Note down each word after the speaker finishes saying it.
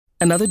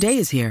Another day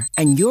is here,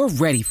 and you're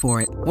ready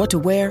for it. What to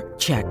wear?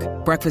 Check.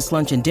 Breakfast,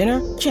 lunch, and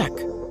dinner? Check.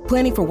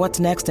 Planning for what's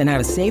next and how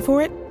to save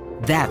for it?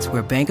 That's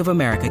where Bank of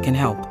America can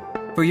help.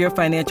 For your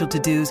financial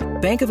to-dos,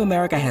 Bank of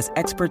America has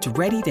experts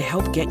ready to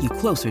help get you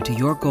closer to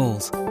your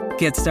goals.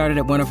 Get started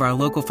at one of our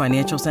local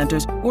financial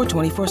centers or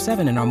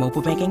 24/7 in our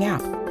mobile banking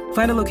app.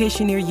 Find a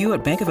location near you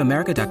at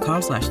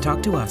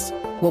bankofamerica.com/talktous.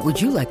 What would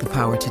you like the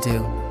power to do?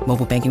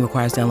 Mobile banking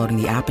requires downloading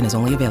the app and is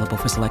only available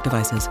for select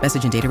devices.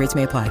 Message and data rates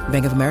may apply.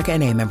 Bank of America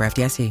N.A., member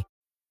FDIC.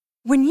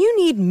 When you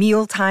need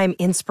mealtime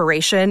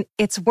inspiration,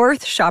 it's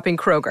worth shopping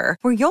Kroger,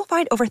 where you'll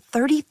find over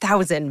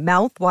 30,000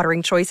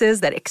 mouth-watering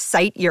choices that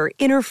excite your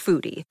inner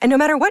foodie. And no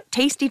matter what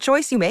tasty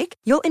choice you make,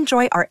 you'll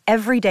enjoy our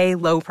everyday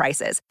low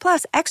prices,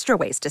 plus extra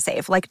ways to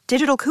save, like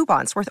digital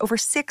coupons worth over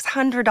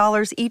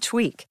 $600 each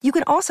week. You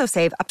can also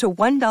save up to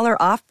 $1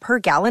 off per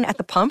gallon at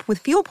the pump with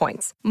fuel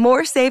points.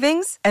 More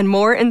savings and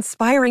more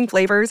inspiring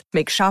flavors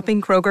make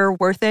shopping Kroger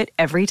worth it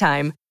every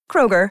time.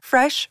 Kroger,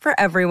 fresh for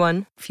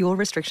everyone. Fuel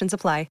restrictions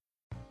apply.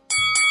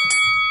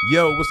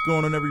 Yo, what's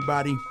going on,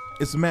 everybody?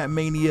 It's Matt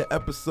Mania,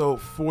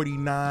 episode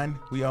 49.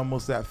 We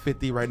almost at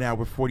 50 right now.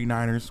 We're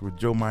 49ers with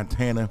Joe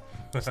Montana,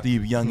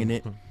 Steve Young in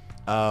it.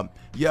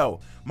 Yo,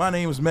 my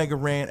name is Mega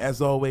Ran.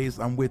 As always,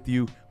 I'm with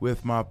you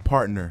with my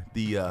partner,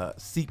 the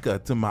Sika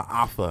to my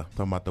Alpha,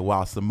 talking about the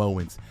Wild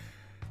Samoans.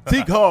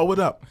 Teak Hall, what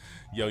up?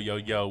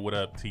 Yo, what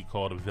up? Teak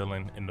Hall, the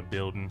villain in the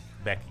building,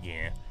 back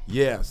again.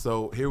 Yeah,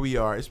 so here we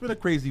are. It's been a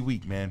crazy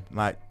week, man.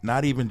 Like,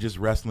 not even just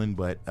wrestling,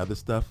 but other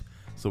stuff.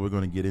 So we're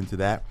going to get into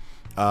that.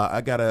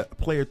 I got a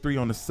player 3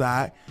 on the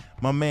side.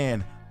 My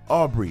man,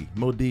 Aubrey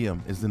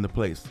Modium, is in the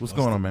place. What's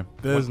going on, man?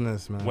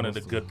 Business, man. One of the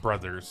good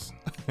brothers.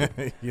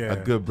 Yeah. A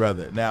good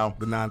brother. Now,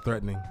 The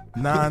non-threatening.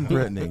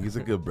 He's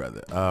a good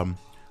brother.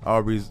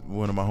 Aubrey's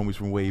one of my homies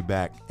from way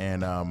back.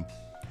 And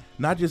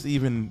not just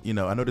even,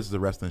 I know this is a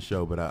wrestling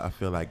show, but I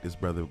feel like this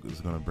brother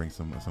is going to bring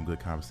some good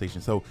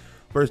conversation. So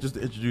first, just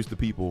to introduce the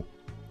people,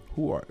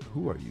 who are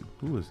you?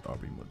 Who is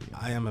Aubrey Modium?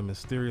 I am a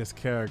mysterious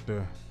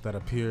character that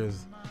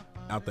appears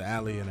out the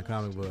alley in a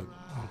comic book.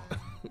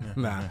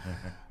 Nah,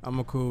 I'm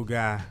a cool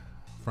guy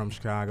from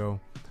Chicago,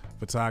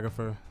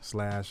 photographer /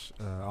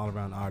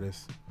 all-around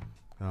artist.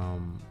 I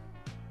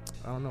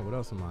don't know, what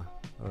else am I?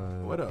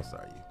 What else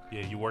are you?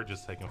 Yeah, you were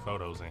just taking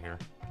photos in here.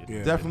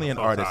 Definitely an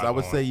artist. I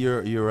would say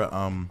you're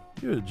a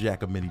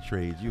jack of many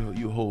trades.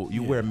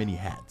 You wear many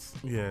hats.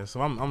 Yeah, so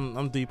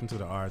I'm deep into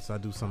the arts. I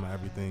do some of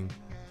everything.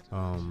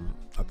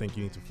 I think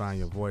you need to find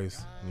your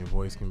voice, and your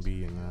voice can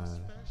be in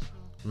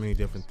many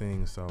different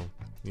things. So,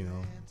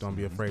 don't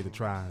be afraid to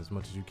try as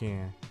much as you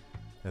can,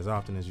 as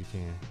often as you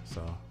can.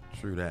 So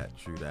True that.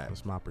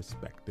 that's my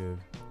perspective.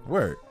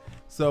 Word.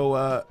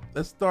 So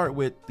let's start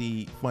with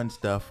the fun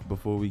stuff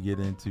before we get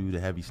into the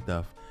heavy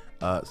stuff.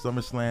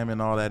 SummerSlam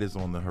and all that is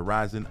on the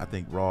horizon. I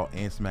think Raw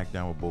and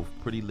SmackDown were both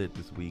pretty lit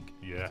this week.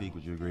 Yeah. Teague,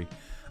 would you agree?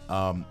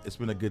 It's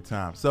been a good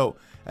time. So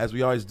as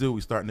we always do, we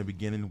start in the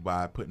beginning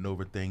by putting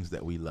over things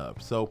that we love.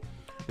 So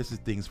this is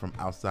things from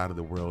outside of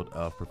the world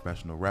of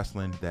professional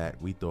wrestling that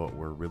we thought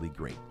were really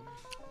great.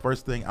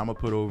 First thing I'm going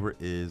to put over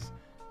is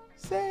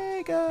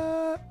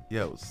Sega.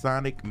 Yo,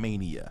 Sonic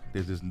Mania.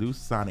 There's this new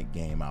Sonic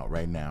game out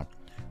right now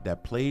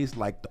that plays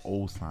like the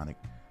old Sonic,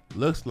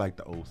 looks like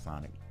the old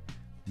Sonic,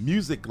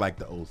 music like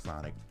the old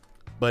Sonic,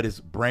 but it's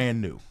brand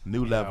new.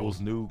 New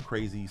levels, new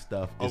crazy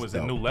stuff. Oh, is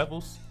it new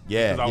levels?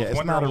 Yeah, I was it's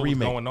wondering not a what was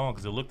remake. going on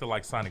because it looked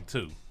like Sonic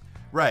 2.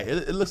 Right.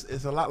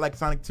 It's a lot like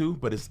Sonic 2,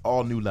 but it's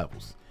all new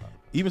levels.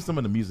 Even some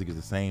of the music is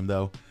the same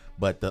though,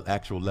 but the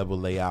actual level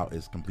layout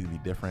is completely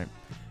different.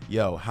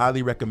 Yo,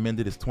 highly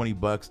recommended. It's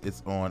 $20.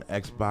 It's on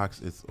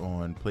Xbox. It's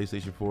on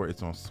PlayStation 4.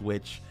 It's on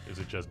Switch. Is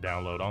it just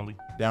download only?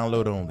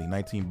 Download only,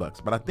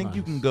 $19. But I think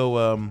you can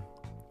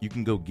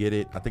go get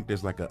it. I think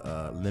there's like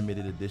a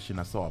limited edition.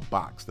 I saw a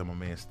box that my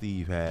man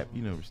Steve had.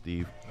 You know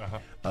Steve.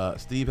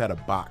 Steve had a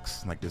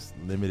box, like this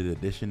limited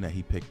edition that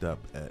he picked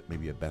up at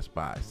maybe a Best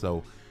Buy.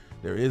 So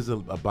there is a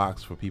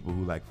box for people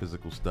who like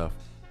physical stuff.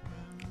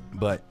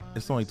 But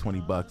it's only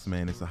 $20,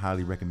 man. It's a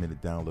highly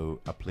recommended download.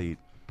 I played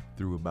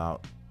through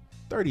about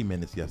 30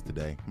 minutes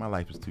yesterday. My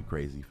life is too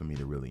crazy for me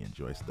to really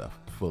enjoy stuff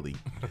fully.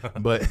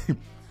 but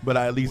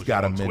I at least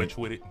got a minute. Twitch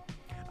with it?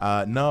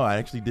 No, I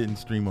actually didn't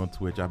stream on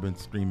Twitch. I've been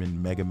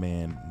streaming Mega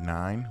Man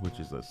 9, which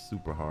is a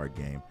super hard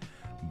game.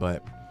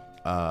 But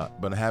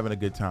I'm having a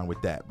good time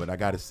with that. But I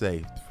got to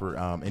say, for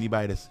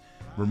anybody that's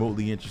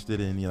remotely interested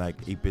in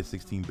 8-bit,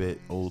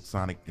 16-bit old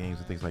Sonic games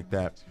and things like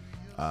that,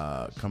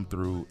 come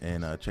through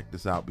and check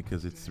this out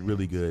because it's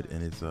really good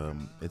and it's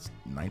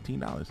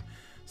 $19.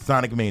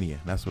 Sonic Mania,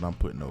 that's what I'm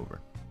putting over.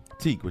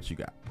 Teak, what you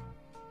got?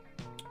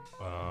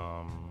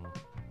 I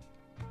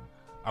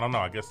don't know.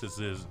 I guess this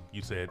is,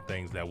 you said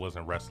things that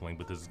wasn't wrestling,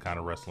 but this is kind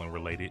of wrestling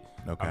related.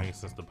 Okay. I mean,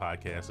 since the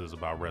podcast is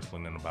about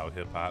wrestling and about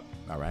hip hop,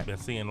 All right. been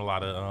seeing a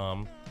lot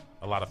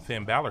of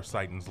Finn Balor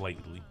sightings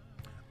lately.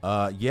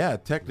 Yeah,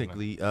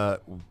 technically,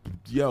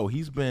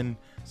 he's been.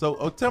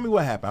 So, tell me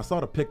what happened. I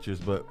saw the pictures,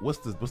 but what's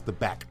the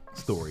back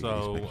story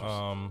of these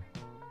pictures?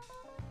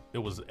 It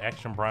was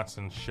Action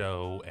Bronson's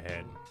show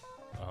at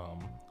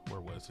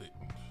where was it?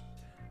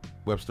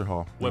 Webster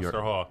Hall. New Webster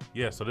York. Hall.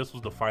 Yeah, so this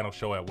was the final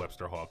show at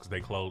Webster Hall because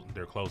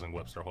they're closing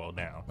Webster Hall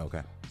down.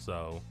 Okay.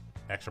 So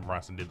Action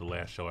Bronson did the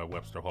last show at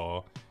Webster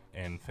Hall,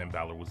 and Finn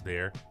Balor was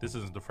there. This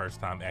isn't the first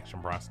time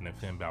Action Bronson and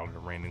Finn Balor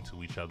ran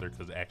into each other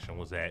because Action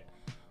was at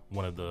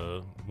one of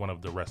the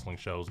wrestling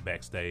shows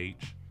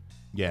backstage.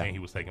 Yeah. And he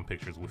was taking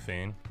pictures with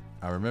Finn.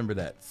 I remember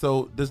that.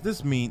 So does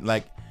this mean,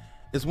 like,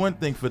 it's one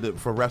thing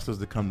for wrestlers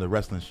to come to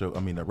wrestling show. I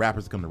mean, the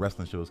rappers to come to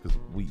wrestling shows because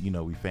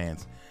we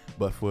fans.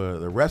 But for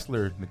the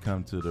wrestler to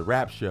come to the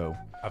rap show,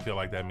 I feel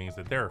like that means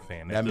that they're a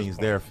fan. that means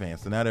they're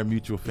fans. So now they're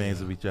mutual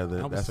fans of each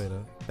other. I would say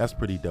that. That's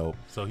pretty dope.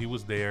 So he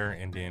was there,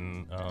 and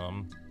then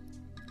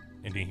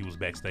he was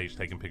backstage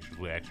taking pictures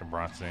with Action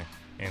Bronson.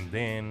 And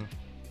then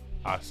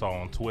I saw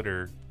on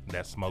Twitter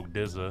that Smoke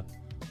DZA,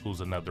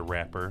 who's another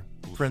rapper,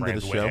 who's Friend of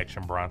friends the with show.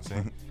 Action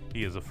Bronson,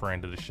 he is a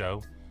friend of the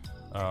show,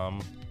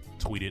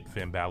 tweeted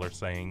Finn Balor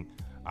saying,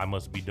 "I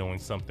must be doing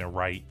something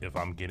right if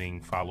I'm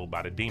getting followed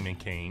by the Demon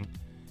King."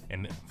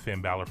 And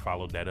Finn Balor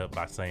followed that up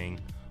by saying,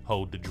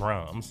 "Hold the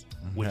drums,"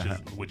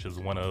 which is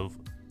one of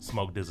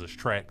Smoke DZA's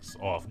tracks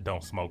off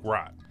Don't Smoke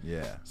Rock.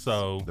 Yeah.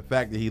 So the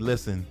fact that he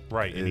listened,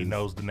 right, and he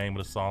knows the name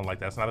of the song. Like,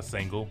 that's not a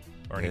single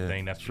or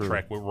anything. That's true. the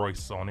track with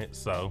Royce on it.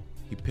 So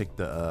he picked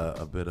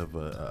a bit of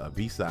a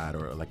B-side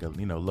or like a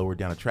lower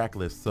down the track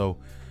list. So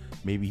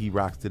maybe he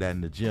rocks to that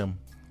in the gym,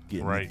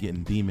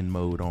 getting demon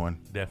mode on.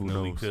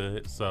 definitely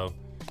could. So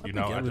I think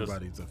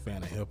everybody's a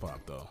fan of hip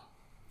hop though.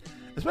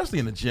 Especially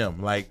in the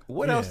gym. Like,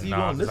 what else do you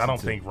want to listen to? I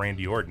don't think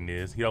Randy Orton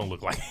is. He don't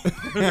look like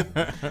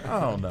I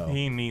don't know.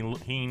 He didn't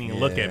even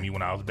look at me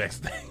when I was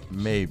backstage.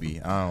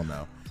 Maybe. I don't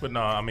know. But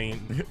no, I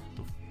mean,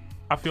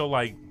 I feel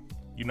like,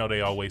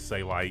 they always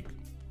say, like,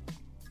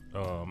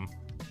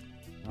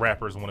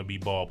 rappers want to be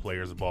ball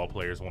players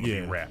want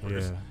to be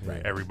rappers. Yeah,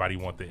 right. Everybody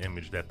want the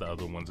image that the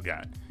other ones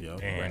got.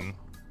 Yep, and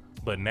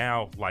but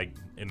now, like,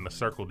 in the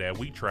circle that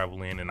we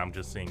travel in, and I'm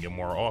just seeing it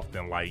more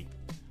often, like,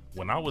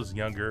 when I was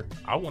younger,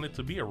 I wanted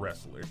to be a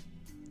wrestler.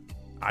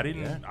 I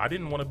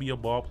didn't want to be a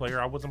ball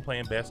player. I wasn't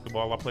playing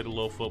basketball. I played a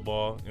little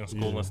football in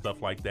school and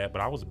stuff like that,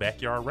 but I was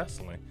backyard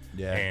wrestling.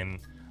 Yeah. And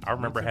I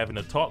remember having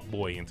a talk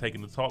boy and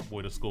taking the talk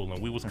boy to school,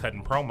 and we was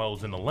cutting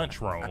promos in the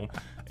lunchroom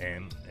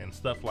and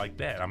stuff like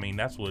that. I mean,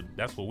 that's what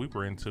we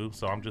were into.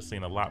 So I'm just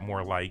seeing a lot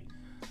more, like,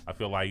 I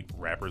feel like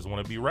rappers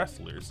want to be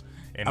wrestlers.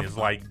 And it's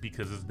like,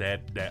 because it's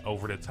that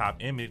over the top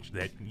image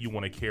that you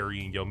want to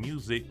carry in your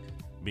music,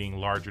 being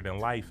larger than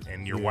life,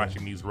 and you're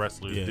watching these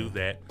wrestlers do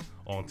that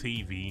on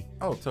TV.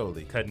 Oh,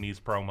 totally. Cutting these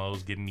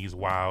promos, getting these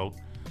wild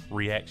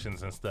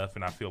reactions and stuff.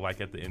 And I feel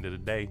like at the end of the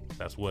day,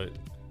 that's what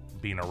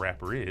being a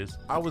rapper is.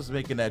 I was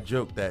making that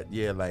joke that,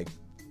 like,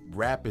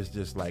 rap is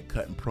just like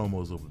cutting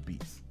promos over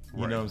beats.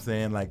 You know what I'm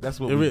saying? Like, that's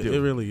what we do. It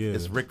really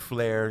is. It's Ric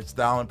Flair,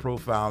 style and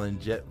profiling,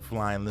 jet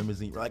flying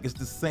limousine. Like, it's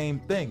the same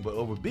thing, but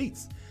over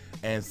beats.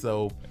 And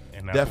so,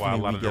 and that's why a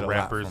lot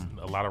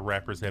of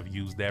rappers have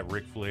used that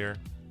Ric Flair,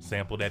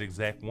 sample that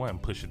exact one.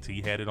 Pusha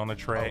T had it on the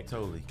track. Oh,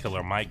 totally.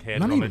 Killer Mike had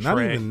it on the track.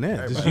 Not even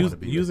that.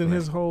 Just using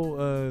his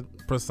whole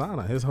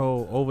persona, his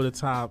whole over the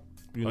top.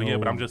 Yeah,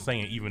 but I'm just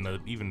saying,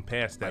 even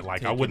past that,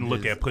 like, I wouldn't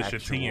look at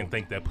Pusha T and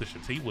think that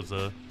Pusha T was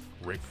a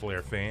Ric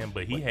Flair fan,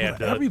 but he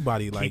had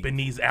everybody keeping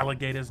these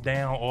alligators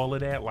down, all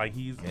of that. Like,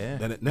 he's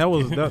that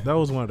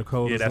was one of the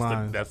coldest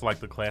lines. That's like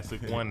the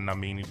classic one. I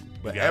mean,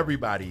 but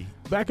everybody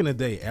back in the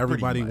day,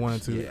 everybody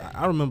wanted to. Yeah.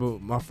 I remember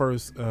my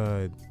first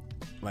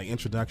like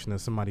introduction to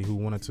somebody who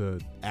wanted to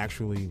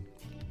actually.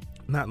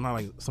 Not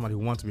like somebody who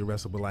wants to be a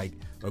wrestler, but like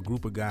a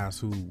group of guys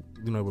who,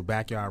 were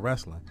backyard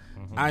wrestling.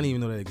 Mm-hmm. I didn't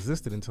even know that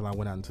existed until I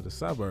went out into the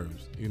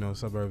suburbs,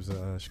 suburbs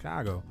of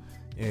Chicago.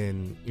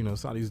 And,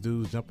 saw these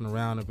dudes jumping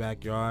around in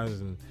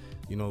backyards and,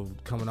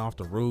 coming off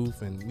the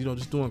roof and,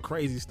 just doing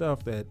crazy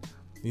stuff that,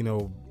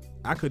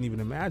 I couldn't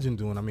even imagine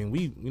doing. I mean,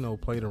 we,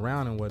 played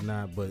around and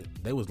whatnot, but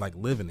they was like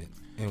living it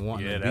and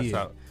wanting to be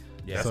it.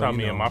 Yeah, that's how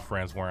me and my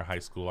friends were in high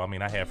school. I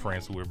mean, I had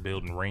friends who were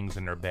building rings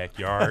in their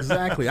backyard.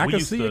 Exactly. I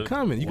could see it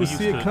coming. You can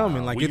see it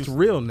coming. Like, it's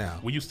real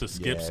now. We used to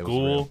skip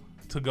school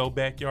to go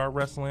backyard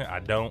wrestling. I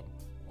don't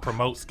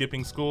promote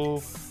skipping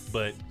school,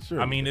 but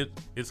I mean,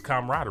 it's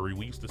camaraderie.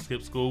 We used to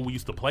skip school. We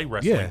used to play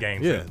wrestling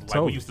games. Yeah,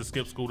 like, we used to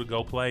skip school to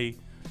go play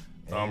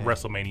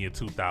WrestleMania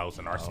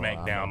 2000 or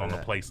SmackDown on the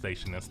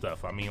PlayStation and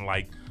stuff. I mean,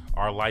 like,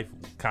 our life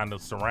kind of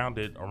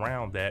surrounded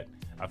around that.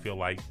 I feel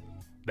like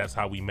that's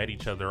how we met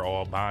each other,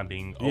 all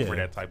bonding over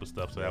that type of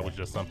stuff. So that was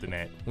just something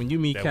that when you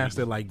meet cats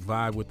that like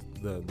vibe with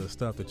the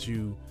stuff that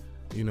you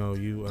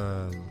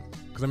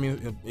because I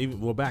mean,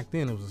 back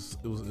then it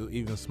was an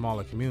even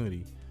smaller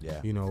community.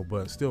 Yeah.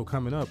 But still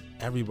coming up,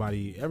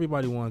 everybody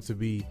wanted to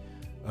be,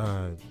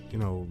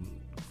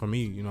 for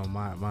me,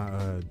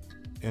 my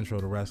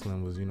intro to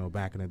wrestling was,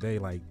 back in the day,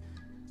 like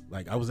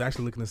I was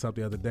actually looking this up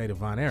the other day, the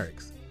Von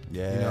Erichs.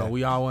 Yeah.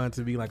 We all wanted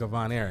to be like a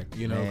Von Erich,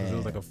 because it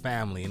was like a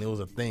family and it was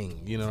a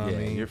thing, what I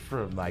mean? You're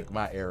from like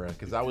my era,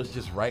 because I was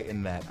just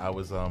writing that.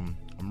 I'm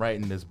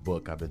writing this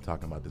book. I've been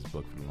talking about this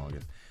book for the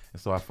longest.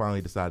 And so I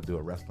finally decided to do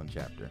a wrestling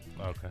chapter.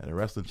 Okay. And the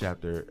wrestling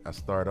chapter, I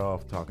start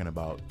off talking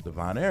about the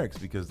Von Erichs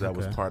because that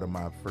was part of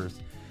my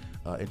first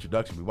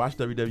introduction. We watched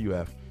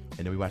WWF,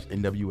 and then we watched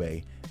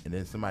NWA, and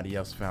then somebody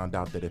else found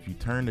out that if you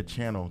turn the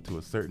channel to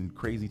a certain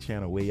crazy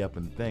channel way up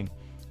in the thing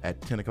at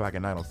 10 o'clock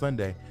at night on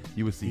Sunday,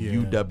 you would see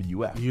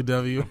UWF.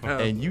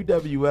 And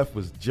UWF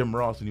was Jim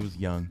Ross when he was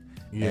young,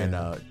 and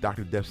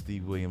Dr. Death,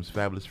 Steve Williams,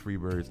 Fabulous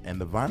Freebirds, and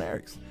the Von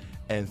Erichs.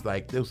 And it's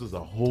like, this was a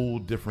whole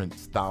different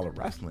style of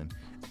wrestling.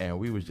 And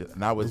we was just,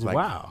 and I was like,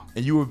 wow.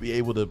 And you would be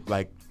able to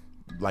like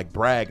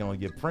brag on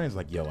your friends,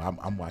 like, yo,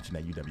 I'm watching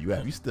that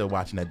UWF. You still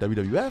watching that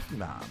WWF?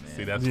 Nah, man.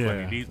 See, that's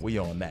funny. We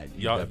on that.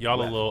 Y'all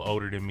a little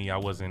older than me. I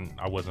wasn't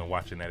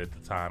watching that at the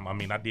time. I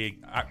mean,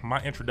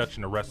 my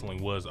introduction to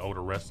wrestling was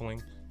older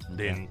wrestling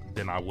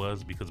than I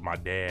was, because my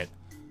dad.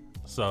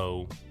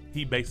 So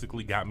he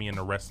basically got me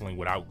into wrestling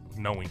without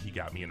knowing he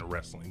got me into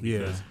wrestling,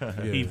 because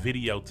he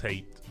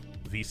videotaped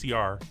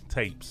VCR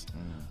tapes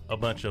a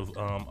bunch of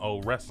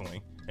old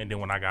wrestling. And then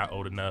when I got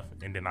old enough,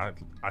 and then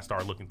I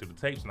started looking through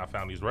the tapes, and I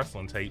found these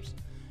wrestling tapes,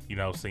 you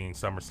know, seeing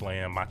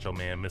SummerSlam, Macho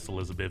Man, Miss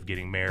Elizabeth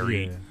getting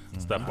married,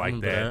 stuff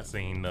like that.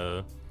 Seeing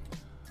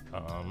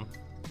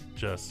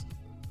just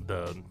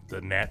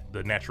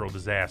the natural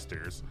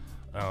disasters,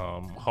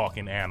 Hawk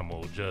and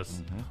Animal,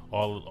 just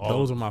all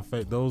those are my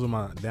those are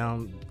my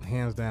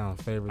hands down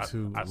favorite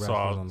two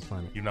wrestlers on the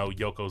planet. You know,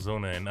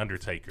 Yokozuna and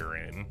Undertaker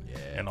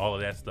and all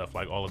of that stuff,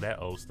 like all of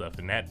that old stuff,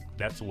 and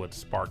that's what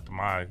sparked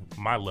my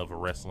love of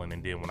wrestling.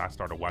 And then when I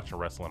started watching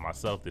wrestling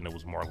myself, then it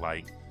was more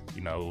like,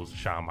 you know, it was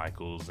Shawn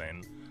Michaels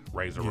and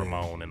Razor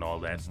Ramon and all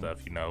that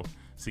stuff. You know,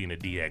 seeing the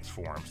DX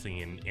form,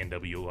 seeing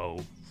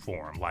NWO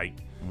form, like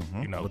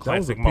you know, but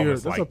classic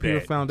moments like that. That's a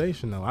pure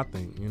foundation, though. I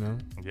think, you know.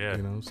 Yeah.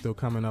 You know, still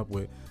coming up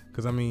with,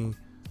 because I mean,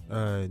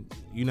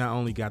 you not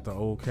only got the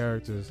old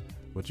characters,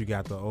 but you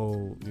got the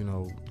old, you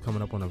know,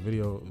 coming up on the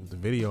video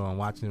and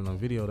watching it on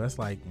video. That's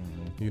like,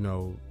 you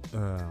know,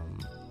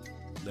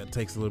 that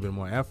takes a little bit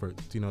more effort,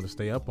 you know, to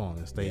stay up on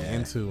it, stay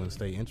into, and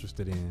stay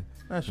interested in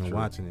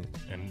watching it.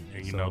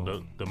 And you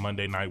know, the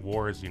Monday Night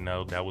Wars, you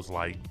know, that's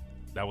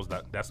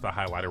the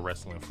highlight of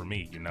wrestling for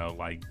me, you know,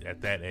 like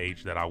at that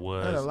age that I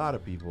was. And a lot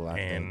of people, I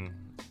think.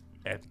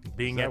 At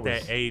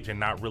that age and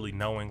not really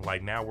knowing,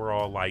 like now we're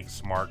all like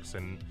smarks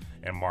and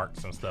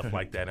marks and stuff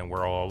like that, and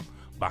we're all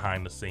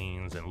behind the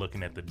scenes and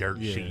looking at the dirt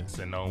sheets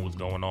and knowing what's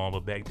going on.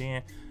 But back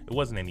then, it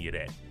wasn't any of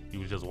that. You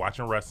was just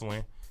watching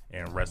wrestling,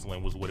 and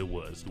wrestling was what it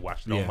was. You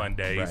watched it on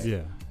Mondays. Right.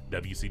 Yeah.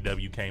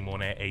 WCW came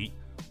on at 8.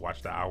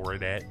 Watched the hour of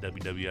that.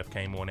 WWF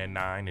came on at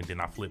 9, and then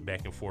I flipped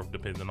back and forth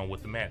depending on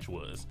what the match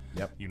was.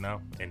 Yep. You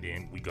know, and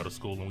then we go to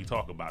school and we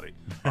talk about it.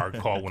 Or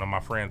call one of my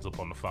friends up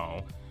on the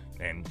phone,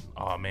 and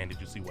oh man, did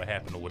you see what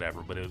happened or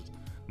whatever? But it was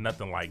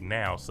nothing like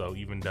now. So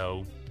even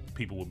though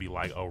people would be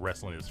like, oh,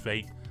 wrestling is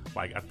fake,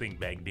 like I think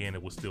back then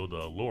it was still the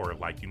allure.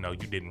 Like, you know,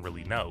 you didn't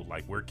really know.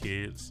 Like, we're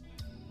kids,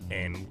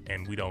 and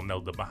we don't know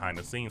the behind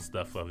the scenes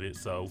stuff of it.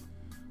 So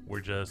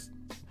we're just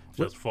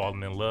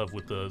falling in love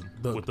with the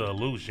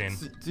illusion.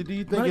 So do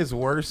you think it's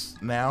worse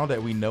now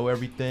that we know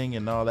everything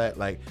and all that?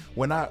 Like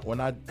when I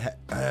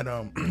had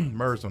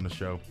Merz on the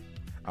show,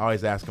 I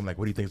always ask him, like,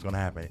 what do you think is going to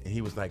happen? And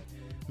he was like,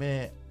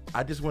 man,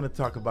 I just want to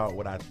talk about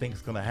what I think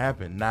is going to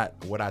happen, not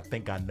what I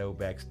think I know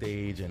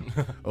backstage and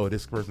oh,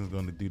 this person's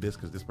going to do this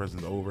because this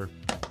person's over.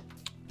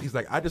 He's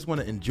like, I just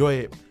want to enjoy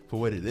it for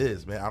what it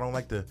is, man. I don't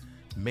like to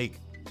make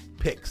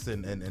picks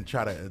and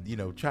try to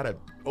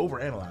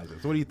overanalyze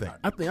it. So what do you think?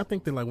 I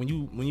think that, like, when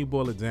you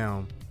boil it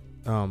down,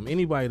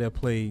 anybody that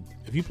played,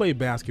 if you play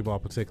basketball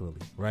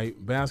particularly, right?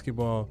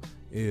 Basketball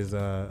is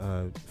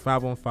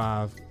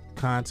 5-on-5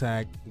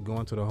 contact,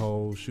 going to the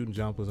hole, shooting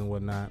jumpers and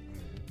whatnot.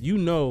 You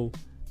know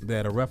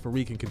that a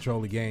referee can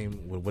control the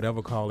game with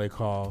whatever call they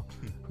call.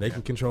 They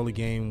can control the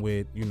game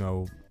with, you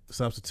know,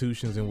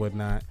 substitutions and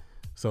whatnot.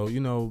 So, you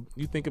know,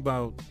 you think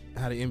about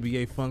how the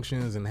NBA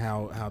functions and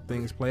how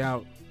things play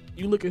out.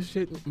 You look at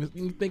shit and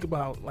you think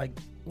about, like,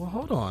 well,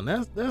 hold on,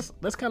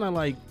 that's kind of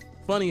like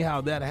funny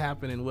how that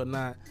happened and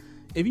whatnot.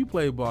 If you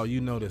play ball, you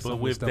know that some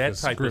of this stuff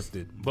is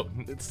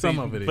scripted. Some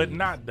of it, but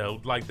not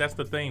though. Like, that's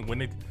the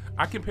thing.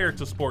 I compare it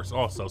to sports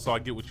also, so I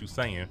get what you're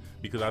saying,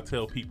 because I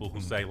tell people who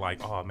say,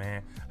 like, oh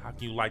man, how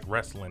can you like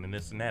wrestling and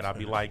this and that? I'll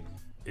be like,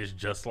 it's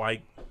just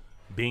like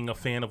being a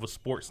fan of a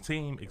sports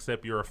team,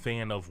 except you're a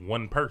fan of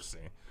one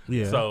person.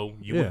 Yeah. So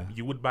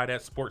you would buy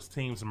that sports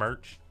team's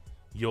merch.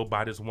 You'll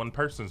buy this one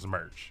person's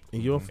merch,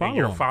 and you'll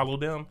follow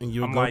them, and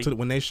you'll go to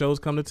when their shows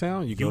come to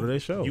town. You go to their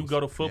shows. You go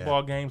to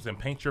football games and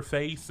paint your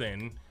face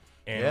and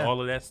all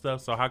of that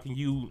stuff. So how can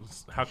you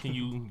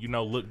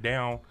look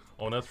down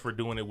on us for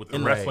doing it with the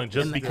wrestling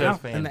just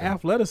because? And the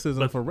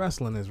athleticism for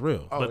wrestling is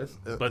real.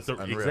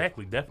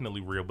 Exactly,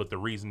 definitely real. But the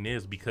reason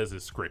is because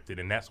it's scripted,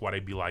 and that's why they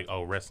be like,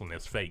 oh, wrestling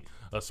is fake.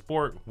 A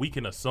sport, we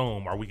can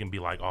assume, or we can be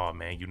like, oh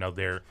man, you know,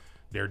 they're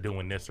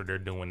doing this or they're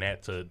doing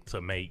that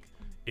to make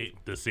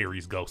the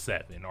series go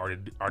 7 or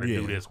to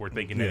do this. We're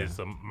thinking that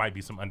it might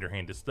be some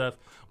underhanded stuff,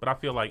 but I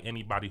feel like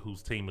anybody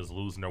whose team is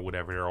losing or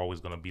whatever, they're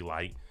always going to be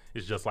like,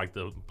 it's just like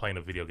playing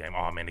a video game.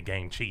 Oh man, the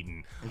game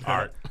cheating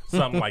or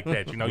something like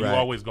that. You know, you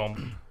always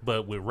going.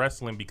 But with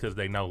wrestling, because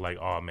they know, like,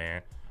 oh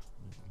man,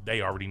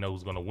 they already know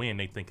who's going to win.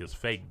 They think it's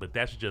fake, but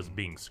that's just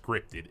being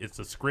scripted. It's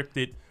a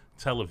scripted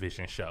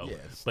television show,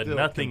 but still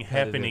nothing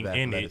happening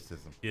in it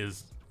athleticism.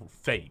 is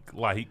fake.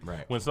 Like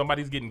Right. when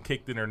somebody's getting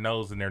kicked in their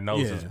nose and their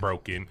nose is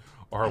broken,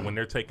 or when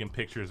they're taking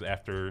pictures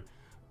after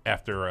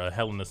a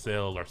Hell in a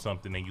Cell or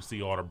something, and you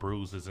see all the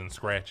bruises and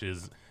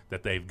scratches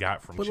that they've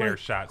got from chair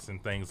shots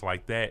and things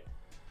like that.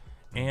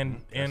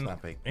 And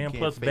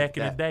plus back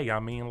in the day, I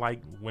mean,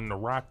 like when The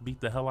Rock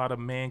beat the hell out of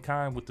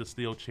Mankind with the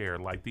steel chair,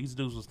 like these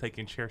dudes was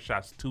taking chair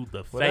shots to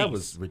the face. That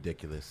was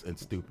ridiculous and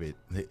stupid.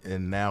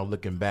 And now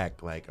looking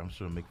back, like I'm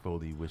sure Mick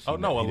Foley wished. Oh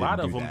no, a lot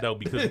of them though,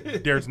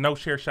 because there's no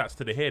chair shots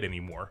to the head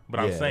anymore. But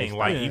I'm saying,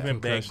 like even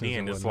back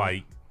then, it's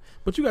like.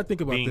 But you got to think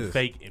about being this.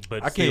 fake,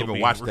 but I can't even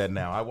watch that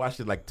now. I watched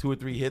it like 2 or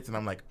 3 hits, and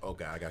I'm like, oh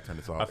god, I got to turn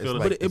this off. I feel,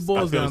 like, it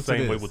boils I feel down the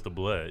same to way this. with the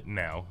blood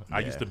now. I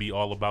used to be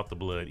all about the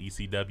blood,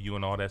 ECW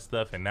and all that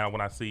stuff, and now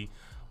when I see,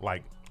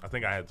 like, I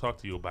think I had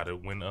talked to you about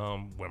it when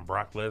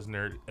Brock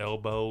Lesnar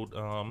elbowed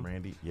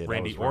Randy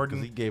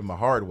Orton. He gave him a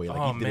hard way. Like,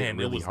 oh he did man,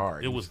 it really was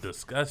hard. It was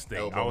disgusting.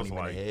 I Elbowing was him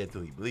like, in the head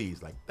till he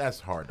bleeds. Like that's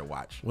hard to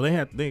watch.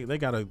 Well, they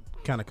got to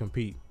kind of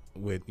compete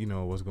with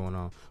what's going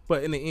on.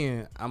 But in the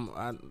end,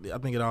 I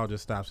think it all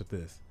just stops at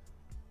this.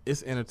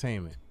 It's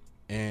entertainment,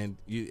 and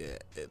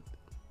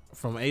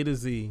from A to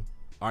Z.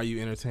 Are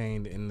you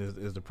entertained? And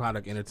is the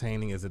product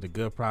entertaining? Is it a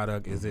good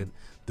product? Is it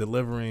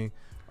delivering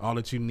all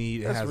that you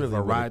need? That's it has really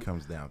a variety. what it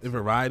comes down to. A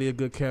variety of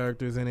good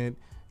characters in it.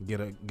 Get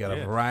a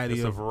variety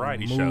it's a of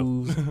variety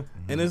moves, show.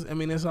 and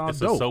it's all it's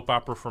dope. a soap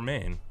opera for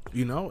men.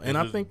 And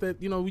I think that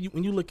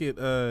when you look at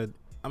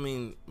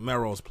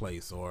Melrose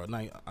Place, or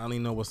like, I don't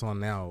even know what's on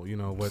now.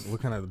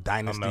 What kind of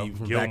dynasty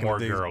from back in the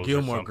days?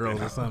 Gilmore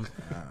Girls or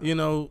something.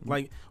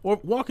 Or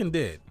Walking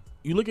Dead.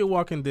 You look at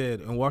Walking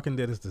Dead, and Walking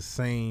Dead is the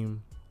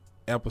same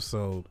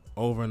episode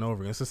over and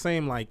over again. It's the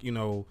same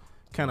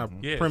kind of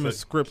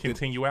premise, scripted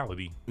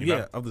continuality.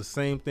 Of the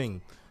same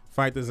thing.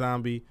 Fight the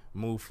zombie,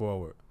 move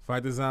forward.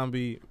 Fight the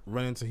zombie,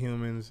 run into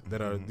humans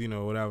that are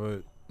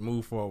whatever,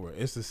 move forward.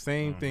 It's the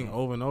same thing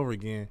over and over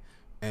again,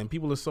 and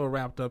people are so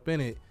wrapped up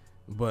in it.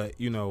 But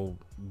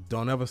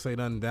don't ever say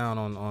nothing down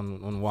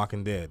on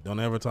Walking Dead. Don't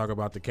ever talk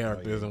about the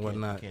characters and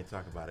whatnot. You can't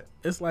talk about it.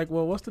 It's like,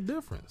 well, what's the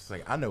difference? It's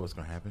like, I know what's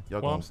gonna happen. Y'all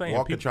Well, gonna I'm saying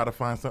walk and try to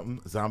find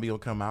something. Zombie will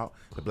come out.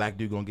 The black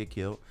dude gonna get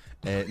killed,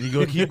 and you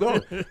gonna keep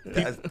going.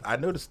 I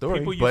know the story,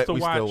 People used but to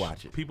we watch, still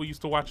watch it. People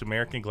used to watch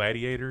American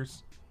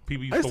Gladiators.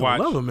 People I used to watch.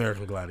 love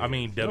American Gladiators. I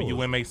mean,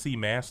 WMAC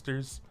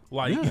Masters.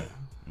 Like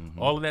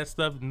all of that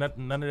stuff.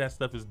 None of that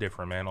stuff is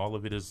different, man. All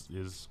of it is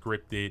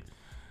scripted.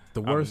 The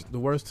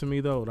worst to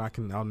me though, that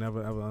I'll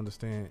never ever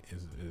understand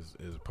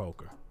is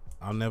poker.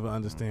 I'll never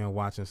understand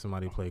watching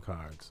somebody play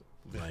cards.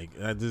 Like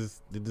it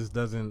just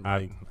doesn't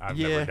like. I've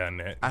never done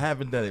that. I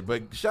haven't done it,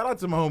 but shout out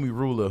to my homie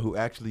Ruler, who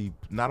actually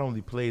not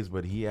only plays,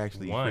 but he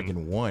actually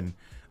freaking won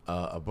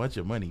a bunch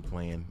of money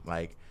playing.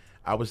 Like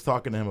I was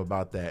talking to him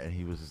about that, and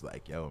he was just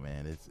like, "Yo,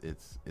 man,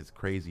 it's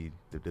crazy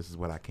that this is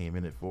what I came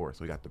in it for."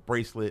 So we got the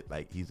bracelet.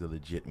 Like he's a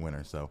legit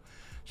winner. So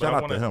shout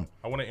out to him.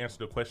 I want to answer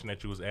the question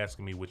that you was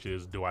asking me, which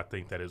is, do I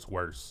think that it's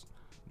worse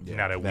Yeah,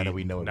 now that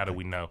we know? Now that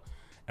we know,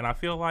 and I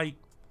feel like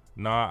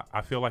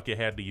I feel like it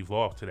had to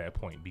evolve to that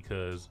point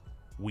because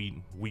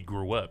we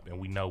grew up and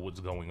we know what's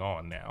going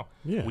on now.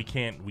 Yeah. We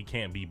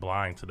can't be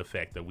blind to the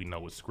fact that we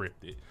know it's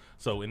scripted.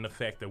 So in the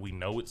fact that we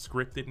know it's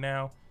scripted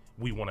now,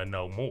 we want to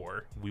know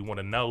more. We want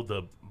to know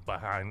the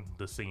behind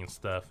the scenes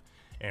stuff,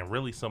 and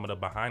really some of the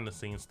behind the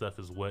scenes stuff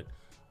is what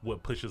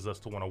pushes us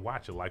to want to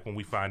watch it. Like when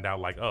we find out,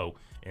 like, oh,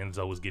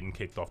 Enzo is getting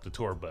kicked off the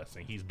tour bus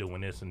and he's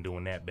doing this and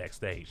doing that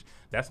backstage.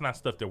 That's not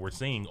stuff that we're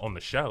seeing on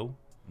the show.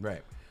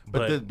 Right.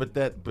 But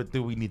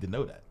do we need to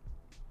know that?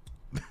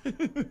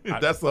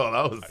 That's all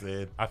I was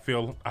saying. I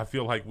feel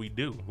like we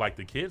do. Like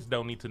the kids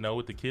don't need to know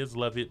it. The kids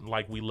love it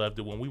like we loved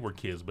it when we were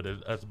kids. But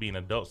us being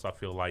adults, I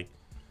feel like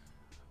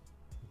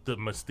the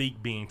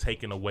mystique being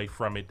taken away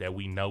from it, that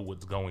we know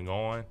what's going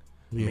on,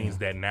 means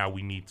that now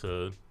we need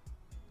to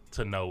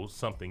know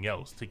something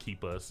else to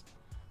keep us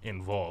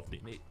involved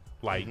in it.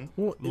 Like,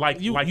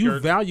 you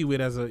value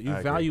it as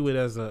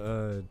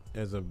a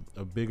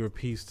bigger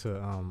piece to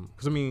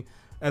because I mean,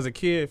 as a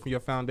kid, for your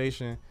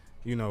foundation,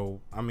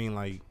 I mean,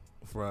 like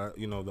for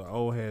the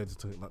old heads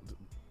to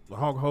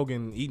Hulk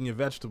Hogan eating your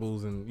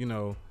vegetables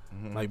and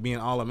like being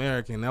all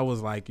American, that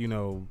was like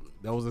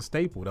that was a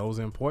staple, that was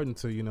important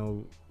to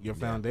your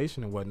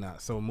foundation and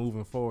whatnot. So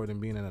moving forward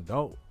and being an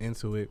adult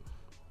into it,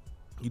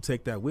 you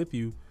take that with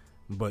you,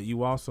 but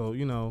you also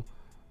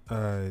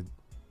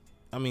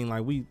I mean,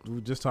 like we were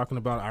just talking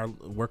about our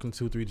working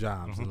 2-3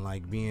 jobs and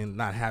like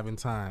not having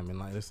time and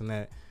like this and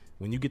that.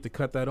 When you get to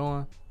cut that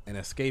on and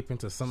escape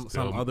into some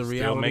other reality,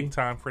 still make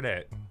time for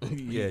that.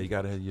 Yeah, you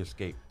gotta have your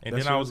escape. And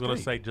then I was gonna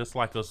say, just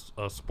like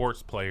a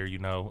sports player,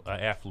 an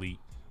athlete,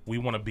 we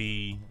want to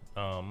be.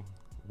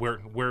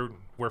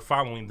 We're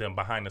following them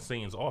behind the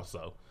scenes.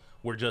 Also,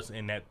 we're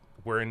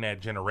in that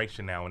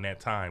generation now, in that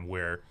time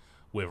where,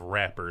 with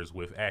rappers,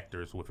 with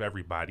actors, with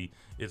everybody,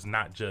 it's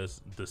not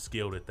just the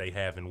skill that they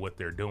have and what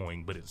they're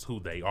doing, but it's who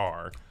they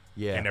are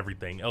and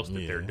everything else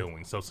that they're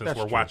doing. So since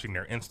we're watching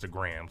their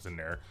Instagrams and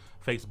their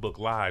Facebook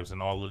Lives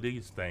and all of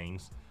these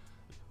things,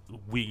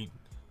 we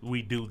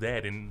we do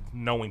that, and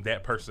knowing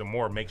that person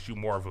more makes you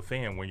more of a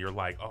fan when you're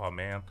like, oh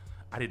man,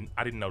 I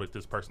didn't know that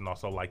this person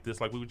also liked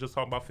this. Like we were just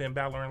talking about Finn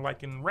Balor and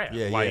liking rap.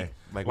 Yeah, like,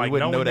 Like we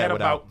wouldn't know that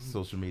without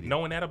social media.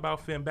 Knowing that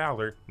about Finn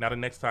Balor, now the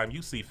next time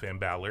you see Finn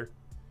Balor,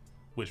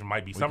 which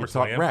might be SummerSlam, we can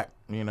talk rap,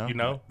 you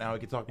know. Now we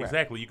can talk rap.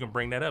 Exactly. You can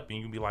bring that up and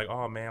you can be like,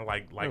 oh man,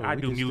 like Oh, I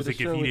we do just did a music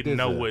if show he with didn't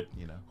know Dizza, what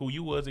you know. who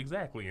you was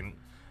exactly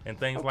and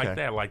things Okay. like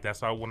that. Like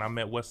that's how when I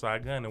met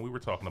Westside Gun and we were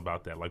talking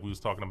about that. Like we was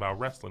talking about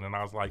wrestling and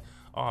I was like,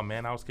 oh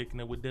man, I was kicking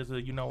it with Dizza,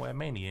 at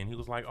Mania, and he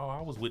was like, oh, I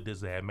was with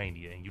Dizza at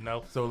Mania, and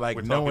So like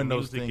we're knowing talking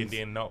those music things. and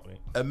then know.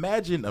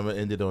 Imagine, I'm gonna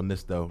end it on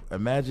this though.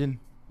 Imagine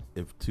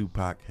if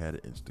Tupac had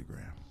an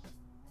Instagram.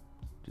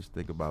 Just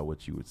think about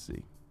what you would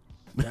see.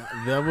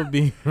 That would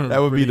be That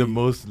would be the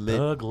most lit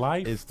Thug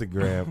life.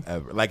 Instagram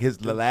ever. Like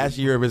the last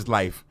year of his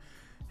life,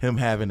 him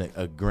having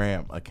a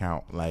gram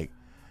account. Like,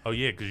 Oh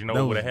yeah, because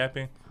what would have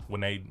happened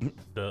when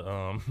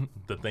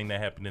the thing that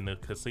happened in the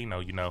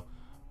casino,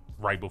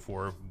 right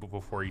before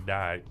he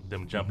died,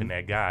 them jumping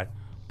that guy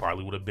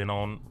probably would have been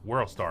on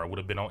World Star, would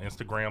have been on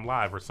Instagram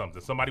Live or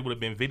something. Somebody would have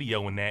been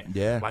videoing that.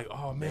 Yeah. Like,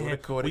 oh They man,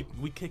 would've caught it.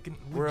 we kicking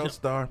World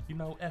Star.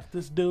 F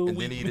this dude. And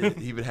then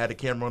he even had the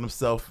camera on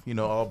himself,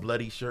 all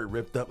bloody, shirt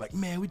ripped up. Like,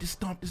 man, we just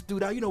stomped this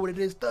dude out. You know what it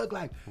is, thug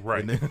life.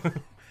 Right. And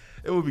then,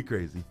 it would be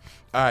crazy.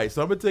 All right,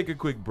 so I'm gonna take a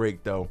quick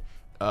break though.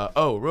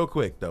 Real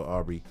quick though,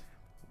 Aubrey.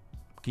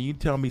 Can you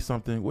tell me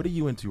something? What are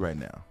you into right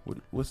now?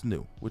 What's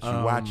new? What you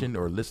watching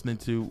or listening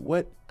to?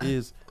 What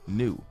is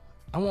new?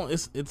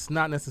 It's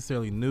not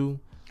necessarily new.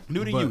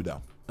 New to you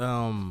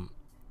though.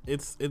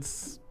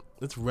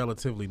 It's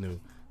relatively new,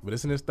 but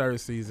it's in its third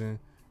season.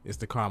 It's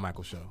the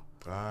Carmichael Show.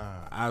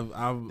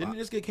 Didn't it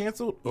just get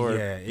canceled? Or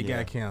It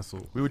got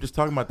canceled. We were just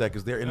talking about that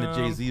because they're in the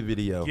Jay-Z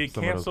video. Get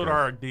some of those canceled,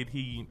 guys. or did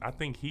he? I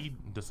think he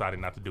decided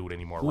not to do it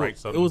anymore, Well, right?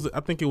 So I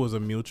think it was a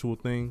mutual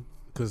thing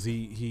because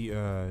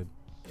you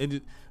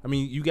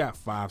got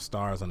 5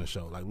 stars on the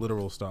show, like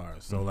literal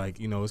stars. So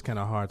it's kind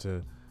of hard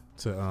to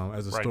as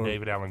a right, story.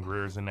 David Allen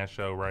Greer's in that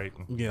show, right?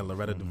 Yeah,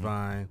 Loretta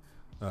Devine,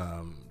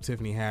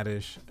 Tiffany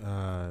Haddish,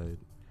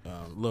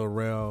 Lil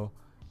Rel,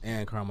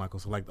 and Carmichael.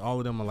 So all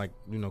of them are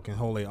can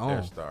hold their own.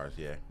 They're stars,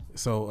 yeah.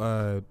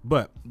 So,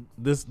 but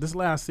this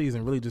last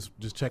season, really just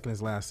checking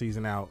this last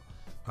season out,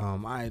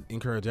 I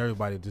encourage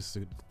everybody just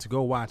to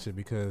go watch it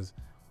because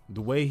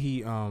the way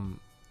he,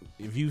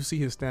 if you see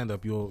his stand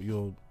up,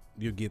 you'll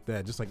get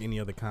that just like any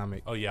other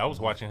comic. Oh yeah, I was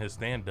watching his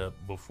stand up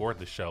before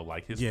the show.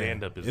 Like his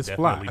stand up is it's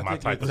definitely fly. my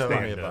type of Tell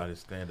stand me up. about his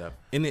stand up.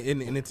 And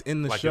it's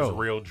in the Like show. it's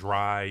real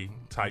dry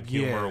type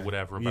humor or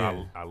whatever. But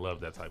yeah. I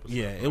love that type of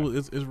Yeah,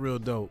 stuff. it's real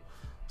dope.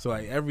 So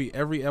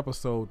every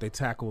episode they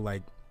tackle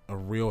a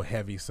real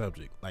heavy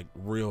subject,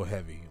 real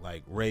heavy,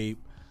 like rape.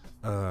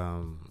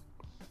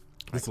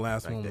 This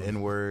last one, the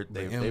N-word.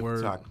 They've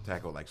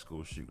tackled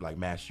school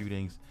mass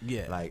shootings.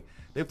 Yeah,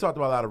 they've talked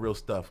about a lot of real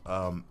stuff.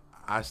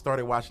 I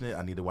started watching it.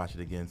 I need to watch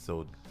it again.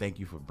 So thank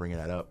you for bringing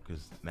that up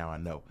because now I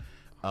know.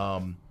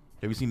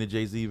 Have you seen the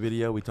Jay-Z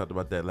video? We talked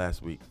about that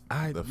last week.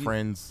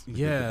 Friends.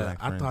 Yeah,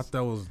 I thought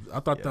that was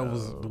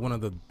one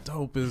of the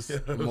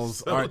dopest, most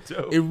so art.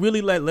 dope. It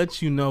really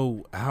lets you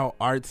know how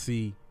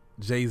artsy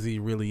Jay-Z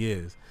really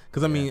is.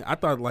 Because I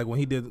thought when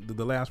he did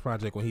the last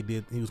project,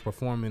 he was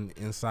performing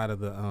inside of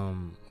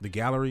the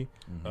gallery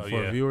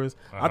for viewers.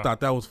 I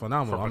thought that was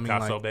phenomenal. For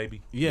Picasso,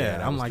 baby. Yeah,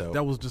 that I'm was dope.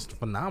 that was just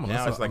phenomenal.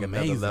 Now That's it's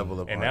amazing. another level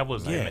of And art. that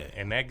was Yeah.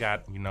 and that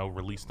got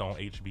released on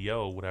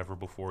HBO or whatever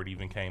before it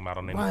even came out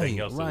on anything Right,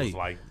 else. right. It was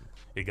like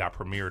it got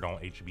premiered on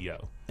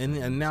HBO.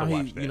 And now So he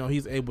watch that.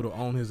 he's able to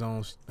own his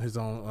own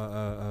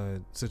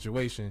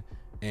situation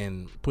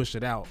and push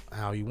it out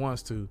how he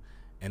wants to.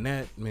 And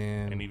that,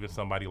 man, And even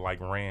somebody like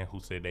Rand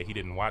who said that he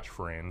didn't watch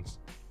Friends,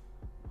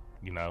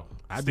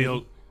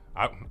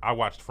 I I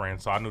watched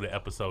Friends, so I knew the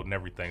episode and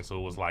everything. So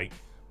it was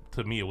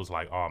to me, it was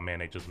oh man,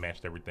 they just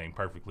matched everything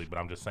perfectly. But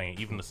I'm just saying,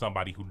 even to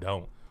somebody who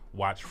don't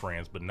watch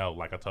Friends, but no,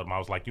 like I told him, I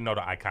was the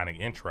iconic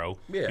intro,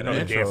 Yeah, the the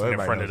intro, dancing in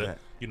everybody front of knows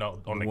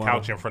the, on the Water.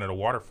 couch in front of the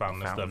water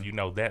fountain and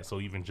stuff, that. So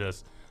even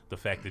just the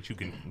fact that you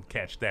can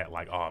catch that,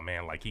 oh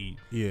man, he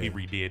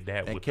redid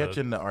that and with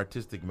catching the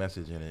artistic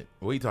message in it.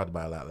 We talked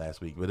about it a lot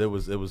last week, but it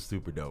was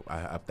super dope.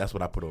 I that's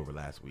what I put over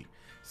last week.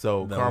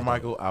 So That was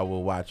Carmichael, I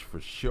will watch for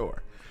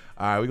sure.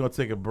 All right, we're gonna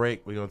take a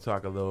break. We're gonna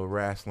talk a little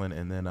wrestling,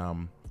 and then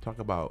talk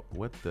about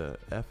what the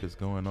F is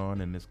going on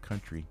in this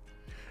country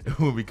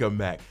when we come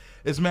back.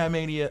 It's Mad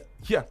Mania.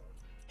 Yeah.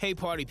 Hey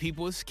party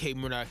people, it's Kate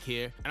Murdoch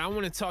here, and I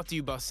want to talk to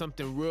you about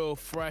something real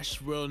fresh,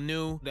 real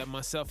new that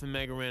myself and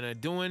Megaran are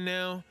doing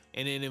now,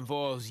 and it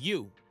involves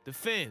you, the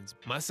fans.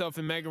 Myself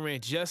and Megaran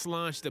just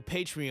launched a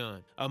Patreon,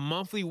 a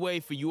monthly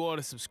way for you all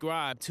to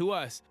subscribe to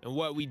us and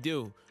what we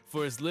do.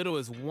 For as little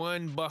as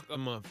 $1 a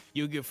month,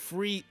 you'll get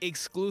free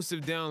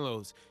exclusive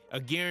downloads, a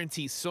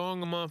guaranteed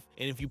song a month,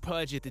 and if you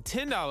pledge at the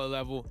 $10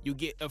 level, you'll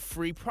get a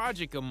free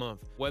project a month,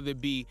 whether it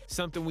be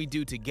something we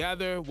do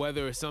together,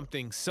 whether it's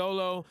something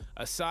solo,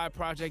 a side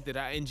project that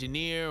I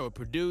engineer or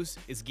produce,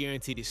 it's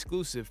guaranteed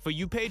exclusive for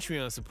you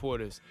Patreon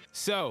supporters.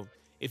 So,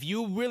 If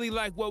you really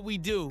like what we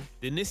do,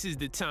 then this is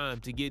the time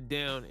to get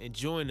down and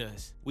join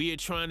us. We are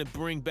trying to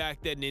bring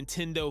back that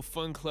Nintendo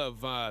Fun Club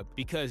vibe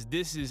because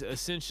this is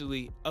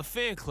essentially a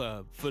fan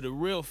club for the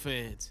real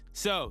fans.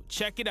 So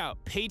check it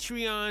out,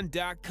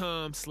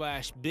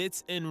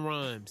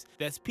 patreon.com/bitsandrhymes.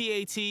 That's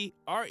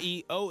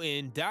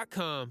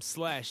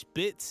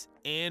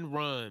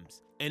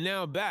patreon.com/bitsandrhymes. And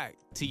now back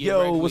to your Yo,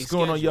 regularly what's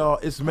going on, scheduled y'all?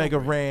 It's Mega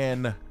program.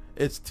 Ran.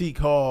 It's Teak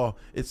Hall.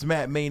 It's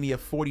Matt Mania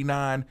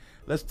 49.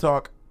 Let's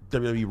talk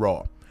WWE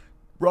Raw.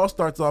 Raw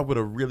starts off with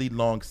a really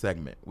long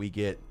segment. We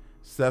get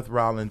Seth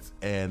Rollins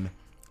and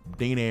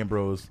Dean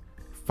Ambrose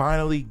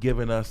finally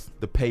giving us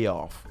the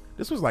payoff.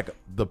 This was like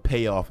the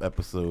payoff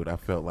episode, I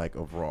felt like,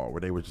 of Raw, where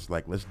they were just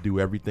like, let's do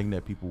everything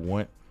that people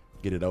want,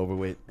 get it over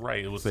with.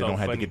 Right. It was so so they don't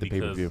have to funny get the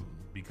pay-per-view.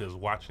 because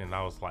watching it,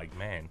 I was like,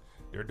 man,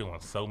 they're doing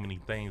so many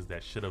things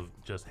that should have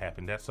just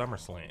happened at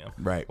SummerSlam.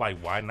 Right.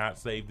 Like, why not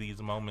save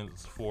these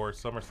moments for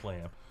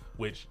SummerSlam?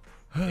 Which,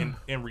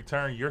 in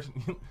return,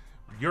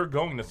 you're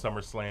going to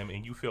SummerSlam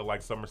and you feel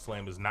like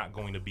SummerSlam is not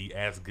going to be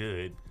as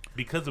good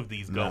because of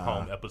these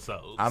go-home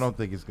episodes. I don't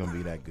think it's going to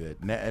be that good.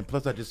 And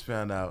plus, I just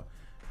found out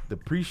the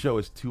pre-show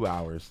is 2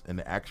 hours and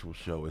the actual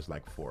show is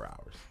like 4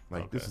 hours.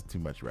 Like, this is too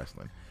much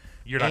wrestling.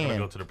 You're not going to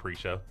go to the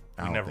pre-show.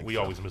 We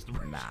always miss the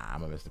pre-show. Nah, I'm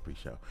going to miss the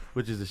pre-show,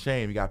 which is a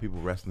shame. You got people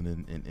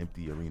wrestling in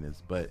empty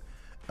arenas. But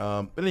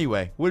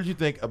anyway, what did you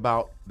think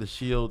about the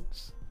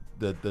Shield's,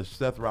 the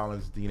Seth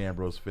Rollins, Dean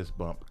Ambrose fist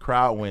bump? The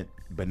crowd went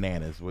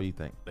bananas. What do you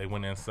think? They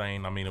went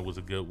insane. I mean, it was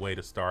a good way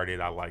to start it.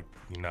 I like,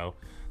 the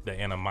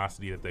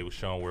animosity that they were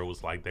showing where it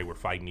was like they were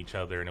fighting each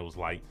other and it was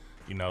like,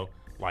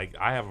 like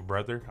I have a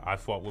brother. I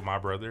fought with my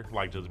brother.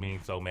 Like just being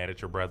so mad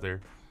at your brother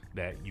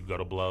that you go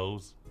to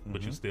blows,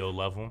 but you still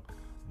love him.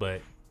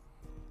 But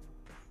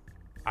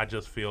I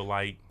just feel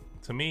like,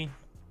 to me,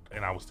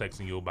 and I was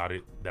texting you about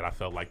it, that I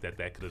felt like that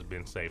could have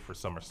been saved for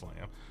SummerSlam.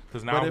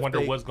 Because now I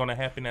wonder what's going to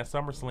happen at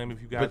SummerSlam if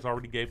you guys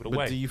already gave it away.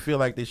 But do you feel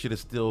like they should have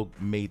still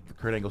made,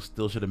 Kurt Angle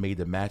still should have made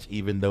the match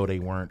even though they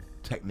weren't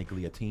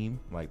technically a team?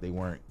 Like they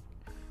weren't,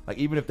 like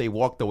even if they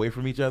walked away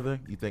from each other,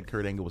 you think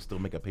Kurt Angle would still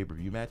make a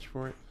pay-per-view match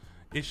for it?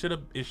 It should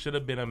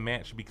have been a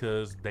match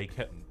because they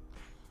kept,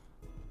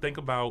 think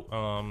about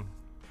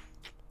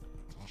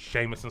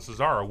Sheamus and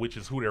Cesaro, which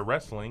is who they're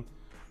wrestling,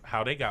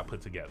 how they got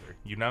put together,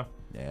 Yeah.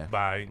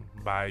 by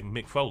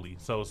Mick Foley.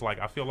 So it's like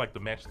I feel like the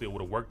match still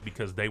would have worked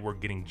because they were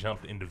getting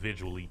jumped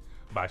individually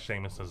by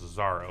Sheamus and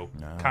Cesaro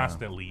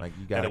constantly. Like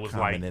you got that a it was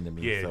common like,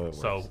 enemy, yeah,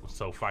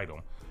 so fight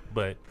them.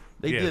 But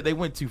they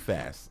went too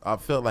fast. I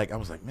felt like I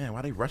was like, man, why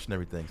are they rushing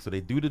everything? So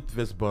they do the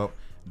fist bump,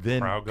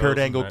 then Crowd goes Kurt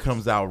Angle nuts.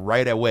 comes out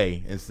right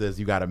away and says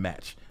you got a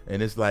match,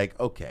 and it's like,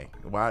 okay,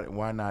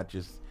 why not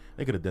just?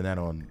 They could have done that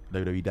on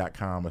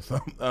WWE.com or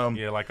something.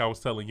 Yeah, like I was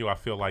telling you, I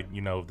feel like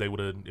if they would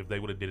have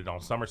did it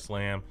on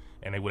SummerSlam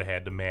and they would have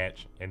had the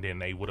match, and then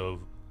they would have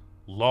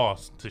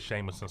lost to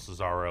Sheamus and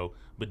Cesaro,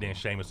 but then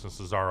Sheamus and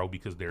Cesaro,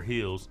 because they're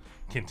heels,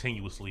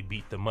 continuously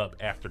beat them up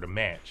after the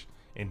match,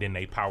 and then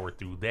they power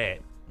through that,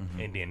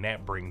 and then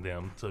that bring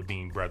them to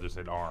being brothers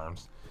at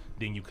arms.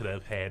 Then you could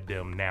have had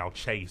them now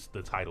chase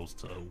the titles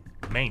to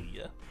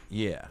Mania.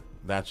 Yeah,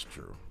 that's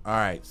true. All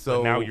right,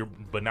 so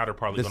but now they're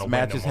probably this going to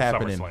win match them is on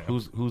happening.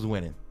 SummerSlam. Who's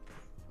winning?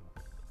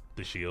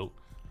 The Shield,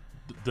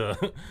 the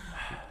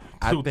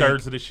I think-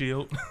 2/3 of the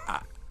Shield.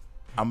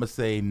 I'm gonna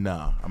say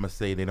nah. I'm gonna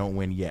say they don't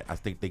win yet. I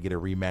think they get a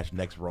rematch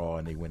next Raw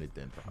and they win it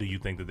then. Do Probably. you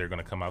think that they're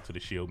going to come out to the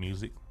Shield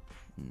music?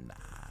 Nah,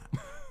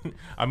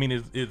 I mean,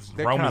 it's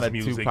they're Roman's kinda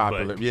music, too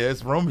popular. but Yeah,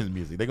 it's Roman's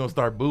music. They're gonna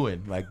start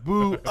booing like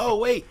boo. Oh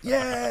wait,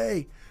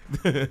 yay!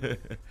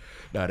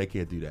 No, they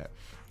can't do that.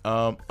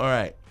 All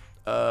right.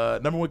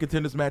 Number one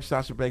contenders match: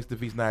 Sasha Banks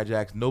defeats Nia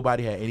Jax.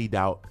 Nobody had any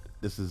doubt.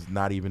 This is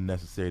not even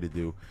necessary to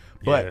do.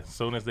 But as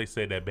soon as they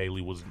said that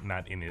Bayley was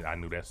not in it, I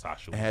knew that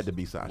Sasha had to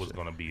be Sasha. was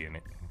going to be in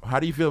it. how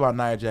do you feel about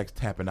Nia Jax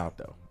tapping out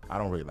though? I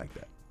don't really like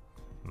that.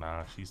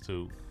 Nah, she's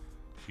too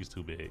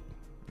big.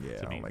 Yeah,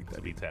 I don't like that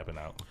to be either. tapping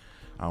out.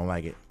 I don't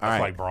like it. All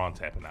That's right, like Braun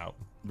tapping out.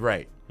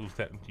 right. Who's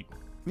tapping?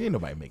 Ain't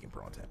nobody making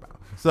Braun tap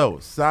out. So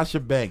Sasha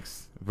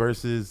Banks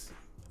versus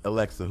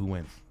Alexa, who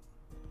wins?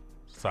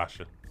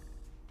 Sasha.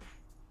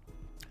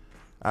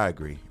 I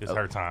agree. It's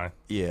her time,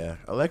 Yeah,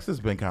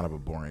 Alexa's been kind of a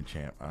boring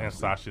champ. and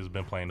Honestly. Sasha's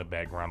been playing the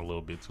background a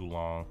little bit too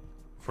long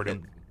for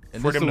them.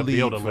 And For them to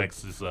this'll build lead for-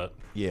 Alexis up.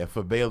 Yeah,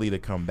 for Bayley to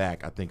come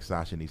back, I think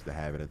Sasha needs to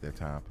have it at that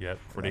time. Yep,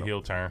 for the That'll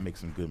heel turn. Make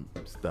some good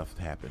stuff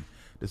happen.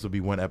 This will be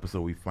one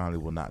episode we finally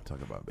will not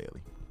talk about Bayley.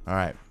 All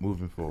right,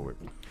 moving forward.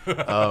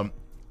 Now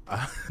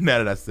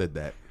that I said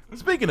that.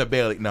 Speaking of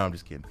Bayley, no, I'm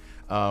just kidding.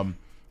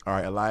 All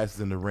right, Elias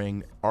is in the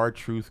ring.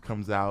 R-Truth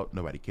comes out.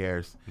 Nobody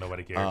cares.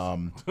 Nobody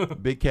cares.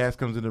 Big Cass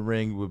comes in the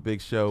ring with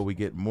Big Show. We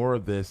get more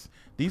of this.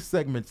 These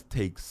segments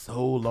take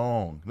so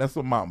long. That's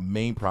what my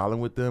main problem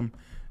with them.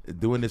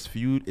 Doing this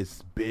feud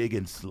is big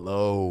and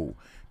slow.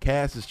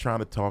 Cass is trying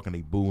to talk and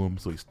they boo him,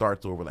 so he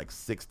starts over like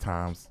 6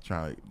 times.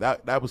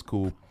 That was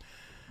cool.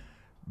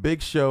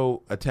 Big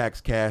Show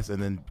attacks Cass,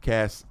 and then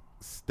Cass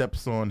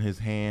steps on his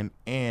hand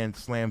and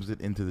slams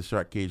it into the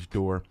shark cage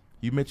door.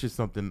 You mentioned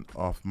something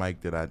off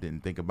mic that I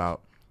didn't think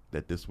about.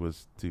 that this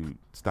was to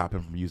stop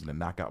him from using the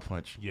knockout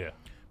punch. Yeah.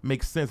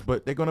 Makes sense,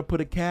 but they're going to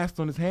put a cast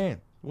on his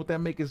hand. Won't that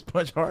make his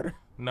punch harder?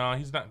 No,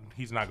 he's not.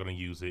 He's not going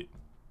to use it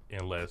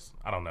unless,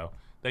 I don't know.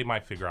 They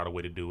might figure out a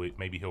way to do it.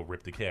 Maybe he'll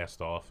rip the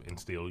cast off and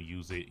still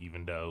use it,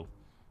 even though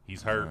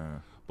he's hurt.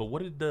 But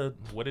what did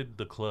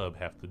the club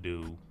have to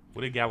do?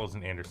 What did Gallows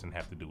and Anderson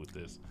have to do with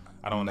this?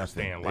 I don't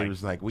understand. It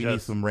was like, we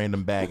need some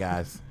random bad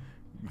guys.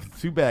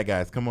 2 bad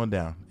guys, come on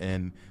down.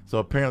 And so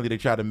apparently they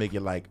tried to make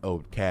it like,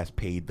 oh, Cass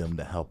paid them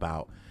to help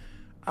out.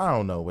 I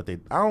don't know what they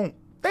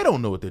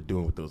don't know what they're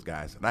doing with those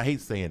guys. And I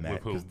hate saying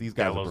that because these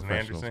guys are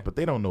professionals, but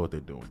they don't know what they're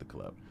doing with the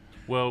club.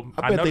 Well,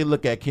 I bet they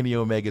look at Kenny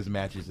Omega's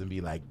matches and be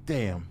like,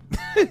 damn.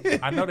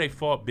 I know they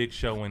fought Big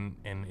Show and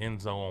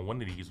Enzo on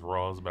one of these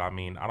Raws, but I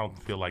mean, I don't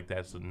feel like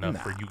that's enough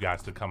for you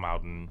guys to come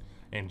out and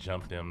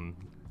jump them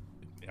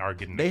or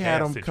get in the They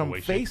had them situation.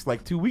 come face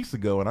like 2 weeks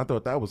ago, and I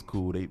thought that was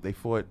cool. They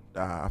fought,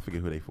 I forget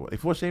who they fought. They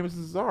fought Sheamus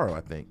and Cesaro,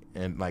 I think,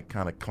 and like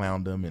kind of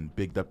clowned them and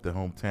bigged up the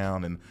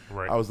hometown. And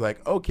I was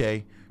like,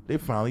 okay, they're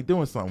finally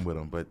doing something with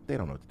them, but they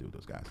don't know what to do with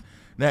those guys.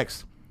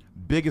 Next.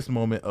 Biggest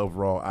moment of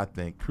Raw, I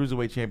think.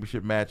 Cruiserweight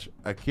Championship match.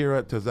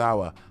 Akira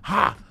Tozawa.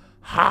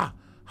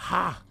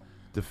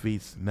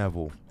 Defeats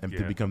Neville and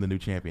to become the new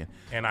champion.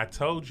 And I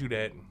told you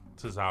that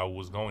Tozawa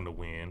was going to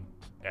win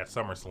at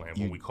SummerSlam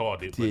when we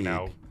called it. Did. But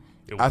now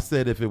I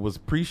said if it was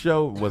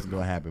pre-show, it wasn't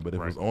going to happen. But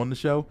if it was on the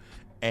show,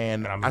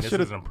 and I mean, this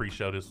wasn't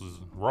pre-show. This was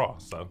Raw.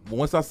 So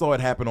once I saw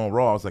it happen on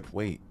Raw, I was like,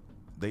 wait,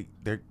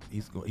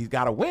 he's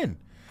got to win.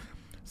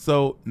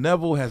 So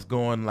Neville has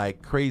gone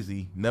like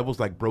crazy.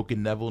 Neville's like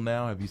broken Neville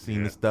now. Have you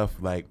seen this stuff?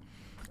 Like,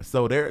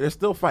 so they're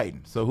still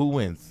fighting. So who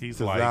wins? He's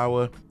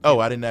Tozawa. Like,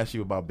 I didn't ask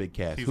you about Big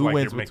Cass. Who like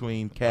wins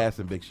between Cass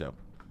and Big Show?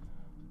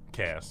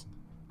 Cass.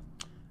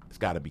 It's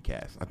got to be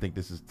Cass. I think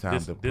this is time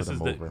to put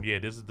him over. Yeah,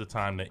 this is the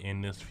time to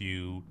end this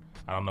feud.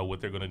 I don't know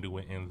what they're going to do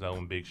with Enzo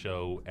and Big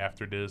Show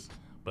after this,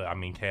 but I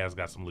mean, Cass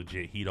got some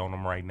legit heat on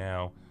him right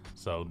now,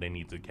 so they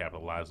need to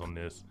capitalize on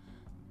this.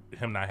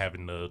 Him not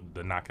having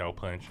the knockout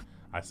punch,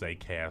 I say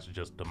Cass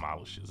just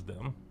demolishes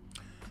them.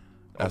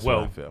 That's what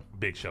I feel.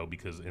 Big Show,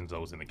 because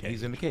Enzo's in the cage.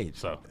 He's in the cage,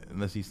 so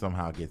unless he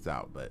somehow gets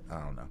out, but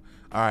I don't know.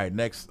 All right,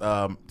 next,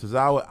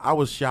 Tozawa. I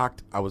was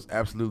shocked. I was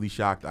absolutely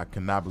shocked. I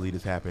cannot believe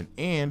this happened.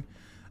 And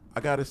I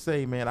gotta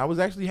say, man, I was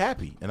actually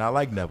happy. And I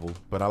like Neville,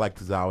 but I like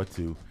Tozawa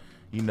too.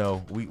 You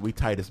know, we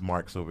Titus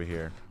Marks over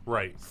here,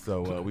 right?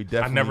 So we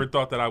definitely. I never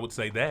thought that I would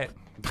say that.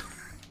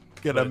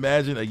 Can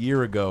imagine a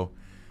year ago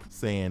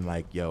saying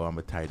like, "Yo, I'm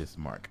a Titus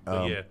Mark."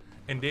 Yeah.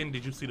 And then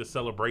did you see the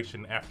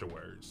celebration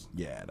afterwards?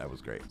 Yeah, that was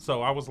great.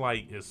 So I was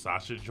like, is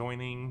Sasha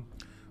joining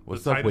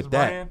What's the up Titus with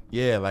that? brand?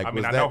 Yeah, like I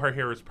mean, I know her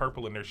hair is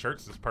purple and their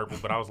shirts is purple,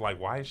 but I was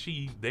like, why is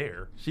she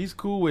there? She's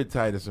cool with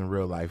Titus in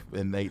real life,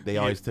 and they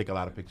always take a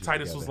lot of pictures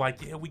Titus together. was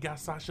like, yeah, we got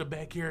Sasha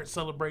back here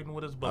celebrating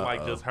with us, but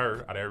like just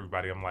her out of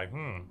everybody. I'm like,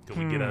 could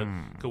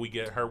we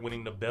get her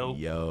winning the belt?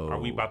 Yo. Are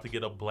we about to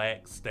get a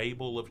black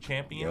stable of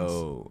champions?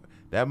 Yo,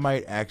 that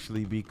might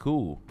actually be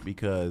cool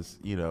because,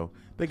 you know,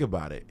 think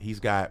about it. He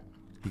got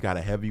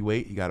a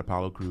heavyweight, he got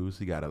Apollo Crews,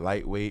 he got a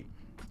lightweight,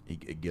 he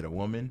could get a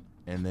woman,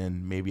 and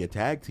then maybe a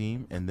tag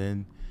team, and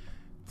then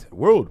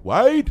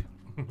worldwide.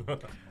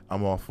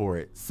 I'm all for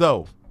it.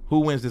 So, who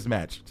wins this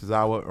match,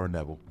 Tozawa or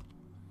Neville?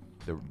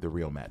 The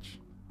real match,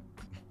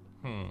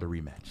 the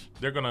rematch.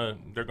 They're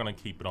gonna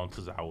keep it on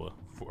Tozawa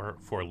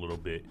for a little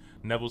bit.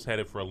 Neville's had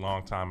it for a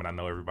long time, and I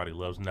know everybody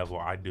loves Neville.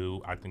 I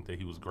do. I think that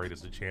he was great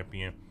as a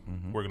champion.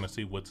 We're gonna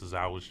see what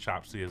Tozawa's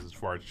chops is as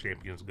far as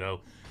champions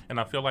go, and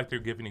I feel like they're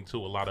giving it to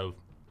a lot of,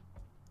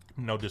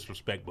 no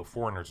disrespect, but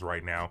foreigners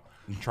right now,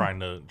 trying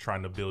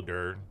to build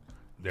their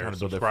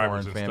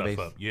subscribers and stuff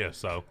up. Yeah,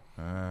 so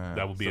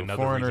that would be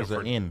another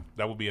reason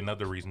that would be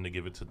another reason to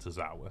give it to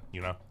Tozawa.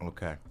 You know?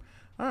 Okay.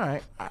 All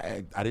right.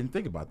 I didn't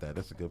think about that.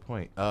 That's a good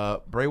point.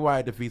 Bray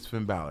Wyatt defeats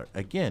Finn Balor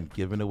again,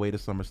 giving away the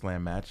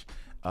SummerSlam match.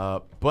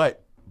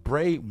 But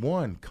Bray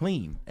won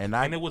clean, and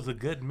it was a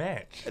good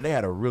match. They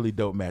had a really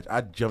dope match.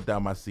 I jumped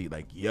out my seat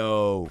like,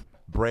 yo,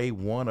 Bray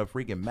won a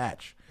freaking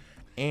match.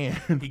 And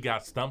he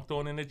got stumped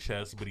on in the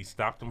chest, but he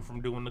stopped him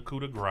from doing the coup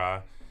de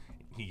grace.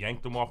 He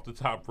yanked him off the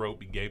top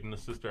rope. He gave him to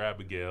Sister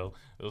Abigail.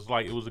 It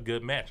was a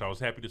good match. I was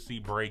happy to see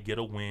Bray get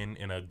a win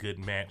in a good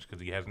match because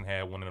he hasn't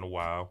had one in a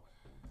while.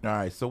 All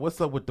right, so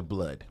what's up with the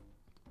blood?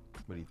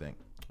 What do you think?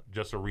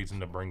 Just a reason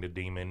to bring the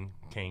Demon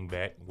King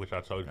back, which I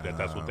told you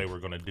that's what they were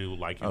going to do.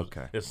 Like,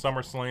 it's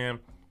SummerSlam.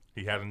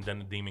 He hasn't done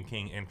the Demon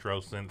King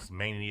intro since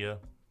Mania.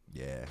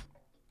 Yeah.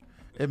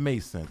 It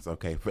made sense.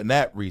 Okay, for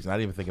that reason, I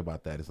didn't even think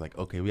about that. It's like,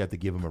 okay, we have to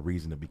give him a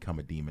reason to become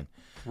a demon,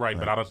 right?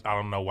 But I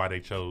don't know why they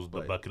chose the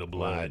bucket of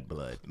blood.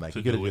 Like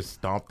you could have just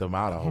stomped him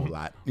out a whole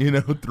lot, you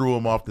know, threw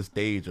him off the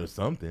stage or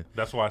something.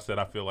 That's why I said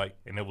I feel like,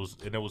 and it was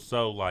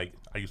so like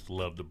I used to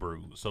love the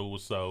Brood, so it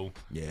was so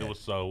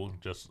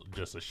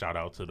just a shout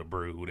out to the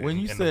Brood. When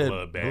you said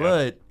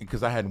blood,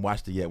 because I hadn't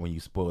watched it yet, when you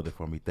spoiled it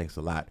for me, thanks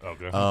a lot.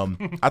 Okay.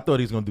 I thought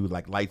he was gonna do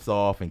like lights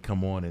off and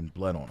come on and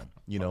blood on him,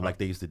 you know, like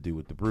they used to do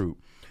with the Brood.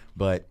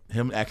 But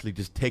him actually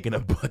just taking a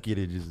bucket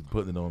and just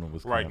putting it on him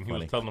was kind Right, of and funny.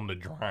 he was telling him to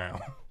drown.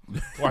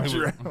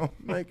 Drown.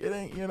 Like, it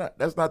ain't,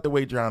 that's not the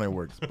way drowning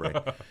works, Bray.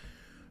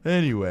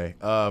 Anyway,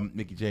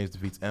 Mickie James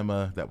defeats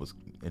Emma. That was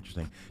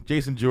interesting.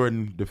 Jason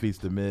Jordan defeats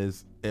The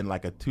Miz in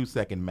like a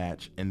 2-second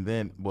match. And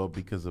then, well,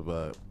 because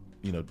of,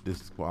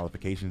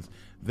 disqualifications,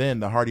 then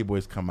the Hardy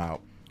Boys come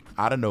out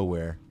of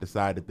nowhere,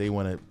 decide that they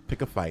want to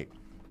pick a fight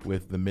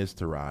with The Miz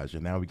Taraj.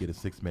 And now we get a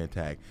 6-man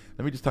tag.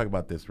 Let me just talk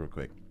about this real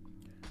quick.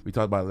 We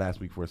talked about it last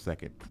week for a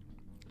second.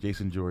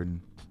 Jason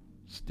Jordan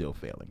still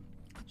failing.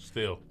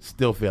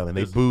 Still failing.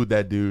 They booed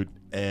that dude,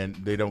 and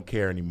they don't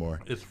care anymore.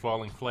 It's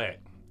falling flat.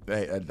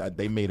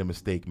 They made a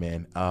mistake,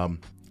 man.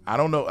 I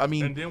don't know. I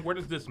mean, and then where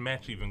does this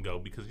match even go?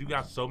 Because you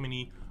got so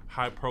many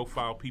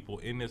high-profile people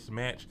in this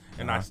match,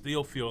 and I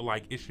still feel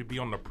like it should be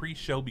on the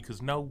pre-show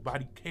because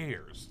nobody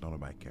cares.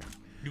 Nobody cares.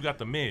 You got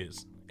The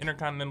Miz,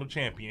 Intercontinental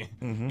Champion.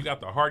 Mm-hmm. You got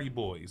the Hardy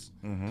Boys,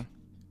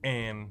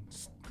 and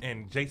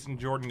Jason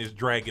Jordan is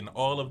dragging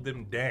all of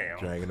them down.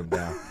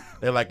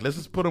 They're like, let's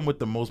just put them with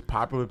the most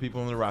popular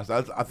people on the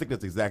roster. I think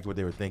that's exactly what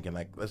they were thinking.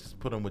 Like, let's just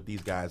put them with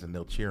these guys, and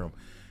they'll cheer them.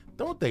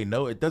 Don't they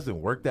know it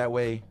doesn't work that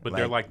way? But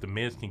they're like, The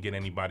Miz can get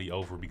anybody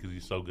over because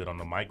he's so good on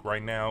the mic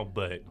right now.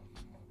 But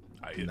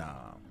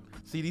nah.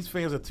 See, these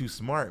fans are too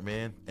smart,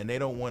 man, and they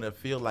don't want to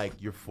feel like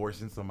you're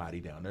forcing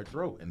somebody down their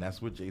throat, and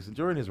that's what Jason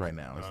Jordan is right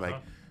now. It's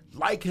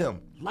like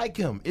him.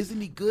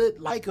 Isn't he good?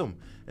 Like him.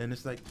 And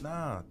it's like,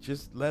 nah,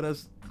 just let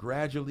us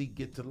gradually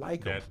get to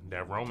like him.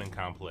 That Roman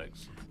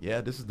complex. Yeah,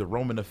 this is the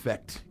Roman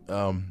effect.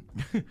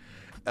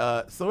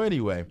 So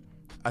anyway,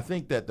 I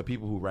think that the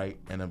people who write,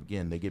 and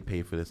again, they get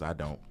paid for this, I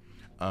don't.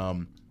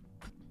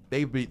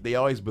 They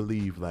always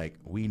believe like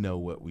we know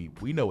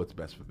what's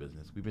best for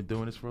business. We've been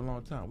doing this for a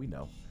long time.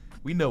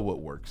 We know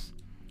what works.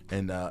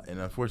 And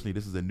unfortunately,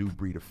 this is a new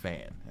breed of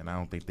fan, and I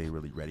don't think they're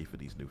really ready for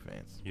these new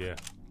fans. Yeah.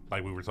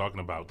 Like we were talking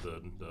about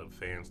the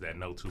fans that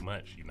know too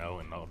much, and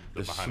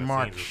the behind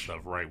smart the scenes and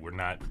stuff, right?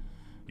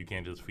 You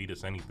can't just feed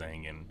us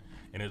anything, and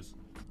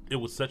it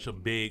was such a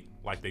big,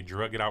 like, they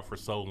drug it out for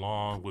so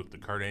long with the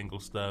Kurt Angle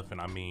stuff, and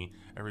I mean,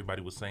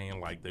 everybody was saying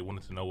like they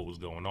wanted to know what was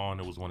going on.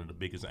 It was one of the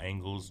biggest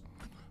angles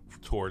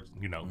towards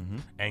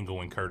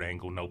Angle and Kurt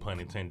Angle, no pun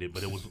intended,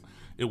 but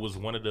it was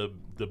one of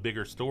the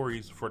bigger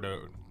stories for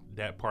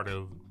that part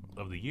of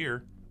the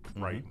year,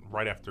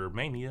 right after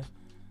Mania,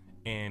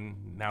 and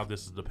now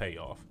this is the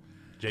payoff.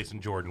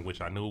 Jason Jordan,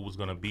 which I knew it was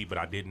going to be, but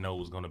I didn't know it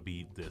was going to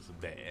be this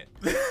bad.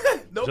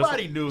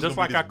 Nobody knew it was going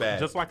to be this bad.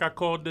 Just like I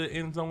called the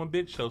End Zone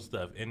Bitch Show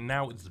stuff, and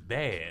now it's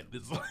bad.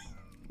 It's like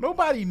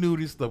nobody knew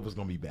this stuff was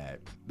going to be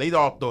bad. They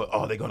all thought,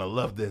 oh, they're going to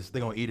love this.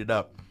 They're going to eat it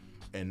up.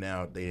 And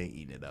now they ain't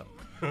eating it up.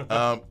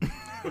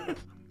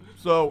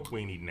 So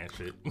we ain't eating that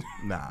shit.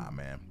 Nah,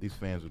 man. These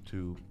fans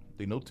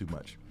they know too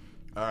much.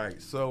 All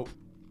right, so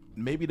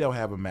maybe they'll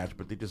have a match,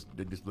 but they just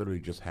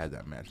literally just had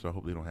that match. So I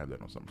hope they don't have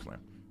that on SummerSlam.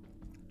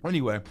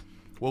 Anyway,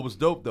 what was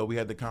dope, though, we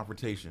had the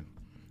confrontation.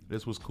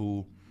 This was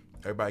cool.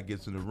 Everybody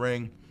gets in the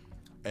ring,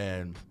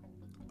 and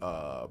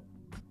Paul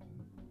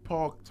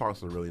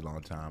talks a really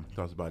long time. He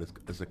talks about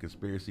it's a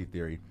conspiracy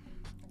theory,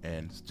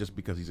 and it's just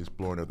because he's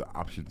exploring other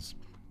options.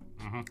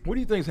 Mm-hmm. What do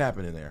you think's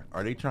happening there?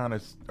 Are they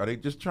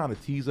just trying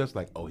to tease us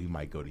like, oh, he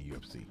might go to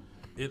UFC?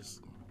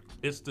 It's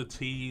the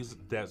tease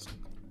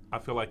I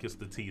feel like it's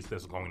the tease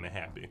that's going to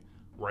happen.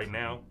 Right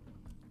now,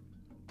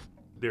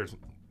 there's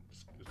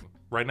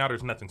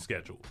nothing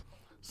scheduled.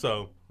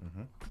 So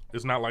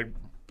it's not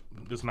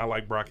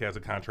like Brock has a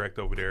contract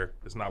over there.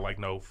 It's not like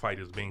no fight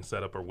is being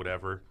set up or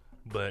whatever.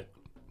 But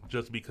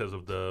just because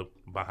of the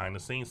behind the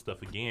scenes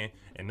stuff again,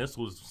 and this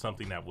was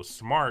something that was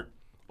smart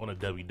on the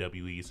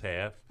WWE's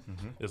half,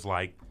 it's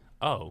like,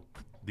 oh,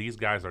 these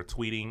guys are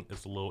tweeting.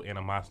 It's a little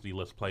animosity.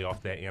 Let's play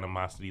off that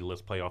animosity.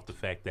 Let's play off the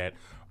fact that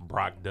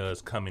Brock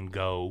does come and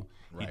go.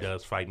 Right. He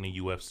does fight in the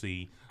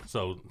UFC.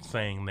 So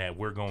saying that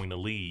we're going to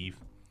leave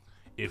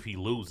if he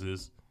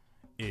loses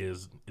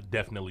is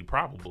definitely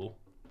probable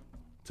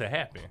to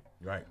happen.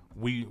 Right.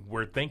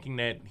 We're thinking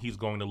that he's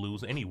going to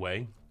lose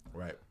anyway.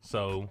 Right.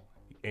 So,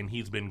 and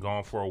he's been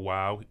gone for a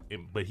while,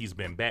 but he's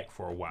been back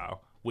for a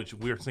while, which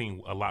we're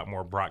seeing a lot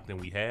more Brock than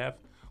we have,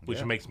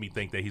 which makes me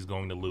think that he's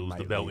going to lose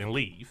the belt and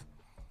leave.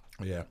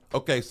 Yeah.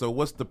 Okay, so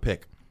what's the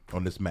pick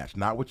on this match?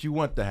 Not what you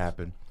want to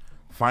happen.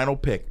 Final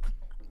pick.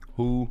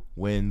 Who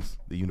wins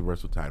the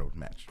Universal title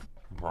match?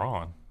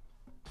 Braun.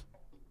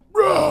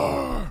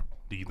 Roar!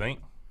 Do you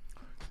think?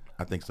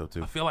 I think so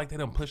too. I feel like they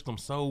done pushed him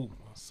so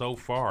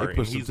far. They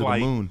pushed him to the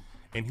moon.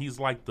 And he's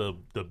like the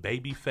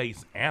baby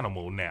face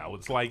animal now.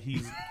 It's like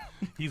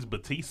he's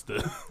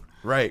Batista.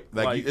 Right.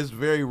 Like it's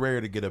very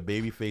rare to get a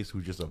baby face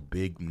who's just a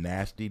big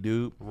nasty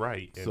dude.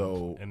 Right.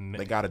 And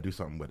they got to do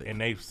something with it. And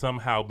they've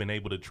somehow been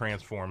able to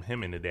transform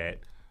him into that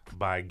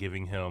by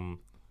giving him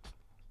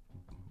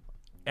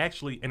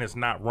actually, and it's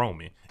not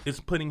Roman. It's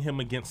putting him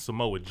against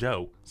Samoa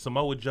Joe.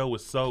 Samoa Joe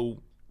is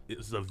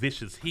a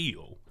vicious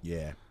heel.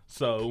 Yeah.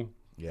 So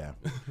yeah,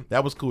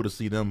 that was cool to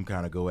see them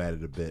kind of go at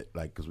it a bit,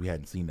 like because we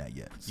hadn't seen that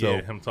yet. So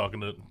yeah, him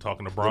talking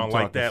to Braun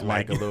like that,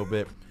 like a little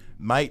bit,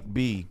 might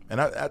be,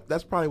 and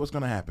that's probably what's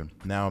going to happen.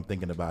 Now I'm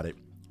thinking about it.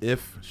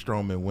 if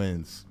Strowman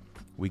wins,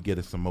 we get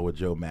a Samoa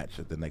Joe match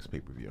at the next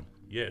pay-per-view.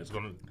 Yeah, it's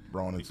going to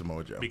Braun and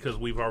Samoa Joe. Because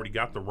we've already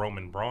got the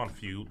Roman Braun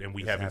feud, and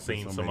we haven't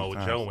seen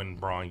Samoa Joe and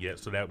Braun yet,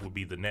 so that would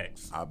be the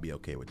next. I'll be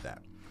okay with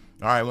that.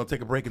 All right, we'll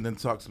take a break and then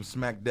talk some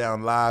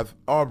SmackDown Live.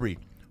 Aubrey,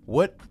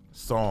 what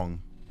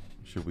song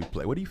should we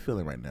play? What are you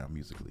feeling right now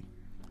musically?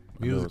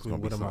 Musically,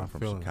 what am I from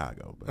feeling?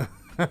 Chicago. But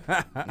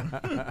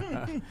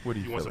what do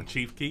you want feeling? some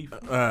Chief Keef?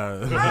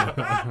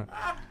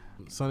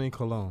 Sonny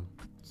Colon.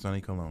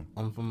 Sonny Colon.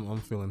 I'm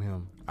feeling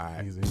him. All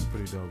right. He's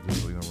pretty dope,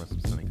 dude. We're going to run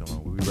some Sonny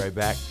Colon. We'll be right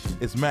back.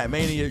 It's Matt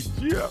Mania.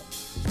 Yeah.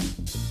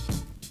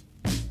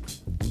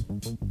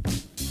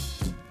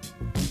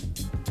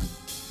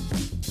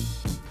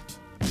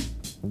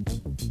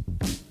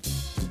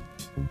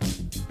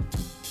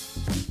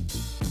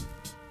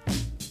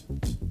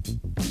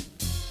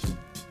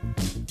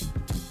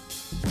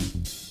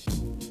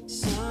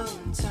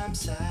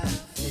 Sometimes I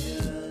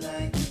feel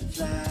like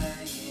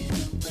flying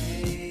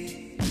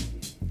away.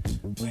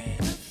 When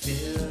I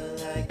feel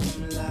like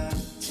I'm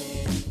locked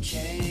in a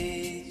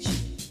cage,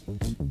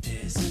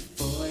 there's a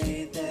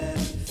void that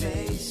I'm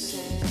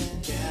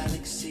facing.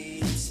 Galaxy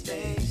and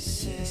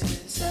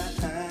spaces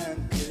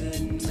time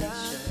couldn't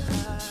measure.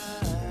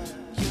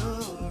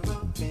 You're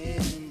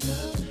opened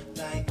up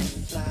like a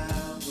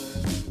flower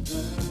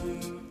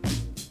bloom.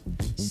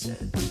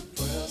 Said the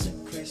world's a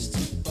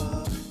crystal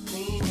ball,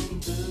 clean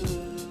and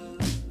blue.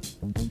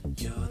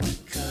 You're the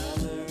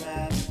color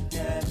I've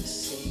never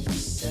seen.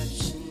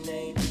 Perception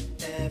ain't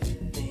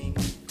everything.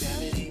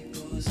 Gravity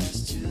pulls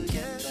us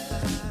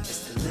together. It's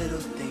the little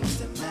things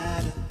that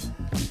matter.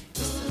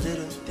 It's the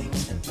little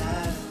things that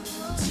matter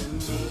to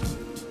me.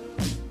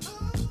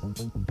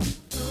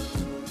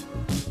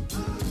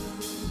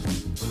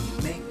 When you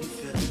make me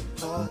feel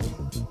important,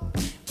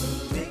 when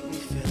you make me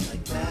feel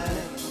like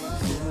matter,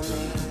 feel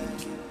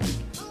like you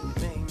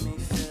make me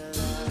feel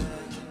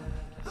like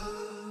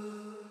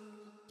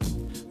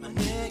my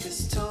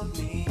niggas told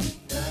me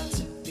not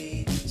to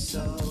be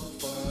so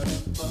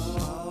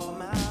vulnerable.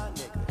 My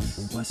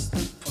niggas, what's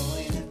the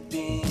point of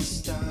being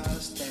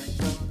stars that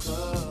don't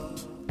glow?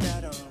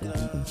 That don't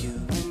glow. You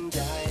and I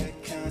are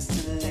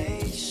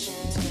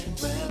constellations,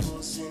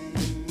 rebels in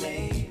the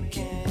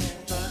making.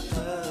 But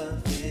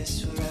love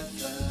is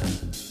forever.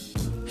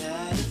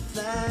 Had a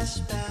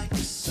flashback of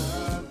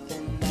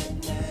something that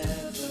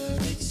never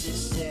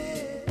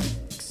existed.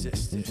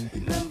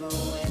 Remember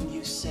when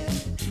you said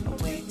I'm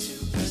way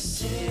too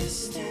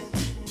persistent,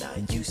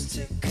 not used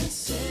to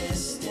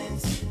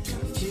consistent,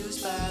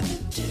 confused by the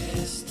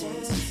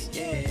distance.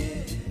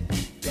 Yeah,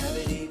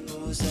 gravity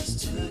pulls us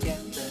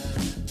together.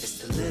 It's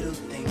the little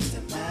things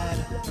that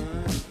matter.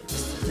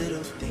 It's the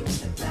little things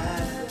that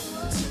matter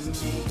to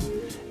me.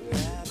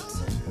 Matter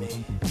to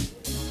me.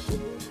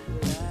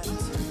 Matter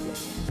to me.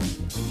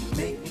 When you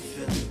make me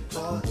feel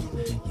important,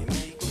 you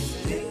make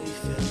me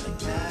feel like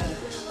matter.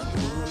 Like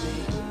me.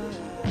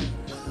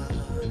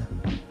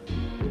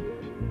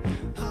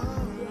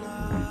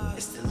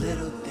 It's the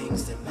little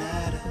things that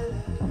matter.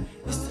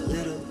 It's the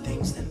little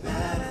things that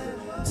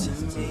matter to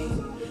me.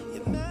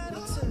 You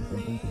matter to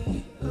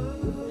me.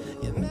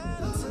 You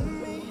matter to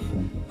me.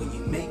 When you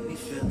make me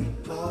feel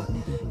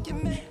important, you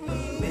make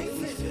me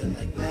feel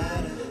like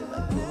matter.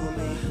 Pull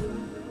me.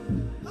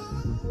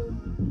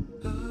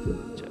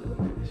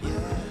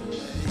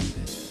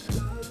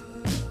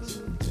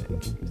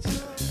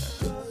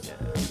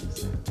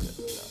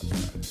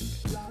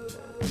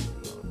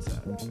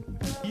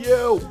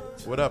 Yo,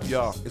 what up,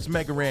 y'all? It's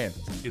Mega Ran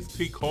It's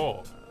T.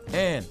 Call.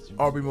 and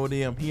Aubrey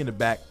Modium. He in the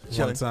back,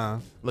 chilling, One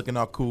time. looking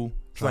all cool,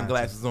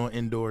 sunglasses on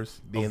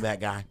indoors, being that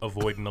guy.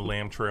 Avoiding the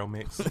lamb trail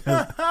mix.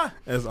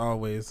 As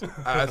always.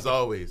 As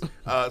always.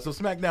 So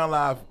SmackDown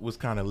Live was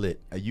kind of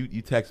lit. You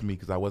texted me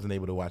because I wasn't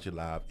able to watch it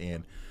live,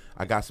 and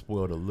I got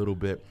spoiled a little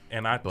bit.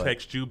 And I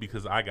text you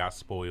because I got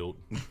spoiled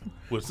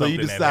with So something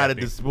you that decided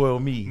to happened. spoil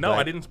me. No, Like-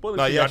 I didn't spoil it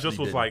No, to you you. I actually just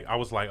was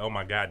didn't. like, oh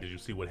my God, did you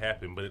see what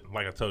happened? But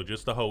like I told you,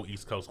 it's the whole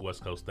East Coast,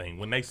 West Coast thing.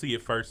 When they see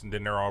it first and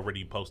then they're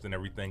already posting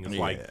everything, it's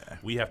like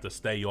we have to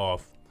stay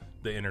off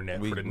the internet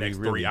for the next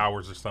 3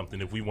 hours or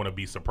something if we want to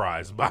be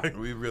surprised by it.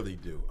 We really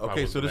do. I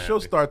Okay, was so the mad. show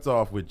starts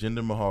off with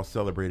Jinder Mahal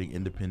celebrating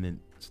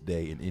Independence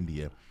Day in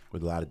India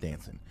with a lot of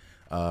dancing.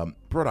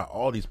 Brought out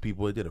all these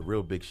people. It did a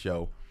real big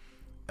show.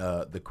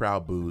 The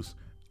crowd boos.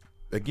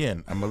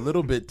 Again, I'm a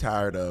little bit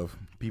tired of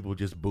people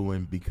just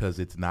booing because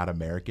it's not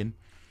American.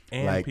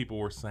 And Like- people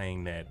were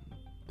saying that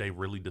they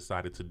really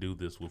decided to do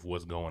this with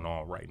what's going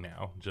on right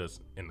now,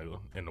 just in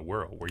the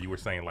world, where you were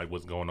saying like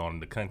what's going on in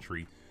the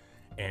country,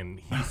 and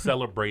he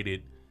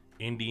celebrated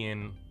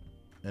Indian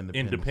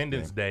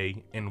Independence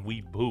Day, and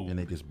we boo. And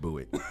they just boo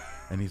it.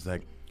 And he's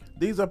like,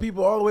 these are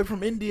people all the way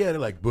from India. They're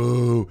like,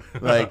 boo.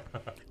 Like,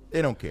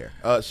 they don't care.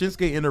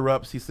 Shinsuke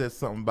interrupts. He says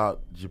something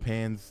about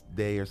Japan's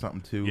day or something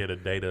too. Yeah, the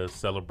day to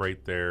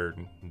celebrate their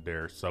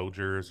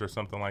soldiers or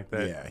something like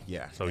that.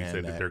 Yeah. So he And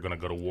said that they're going to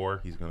go to war,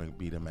 He's going to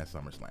beat him at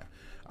SummerSlam.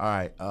 All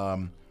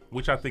right.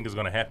 which I think is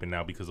going to happen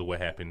now because of what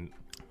happened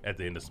at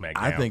the end of SmackDown.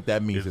 I think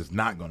that means it's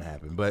not going to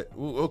happen, but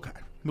okay,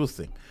 we'll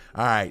see.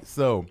 All right,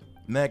 so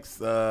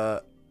next,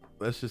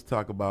 let's just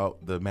talk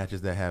about the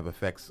matches that have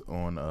effects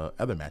on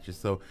other matches.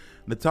 So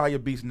Natalya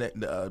beats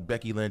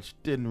Becky Lynch.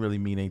 Didn't really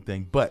mean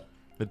anything. But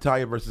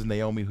Natalya versus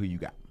Naomi, who you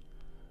got?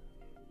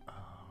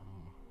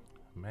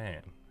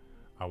 Man,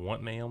 I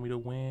want Naomi to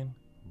win,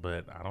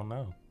 but I don't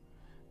know.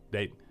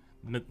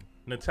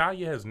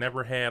 Natalya has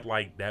never had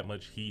like that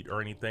much heat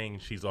or anything.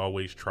 She's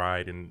always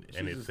tried and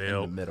it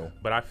failed. In the middle.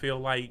 But I feel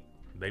like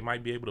they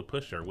might be able to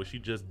push her. What she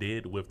just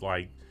did with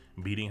like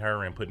beating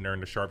her and putting her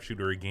in the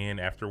sharpshooter again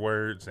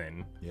afterwards,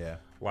 and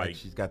like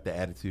she's got the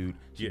attitude.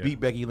 She beat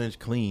Becky Lynch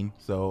clean,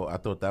 so I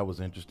thought that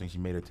was interesting. She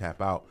made her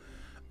tap out.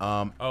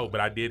 But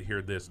I did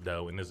hear this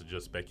though, and this is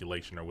just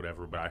speculation or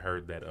whatever. But I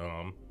heard that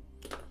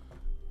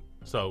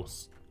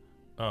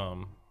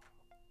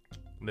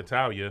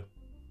Natalya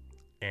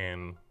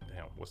and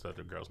what's the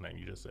other girl's name?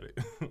 You just said it.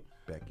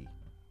 Becky.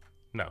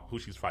 No, who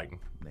she's fighting?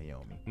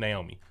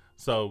 Naomi.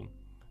 So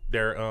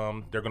they're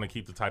gonna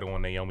keep the title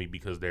on Naomi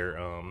because they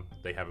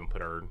haven't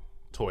put her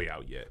toy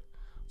out yet.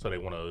 So they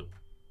want to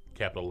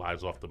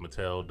capitalize off the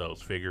Mattel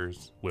those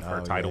figures with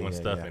her title and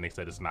stuff, and they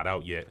said it's not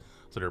out yet.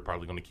 So they're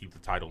probably going to keep the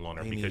title on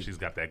her because she's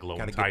got that glowing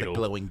gotta title.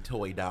 Get the glowing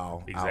toy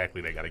doll.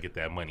 Exactly, they got to get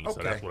that money.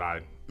 So that's what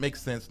I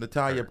makes sense.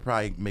 Natalya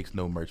probably makes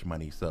no merch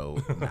money, so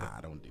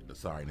I don't do.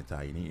 Sorry,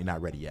 Natalya, you're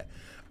not ready yet.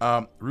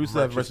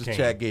 Rusev versus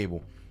Chad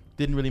Gable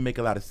didn't really make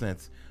a lot of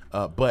sense.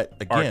 But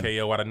again,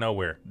 RKO out of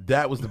nowhere.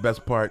 That was the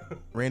best part.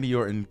 Randy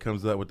Orton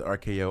comes up with the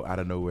RKO out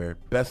of nowhere.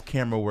 Best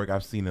camera work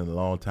I've seen in a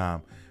long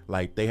time.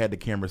 Like they had the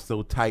camera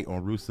so tight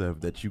on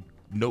Rusev that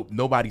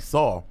nobody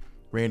saw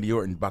Randy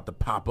Orton about to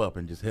pop up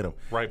and just hit him.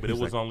 Right, but it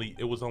was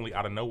only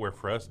out of nowhere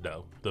for us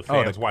though. The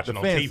fans watching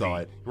the fans on TV. Saw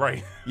it.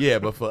 Right. Yeah,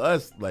 but for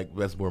us, like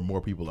that's where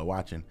more people are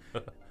watching.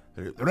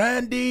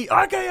 Randy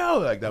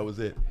RKO, like that was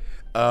it.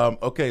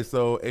 Okay,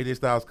 so AJ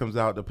Styles comes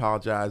out to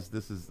apologize.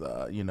 This is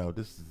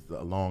this is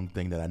a long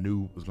thing that I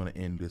knew was going to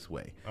end this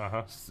way.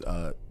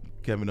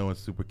 Kevin Owens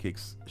super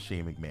kicks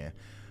Shane McMahon.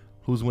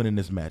 Who's winning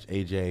this match,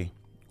 AJ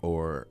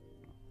or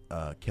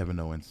Kevin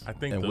Owens? I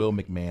think will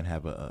McMahon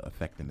have an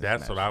effect in this match?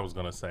 That's what I was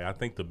going to say. I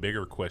think the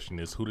bigger question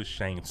is who does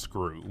Shane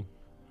screw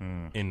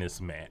in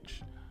this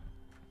match?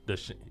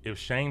 If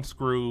Shane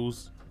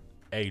screws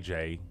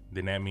AJ,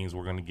 then that means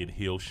we're going to get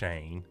heel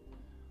Shane.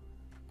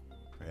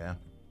 Yeah.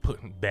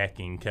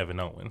 Backing Kevin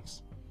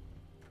Owens.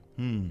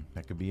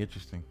 That could be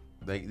interesting.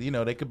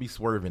 They could be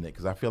swerving it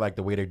because I feel like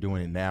the way they're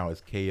doing it now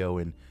is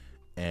KO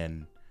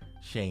and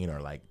Shane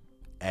are like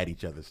at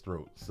each other's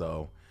throats.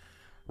 So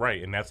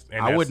right, and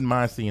I wouldn't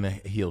mind seeing a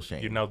heel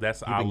Shane.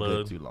 That's a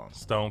la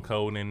Stone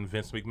Cold and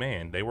Vince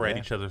McMahon. They were at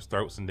each other's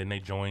throats and then they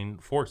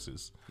joined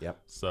forces. Yep.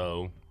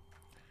 So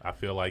I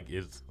feel like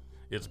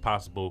it's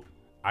possible.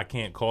 I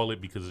can't call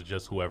it because it's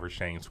just whoever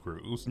Shane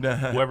screws.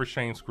 Whoever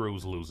Shane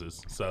screws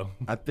loses. So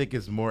I think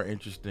it's more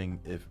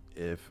interesting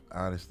if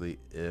honestly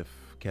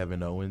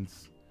Kevin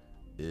Owens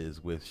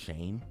is with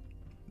Shane,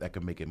 that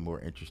could make it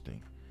more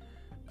interesting.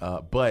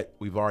 But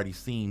we've already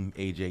seen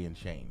AJ and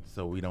Shane,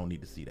 so we don't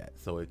need to see that.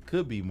 So it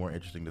could be more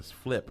interesting to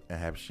flip and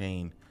have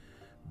Shane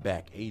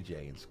back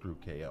AJ and screw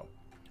KO.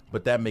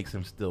 But that makes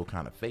him still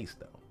kind of face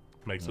though.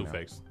 Makes who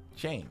face?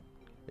 Shane.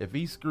 If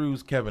he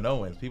screws Kevin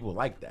Owens, people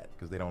like that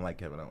because they don't like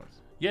Kevin Owens.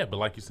 Yeah, but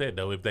like you said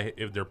though, if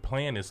their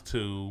plan is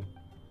to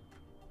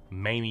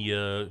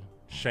Mania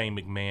Shane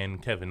McMahon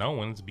Kevin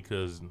Owens,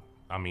 because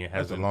I mean it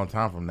that's a long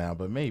time from now,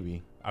 but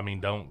maybe. I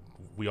mean,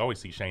 we always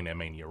see Shane at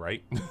Mania,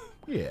 right?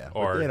 Yeah,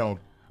 or but they don't.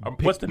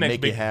 What's the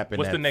next big?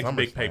 What's the next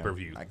big SummerSlam?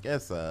 pay-per-view? I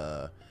guess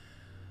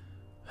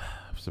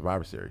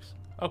Survivor Series.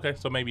 Okay,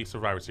 so maybe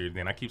Survivor Series.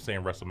 Then I keep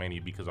saying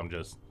WrestleMania because I'm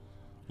just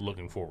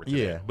looking forward to it.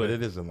 Yeah, but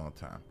it is a long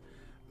time.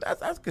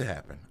 That's could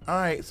happen. All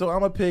right, so I'm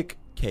gonna pick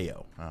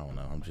KO. I don't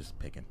know. I'm just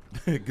picking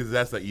because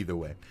that's either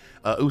way.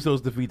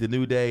 Usos defeat the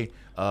New Day.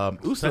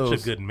 Usos, such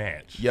a good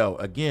match. Yo,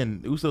 again,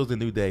 Usos and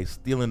New Day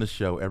stealing the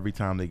show every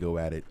time they go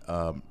at it.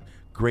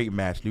 Great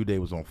match. New Day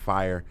was on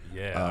fire.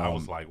 Yeah, I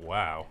was like,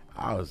 wow.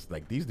 I was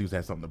like, these dudes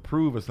had something to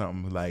prove or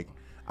something. Like,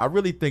 I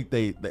really think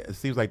it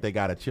seems like they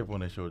got a chip on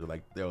their shoulder.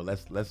 Like, yo,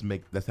 let's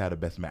have the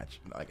best match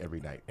like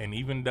every night. And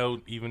even though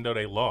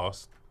they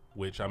lost,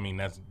 which I mean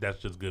that's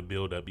just good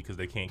build up because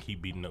they can't keep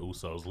beating the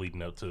Usos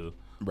leading up to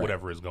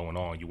whatever is going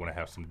on. You want to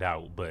have some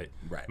doubt, but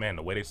man,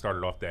 the way they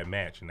started off that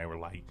match and they were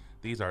like,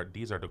 these are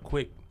the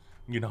quick,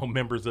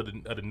 members of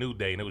the New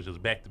Day, and it was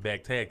just back to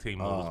back tag team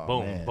moves,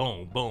 boom, man.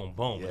 boom, boom,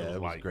 boom. Yeah,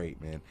 it was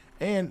great, man.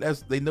 And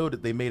as they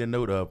made a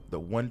note of the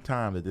one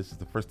time that this is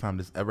the first time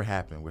this ever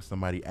happened, where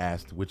somebody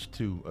asked which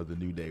two of the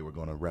New Day were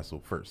going to wrestle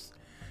first.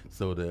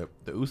 So the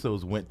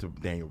Usos went to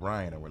Daniel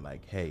Bryan and were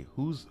like, "Hey,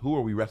 who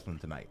are we wrestling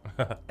tonight?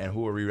 And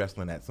who are we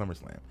wrestling at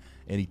SummerSlam?"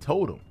 And he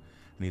told them,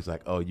 and he's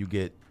like, "Oh, you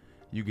get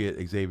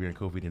Xavier and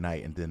Kofi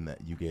tonight, and then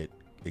you get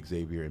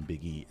Xavier and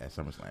Big E at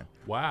SummerSlam."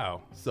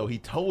 Wow. So he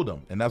told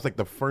them, and that was like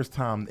the first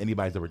time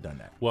anybody's ever done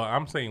that. Well,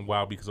 I'm saying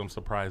wow because I'm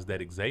surprised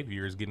that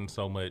Xavier is getting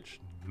so much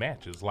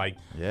matches. Like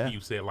you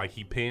said, like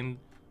he pinned.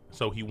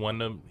 So he won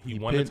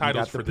the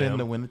titles for them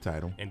to win the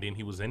title, and then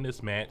he was in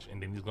this match,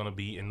 and then he's going to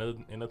be in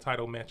the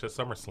title match at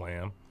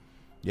SummerSlam.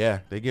 Yeah,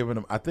 they giving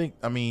him.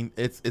 I mean,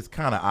 it's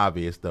kind of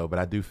obvious though, but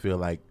I do feel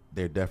like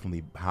they're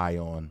definitely high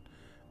on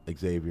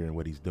Xavier and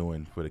what he's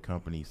doing for the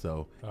company.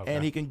 So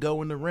and he can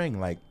go in the ring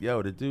like,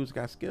 yo, the dude's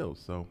got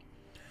skills.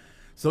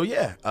 So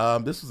yeah,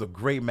 this was a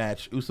great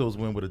match. Usos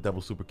win with a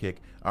double super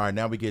kick. All right,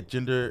 now we get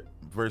Jinder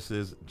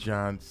versus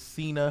John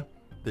Cena,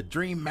 the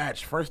dream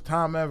match, first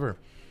time ever.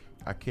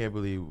 I can't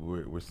believe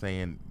we're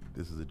saying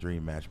this is a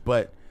dream match,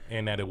 but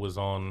and that it was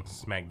on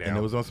SmackDown. And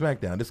it was on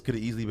SmackDown. This could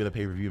have easily been a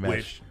pay-per-view match.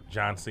 Which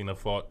John Cena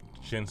fought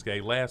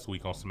Shinsuke last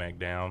week on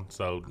SmackDown.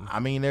 So I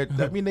mean,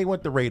 they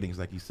want the ratings,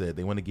 like you said.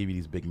 They want to give you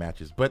these big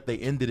matches, but they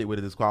ended it with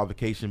a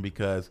disqualification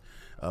because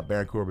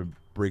Baron Corbin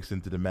breaks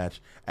into the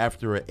match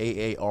after an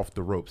AA off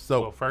the ropes.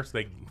 So well, first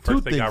they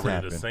got rid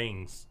happen. of the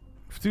Sings.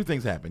 Two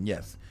things happen.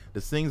 Yes,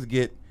 the Sings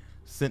get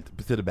sent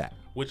to the back,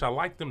 which I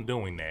like them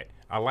doing that.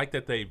 I like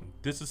that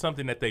this is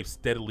something that they've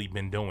steadily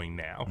been doing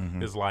now.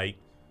 Mm-hmm. It's like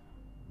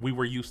we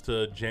were used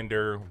to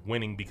Jinder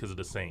winning because of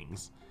the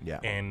Sings. Yeah.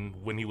 And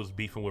when he was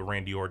beefing with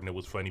Randy Orton, it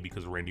was funny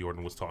because Randy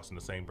Orton was tossing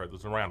the same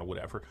brothers around or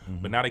whatever.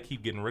 Mm-hmm. But now they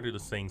keep getting rid of the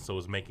Sings, so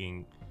it's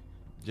making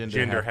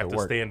Jinder have to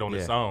stand on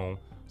his its own.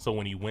 So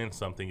when he wins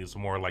something, it's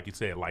more like you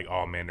said, like,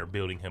 oh man, they're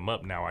building him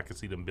up now. I can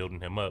see them building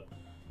him up.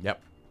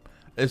 Yep.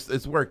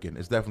 It's working.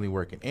 It's definitely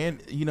working.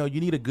 And, you know,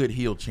 you need a good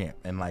heel champ.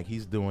 And, like,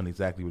 he's doing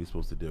exactly what he's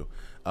supposed to do.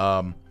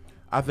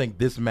 I think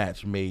this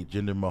match made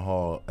Jinder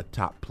Mahal a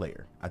top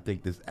player. I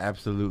think this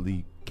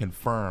absolutely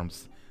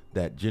confirms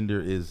that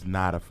Jinder is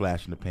not a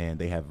flash in the pan.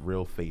 They have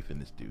real faith in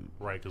this dude.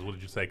 Right, because what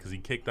did you say? Because he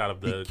kicked out of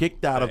the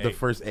the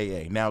first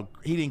AA. Now,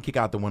 he didn't kick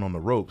out the one on the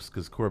ropes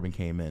because Corbin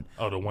came in.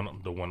 Oh, the one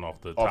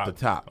off the top. Off the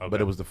top. Okay.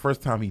 But it was the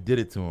first time he did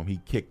it to him. He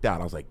kicked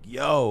out. I was like,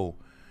 yo,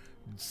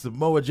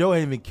 Samoa Joe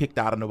ain't even kicked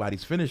out of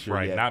nobody's finisher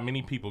right, yet. Not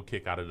many people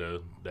kick out of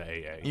the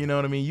AA. You know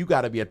what I mean? You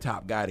got to be a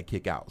top guy to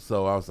kick out.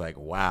 So I was like,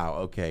 wow,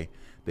 okay.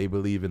 They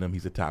believe in him.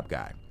 He's a top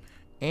guy.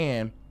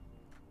 And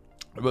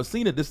but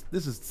Cena, this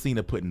is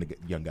Cena putting the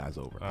young guys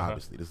over.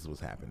 Obviously, this is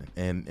what's happening.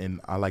 And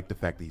I like the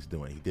fact that he's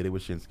doing it. He did it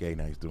with Shinsuke.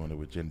 Now he's doing it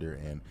with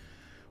Jinder. And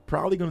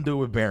probably going to do it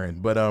with Baron.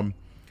 But, all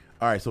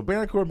right, so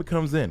Baron Corbin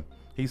comes in.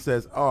 He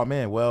says, oh,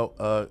 man,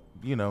 well,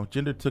 you know,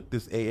 Jinder took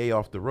this AA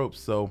off the ropes.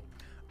 So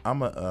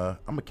I'm a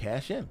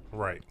cash in.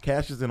 Right.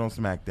 Cashes in on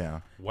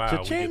SmackDown. Wow,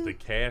 Cha-ching. we get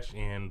the cash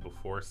in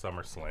before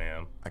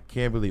SummerSlam. I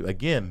can't believe,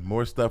 again,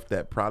 more stuff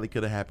that probably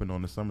could have happened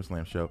on the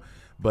SummerSlam show.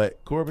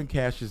 But Corbin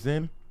cashes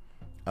in.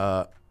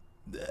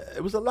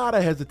 It was a lot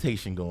of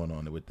hesitation going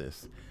on with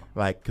this.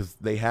 Like, because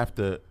they have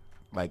to,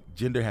 like,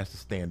 Jinder has to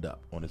stand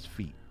up on his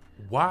feet.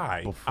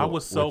 Why? Before, I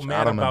was so which I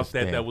mad don't about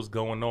understand. that was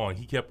going on.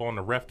 He kept on,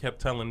 the ref kept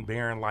telling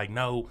Baron, like,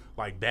 no,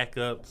 like, back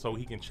up so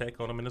he can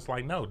check on him. And it's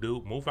like, no,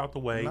 dude, move out the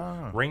way.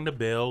 Nah. Ring the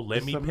bell. Let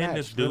It's me a pin match.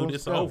 this Let dude. him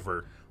It's go.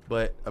 over.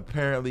 But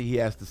apparently he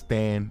has to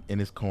stand in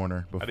his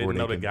corner before I didn't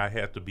know they the can. guy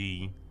had to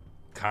be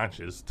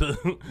conscious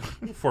to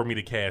for me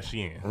to cash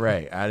in.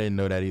 Right. I didn't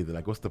know that either.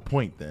 Like, what's the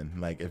point then?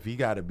 Like, if he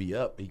got to be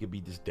up, he could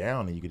be just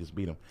down and you could just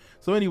beat him.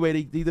 So anyway,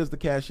 he does the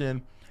cash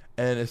in.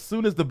 And as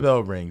soon as the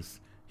bell rings,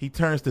 he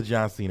turns to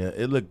John Cena.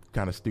 It looked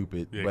kind of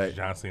stupid. Yeah, but 'cause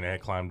John Cena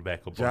had climbed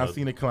back up. John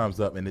Cena climbs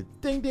up and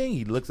ding ding.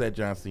 He looks at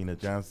John Cena.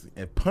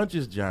 And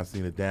punches John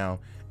Cena down,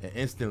 and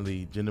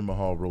instantly Jinder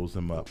Mahal rolls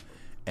him up.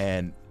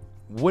 And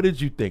what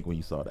did you think when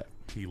you saw that?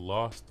 He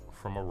lost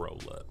from a roll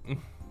up.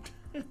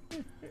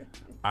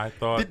 I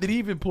thought Did he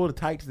even pull the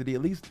tights? Did he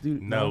at least do?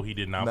 no, he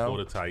did not No? pull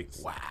the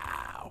tights.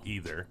 Wow.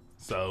 Either.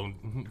 So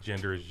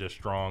Jinder is just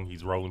strong.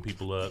 He's rolling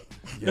people up.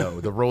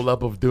 Yo, the roll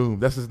up of doom.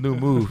 That's his new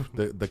move.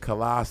 The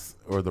Colossus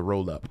or the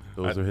roll up.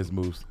 Those are his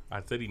moves.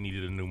 I said he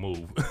needed a new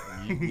move.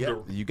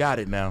 Yep, you got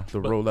it now.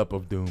 The roll up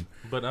of doom.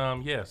 But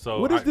yeah.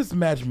 So What does this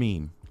match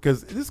mean?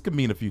 Because this could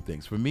mean a few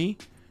things. For me,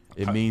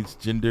 it means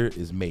Jinder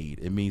is made.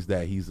 It means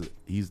that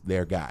he's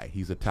their guy.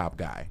 He's a top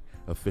guy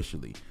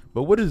officially.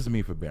 But what does this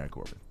mean for Baron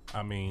Corbin?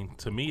 I mean,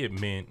 to me, it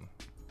meant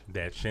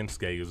that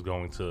Shinsuke is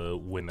going to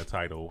win the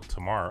title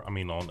tomorrow. I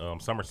mean, on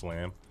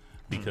SummerSlam,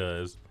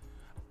 because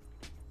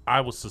I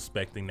was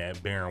suspecting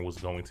that Baron was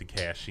going to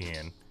cash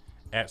in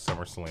at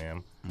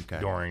SummerSlam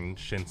during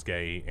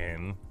Shinsuke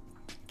and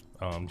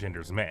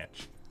Jinder's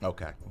match.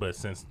 Okay. But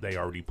since they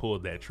already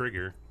pulled that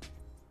trigger,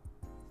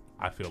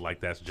 I feel like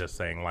that's just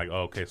saying, like,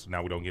 oh, okay, so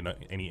now we don't get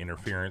any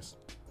interference.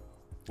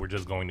 We're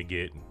just going to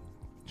get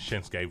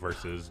Shinsuke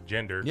versus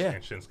Jinder,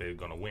 and Shinsuke is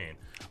going to win.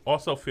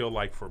 Also feel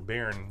like for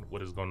Baron,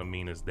 what it's going to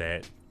mean is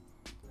that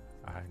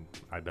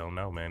I don't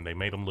know, man. They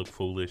made him look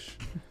foolish.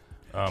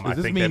 Does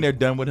this mean they're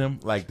done with him?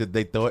 Like, did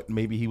they thought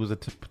maybe he was a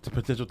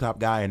potential top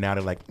guy, and now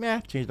they're like, nah,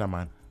 changed our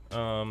mind?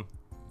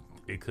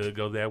 It could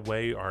go that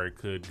way, or it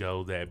could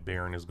go that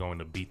Baron is going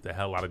to beat the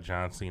hell out of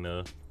John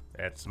Cena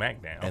at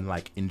SmackDown and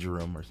like injure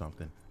him or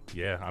something.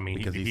 Yeah, I mean,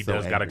 Because he he's so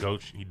does gotta angry. go.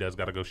 He does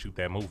gotta go shoot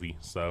that movie.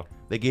 So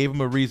They gave him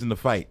a reason to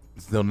fight.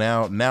 So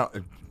now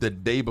the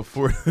day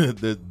before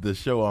the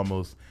show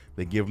almost,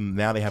 they give him,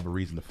 now they have a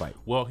reason to fight.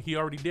 well, he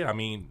already did. I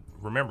mean,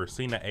 remember,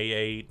 Cena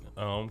AA'd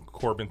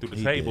Corbin through the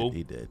He table.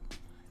 He did.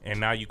 And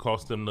now you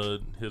cost him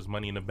his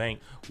money in the bank,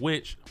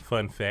 which,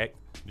 fun fact,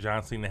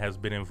 John Cena has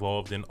been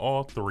involved in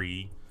all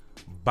 3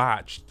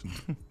 botched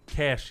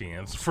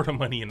cash-ins for the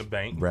Money in the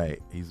Bank.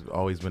 Right. He's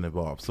always been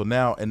involved. So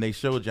now, and they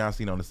showed John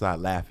Cena on the side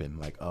laughing,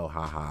 like, oh,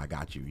 ha, I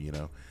got you, you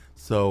know.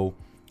 So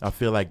I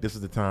feel like this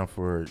is the time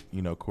for,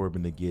 you know,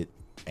 Corbin to get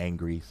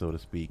angry, so to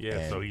speak. Yeah,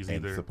 and, so he's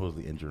and either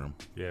supposedly injure him.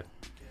 Yeah.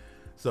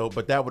 So,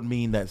 but that would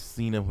mean that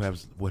Cena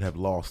would have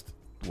lost,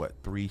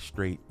 3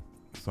 straight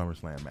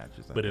SummerSlam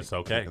matches. But it's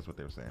okay. That's what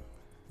they were saying.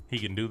 He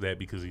can do that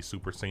because he's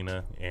Super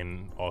Cena,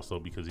 and also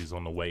because he's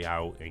on the way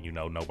out, and you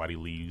know nobody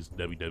leaves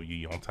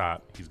WWE on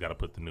top. He's got to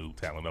put the new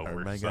talent over.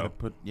 Everybody got to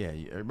put,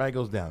 everybody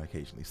goes down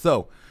occasionally.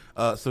 So,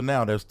 so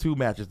now there's 2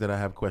 matches that I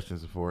have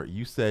questions for.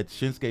 You said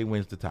Shinsuke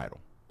wins the title.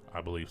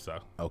 I believe so.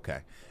 Okay,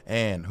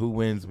 and who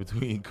wins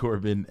between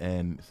Corbin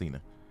and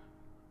Cena?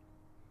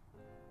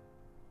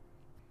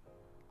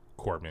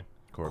 Corbin,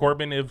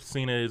 if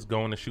Cena is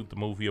going to shoot the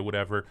movie or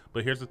whatever.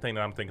 But here's the thing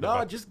that I'm thinking about.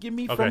 No, just give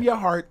me from your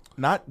heart,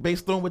 not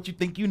based on what you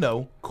think you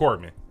know.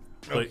 Corbin.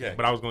 Okay.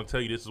 But I was going to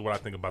tell you this is what I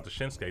think about the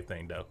Shinsuke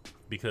thing, though.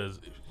 Because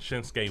if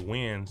Shinsuke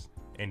wins,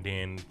 and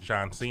then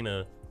John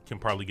Cena can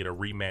probably get a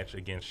rematch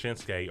against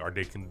Shinsuke, or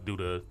they can do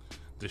the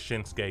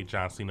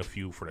Shinsuke-John Cena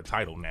feud for the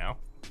title now.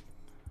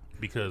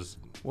 Because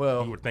you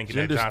were thinking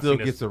Jinder that John still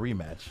Cena's, gets a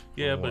rematch.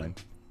 Yeah,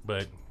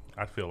 but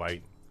I feel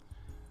like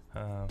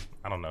I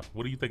don't know.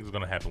 What do you think is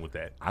going to happen with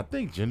that? I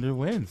think Jinder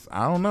wins.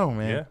 I don't know,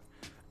 man. Yeah.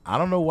 I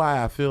don't know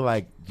why I feel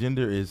like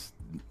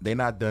they're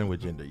not done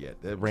with Jinder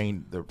yet. That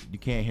reign, you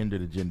can't hinder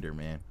the Jinder,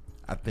 man.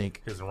 I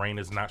think his reign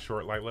is not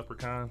short like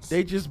leprechauns.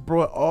 They just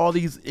brought all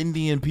these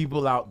Indian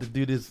people out to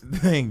do this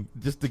thing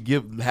just to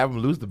have him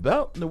lose the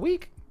belt in a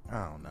week.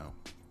 I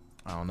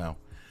don't know.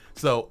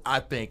 So I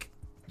think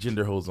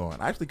Jinder holds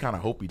on. I actually kind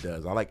of hope he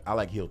does. I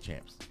like heel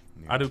champs.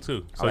 You know? I do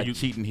too. So I like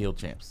cheating heel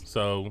champs.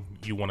 So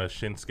you want a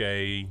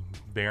Shinsuke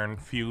Baron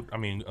feud? I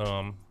mean,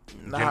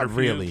 not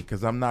really,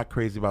 because I'm not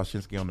crazy about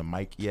Shinsuke on the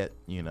mic yet,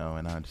 you know,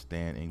 and I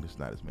understand English is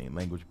not his main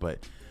language,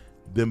 but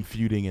them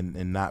feuding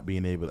and not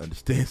being able to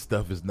understand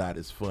stuff is not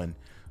as fun.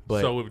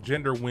 But so if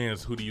Jinder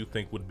wins, who do you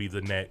think would be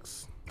the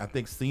next? I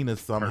think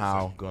Cena's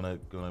somehow gonna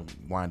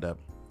wind up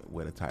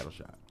with a title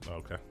shot.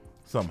 Okay.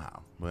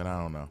 Somehow, but I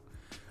don't know.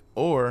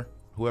 Or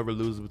whoever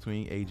loses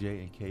between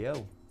AJ and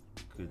KO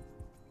could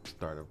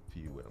start a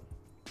feud with him.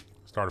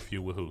 Start a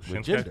feud with who? With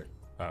Shinsuke?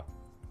 Jinder.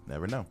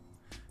 Never know.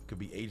 Could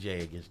be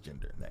AJ against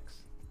Jinder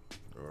next,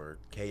 or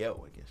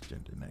KO against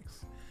Jinder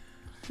next.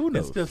 Who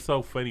knows? It's just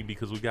so funny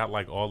because we got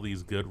like all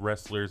these good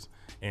wrestlers,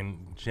 and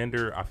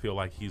Jinder, I feel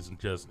like he's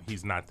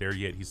not there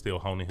yet. He's still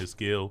honing his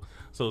skill.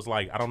 So it's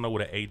like I don't know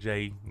what an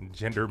AJ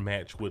Jinder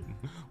match would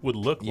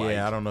look like.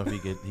 Yeah, I don't know if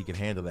he could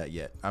handle that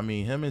yet. I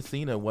mean, him and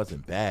Cena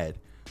wasn't bad,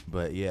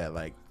 but yeah,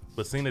 like.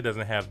 But Cena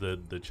doesn't have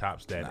the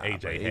chops that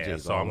AJ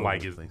has. So I'm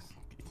like,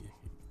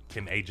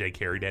 can AJ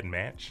carry that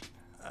match?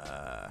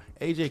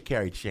 AJ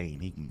carried Shane.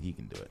 He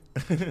can do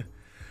it.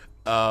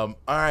 All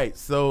right,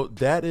 so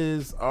that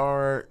is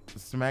our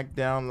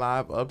SmackDown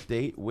Live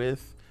update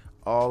with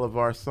all of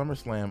our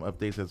SummerSlam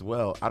updates as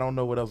well. I don't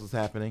know what else is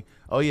happening.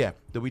 Oh yeah,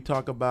 did we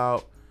talk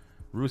about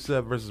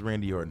Rusev versus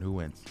Randy Orton? Who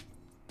wins?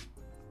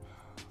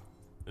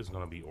 It's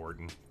gonna be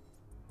Orton.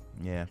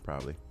 Yeah,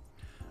 probably.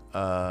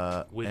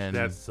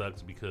 That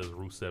sucks because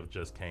Rusev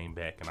just came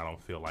back, and I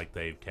don't feel like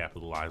they've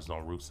capitalized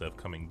on Rusev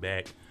coming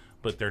back.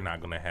 But they're not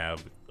gonna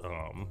have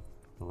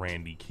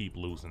Randy keep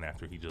losing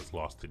after he just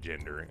lost to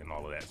Jinder and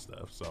all of that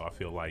stuff. So I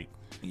feel like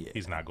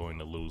he's not going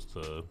to lose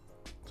to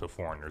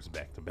foreigners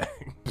back to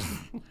back.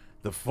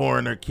 The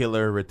foreigner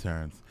killer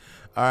returns.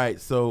 All right,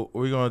 so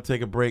we're going to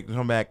take a break and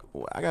come back.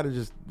 I got to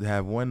just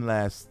have one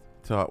last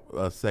talk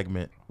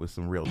segment with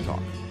some real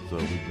talk. So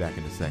we'll be back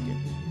in a second.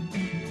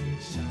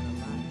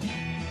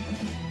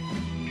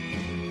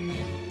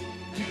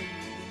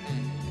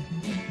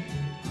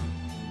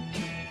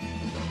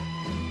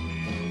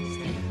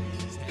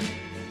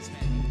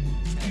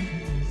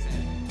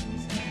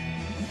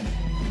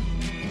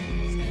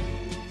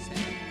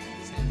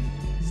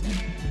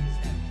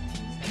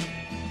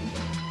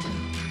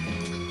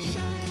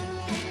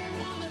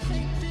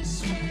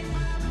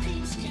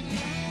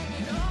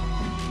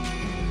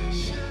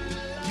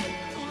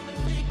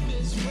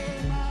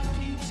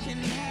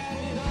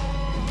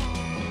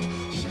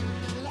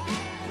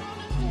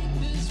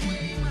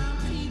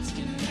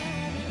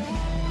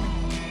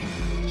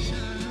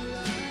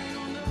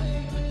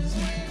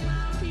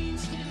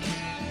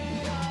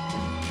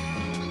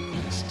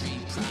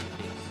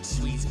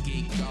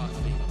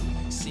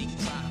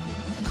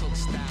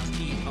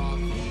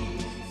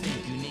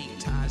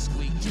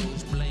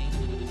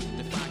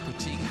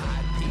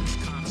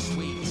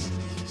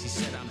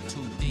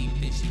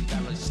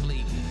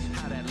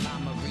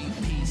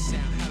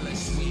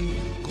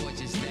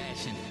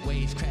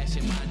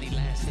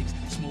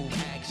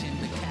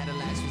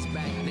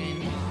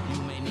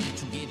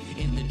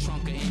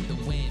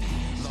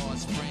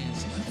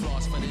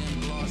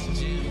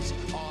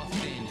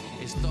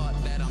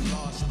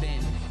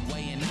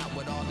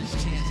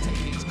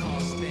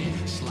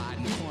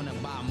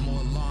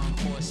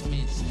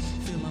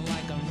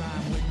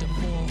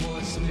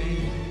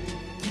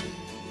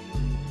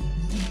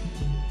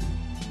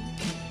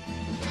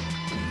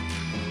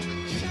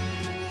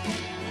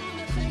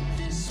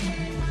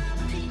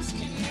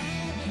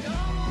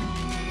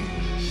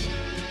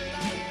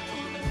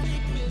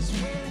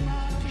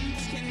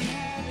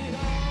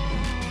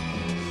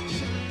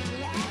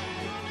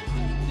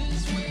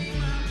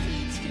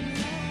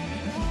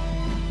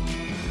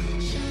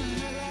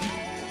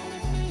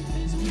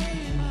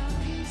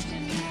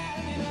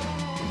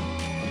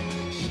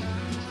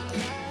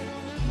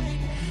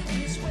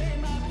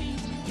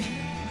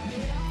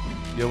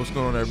 Yo, what's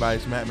going on, everybody?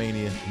 It's Matt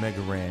Mania,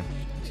 Mega Ran,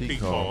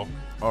 T-Call,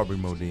 Aubrey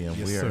Modium.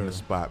 Yes, we are sir. in the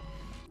spot.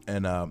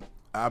 And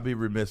I'll be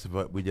remiss if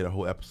we did a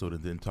whole episode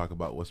and didn't talk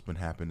about what's been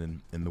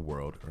happening in the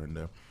world, or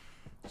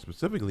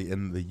specifically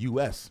in the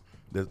U.S.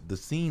 The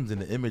scenes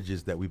and the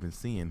images that we've been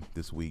seeing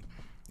this week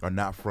are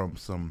not from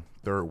some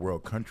third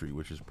world country,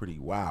 which is pretty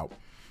wild.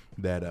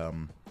 That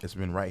it's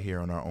been right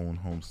here on our own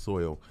home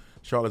soil.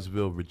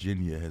 Charlottesville,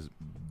 Virginia, has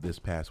this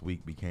past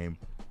week became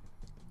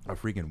a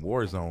freaking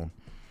war zone.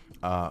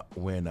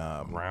 When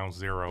Ground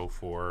zero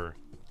for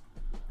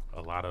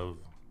a lot of,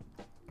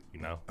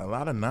 a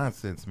lot of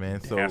nonsense, man.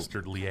 So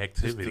dastardly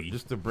activity.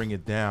 Just to bring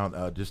it down,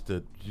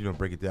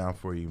 break it down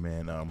for you,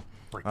 man. A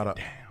lot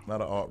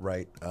of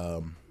alt-right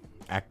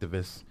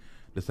activists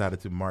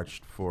decided to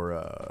march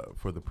for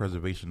the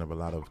preservation of a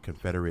lot of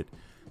Confederate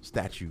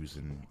statues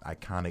and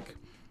iconic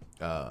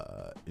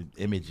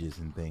images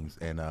and things,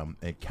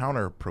 and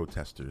counter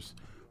protesters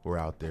were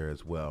out there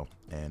as well.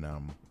 And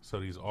so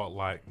these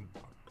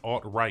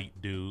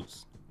alt-right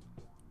dudes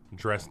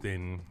dressed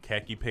in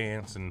khaki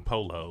pants and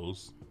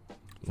polos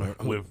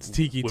with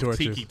tiki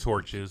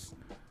torches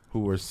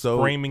who are so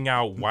screaming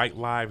out "White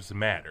Lives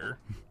Matter,"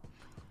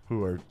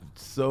 who are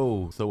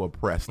so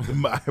oppressed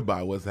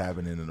by what's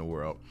happening in the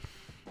world,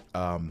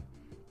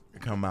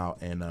 come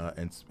out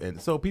and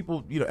so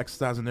people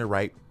exercising their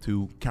right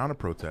to counter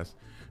protest,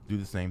 do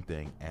the same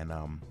thing, and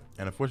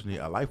unfortunately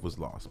a life was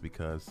lost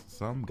because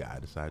some guy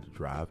decided to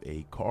drive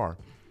a car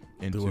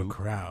into a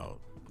crowd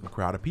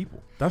of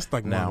people. That's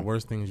like one Now, of the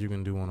worst things you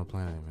can do on a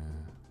planet,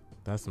 man.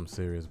 That's some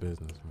serious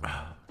business, man.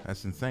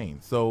 That's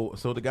insane. So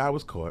the guy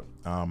was caught.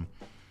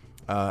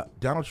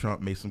 Donald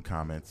Trump made some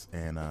comments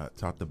and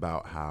talked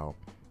about how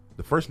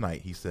the first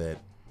night he said,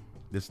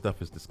 this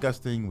stuff is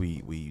disgusting.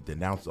 We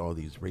denounce all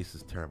these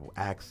racist, terrible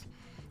acts.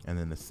 And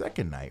then the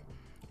second night,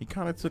 he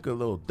kind of took a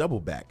little double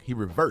back. He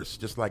reversed,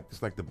 just like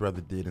the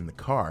brother did in the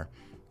car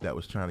that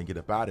was trying to get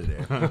up out of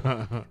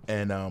there.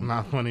 And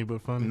Not funny,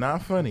 but funny.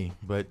 not funny,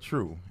 but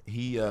true.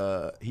 He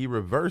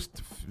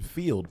reversed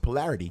field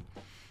polarity.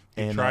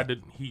 And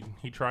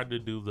he tried to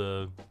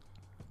do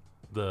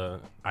the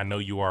I know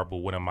you are, but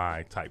what am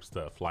I type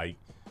stuff. Like,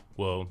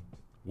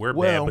 we're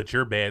bad, but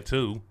you're bad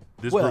too.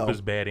 This group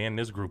is bad and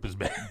this group is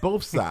bad.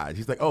 Both sides.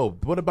 He's like, oh,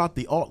 what about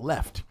the alt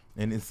left?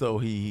 And so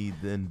he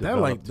then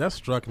that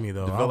struck me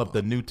though. developed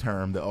a new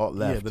term, the alt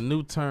left. Yeah, the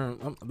new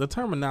term. The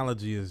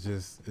terminology is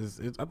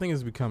I think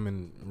it's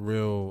becoming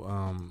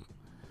real.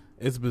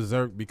 It's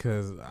berserk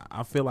because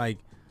I feel like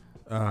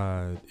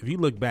if you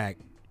look back,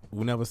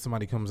 whenever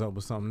somebody comes up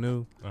with something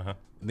new,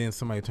 then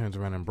somebody turns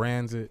around and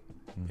brands it,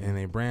 and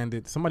they brand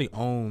it. Somebody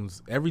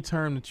owns every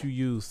term that you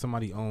use.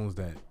 Somebody owns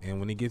that,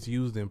 and when it gets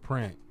used in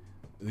print,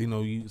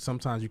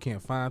 sometimes you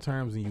can't find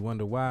terms and you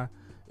wonder why.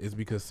 It's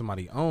because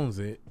somebody owns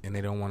it and they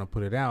don't want to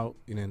put it out,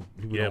 and then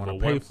people don't want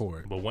to pay for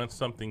it. But once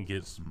something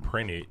gets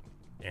printed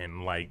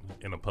and like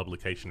in a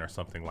publication or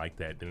something like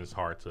that, then it's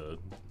hard to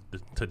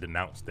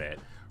denounce that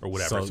or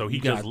whatever. So he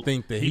you just gotta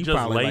think that he just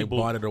probably labeled,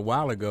 bought it a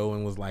while ago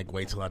and was like,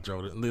 "Wait till I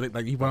drove it."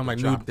 Like he bought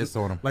Drop this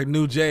on him. like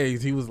new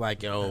J's. He was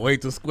like, "Yo,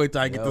 wait till I get to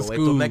Wait till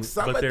school." next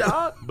summer,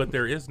 dog. but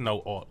there is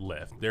no alt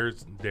left.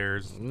 There's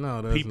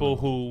No, there's people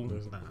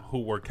not. who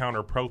were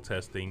counter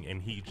protesting,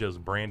 and he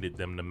just branded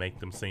them to make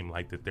them seem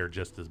like that they're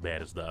just as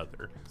bad as the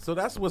other. So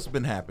that's what's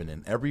been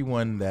happening.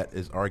 Everyone that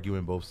is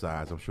arguing both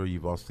sides, I'm sure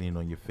you've all seen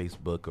on your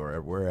Facebook or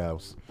everywhere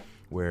else,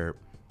 where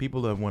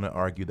people that want to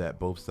argue that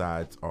both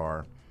sides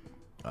are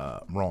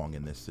wrong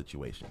in this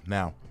situation.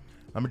 Now,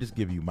 let me just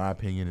give you my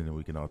opinion, and then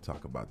we can all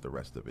talk about the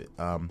rest of it.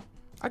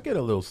 I get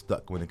a little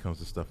stuck when it comes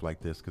to stuff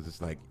like this because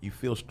it's like you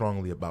feel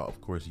strongly about,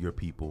 of course, your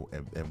people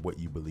and what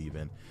you believe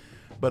in.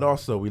 But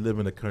also, we live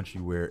in a country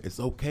where it's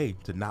okay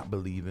to not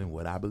believe in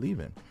what I believe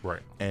in.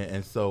 Right.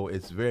 And so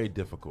it's very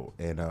difficult.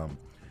 And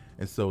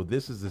so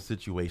this is a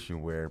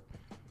situation where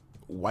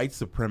white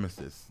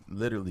supremacists,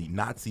 literally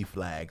Nazi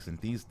flags, and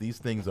these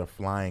things are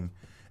flying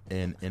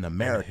in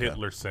America.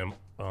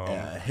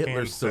 And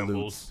Hitler hand salutes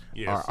symbols.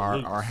 Yeah,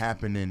 are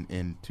happening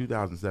in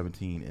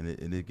 2017,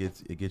 and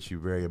it gets you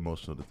very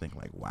emotional to think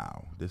like,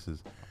 wow, this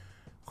is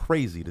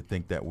crazy to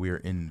think that we're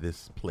in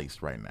this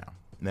place right now.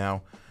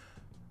 Now,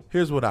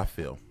 here's what I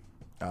feel.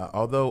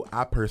 Although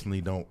I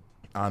personally don't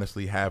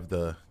honestly have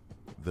the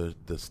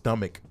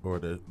stomach or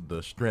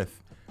the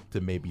strength to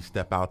maybe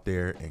step out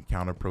there and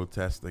counter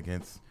protest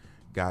against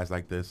guys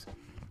like this,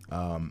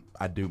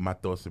 I do. My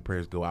thoughts and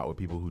prayers go out with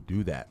people who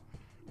do that,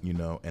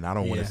 and I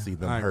don't want to see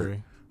them hurt.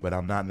 Agree. But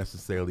I'm not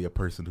necessarily a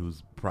person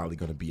who's probably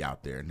going to be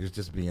out there, and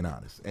just being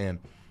honest. And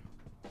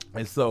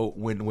so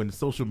when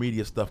social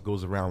media stuff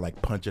goes around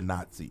like punch a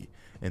Nazi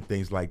and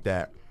things like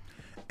that,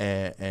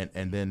 and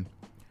then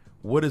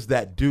what does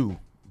that do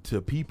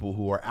to people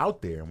who are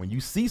out there when you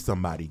see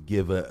somebody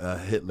give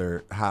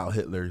a Heil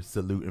Hitler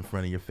salute in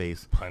front of your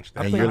face, punch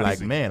that and you're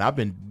Nazi. like, man, I've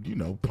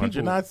been punch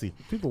a Nazi.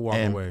 People walk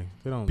And away.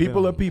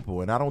 People are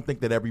people, and I don't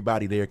think that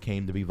everybody there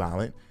came to be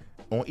violent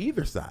on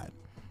either side.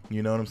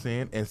 You know what I'm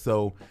saying? And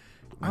so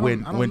I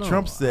don't when know.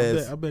 Trump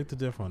says, I beg to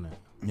differ on that.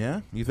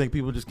 Yeah, you think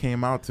people just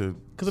came out to?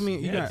 Because I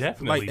mean, you got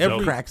definitely. like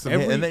every crack some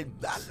head, and they.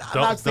 I'm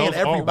not saying those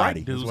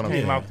everybody. all-white dudes is what I'm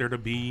came saying. out there to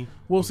be.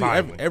 Well, see,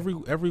 violent.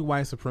 every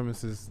white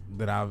supremacist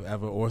that I've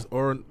ever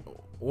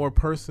or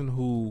person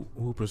who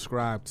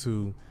prescribed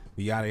to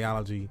the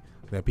ideology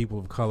that people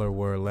of color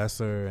were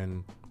lesser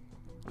and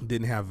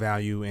didn't have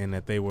value and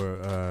that they were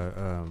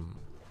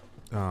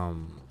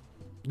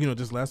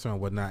just lesser and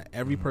whatnot.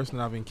 Every person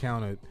that I've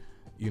encountered,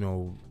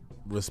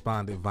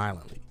 responded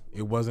violently.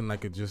 It wasn't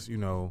like it just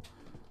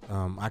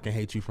I can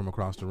hate you from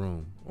across the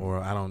room,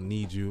 or I don't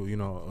need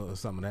you, or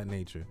something of that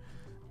nature.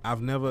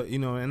 I've never,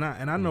 and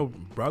I know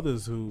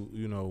brothers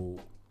who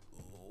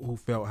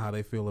felt how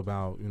they feel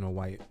about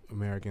white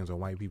Americans or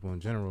white people in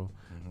general,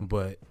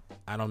 but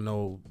I don't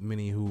know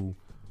many who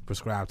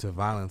prescribe to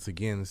violence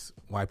against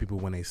white people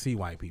when they see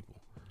white people,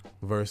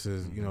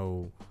 versus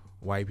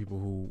white people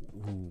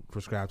who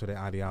prescribe to their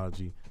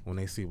ideology when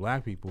they see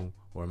black people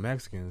or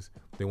Mexicans,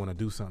 they want to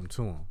do something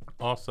to them.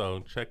 Also,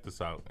 check this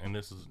out, and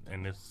this is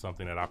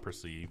something that I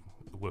perceive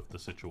with the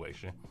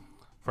situation.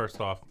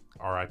 First off,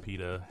 R.I.P.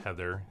 to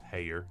Heather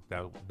Heyer.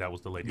 That was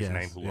the lady's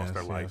name who lost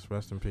her life. Yes,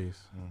 rest in peace.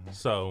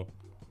 So,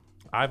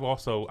 I've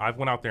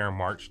went out there and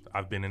marched.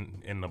 I've been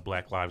in the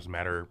Black Lives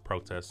Matter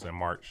protests and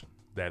march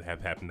that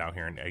have happened out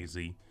here in AZ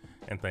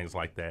and things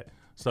like that.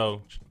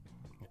 So,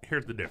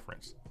 here's the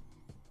difference.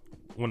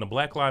 When the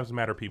Black Lives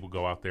Matter people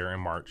go out there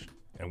and march,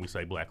 and we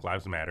say Black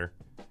Lives Matter,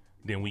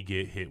 then we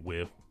get hit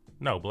with,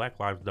 no, Black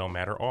lives don't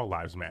matter, all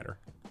lives matter.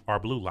 Our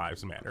blue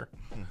lives matter.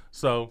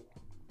 So,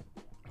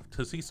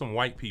 to see some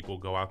white people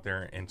go out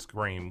there and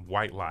scream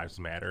white lives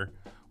matter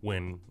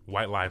when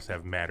white lives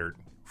have mattered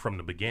from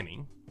the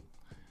beginning,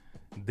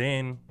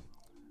 then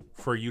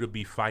for you to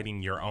be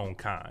fighting your own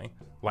kind,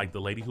 like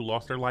the lady who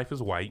lost her life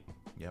is white.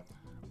 Yep.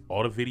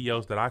 All the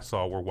videos that I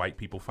saw were white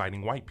people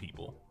fighting white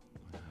people.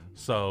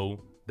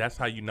 So that's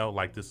how you know,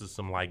 like, this is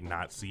some, like,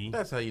 Nazi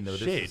That's how you know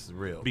shit. this is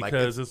real.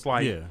 Because it's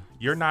like, yeah.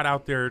 you're not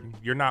out there,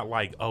 you're not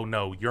like, oh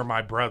no, you're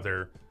my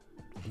brother,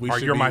 We or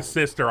should you're be- my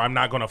sister, I'm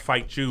not going to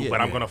fight you, Yeah,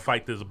 but I'm yeah. going to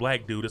fight this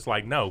black dude. It's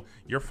like, no,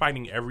 you're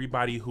fighting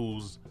everybody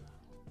whose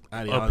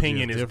Ideology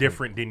opinion is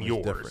different than It's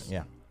yours. different.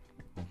 Yeah.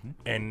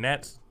 And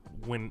that's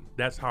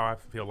how I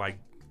feel like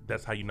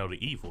that's how you know the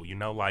evil,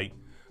 like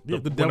Yeah,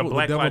 the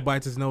when devil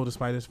bites his nose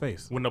despite his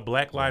face. when the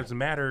Black Lives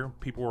Matter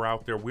people were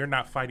out there, we're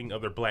not fighting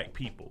other black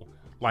people.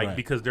 Like, Right.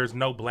 because there's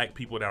no black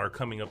people that are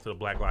coming up to the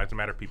Black Lives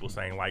Matter people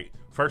saying, like,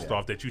 first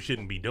off, that you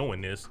shouldn't be doing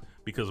this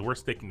because we're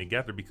sticking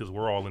together because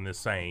we're all in the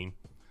same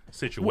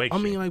situation. I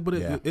mean, like, but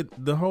Yeah.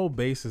 the whole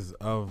basis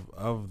of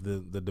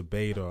the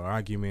debate or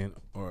argument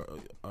or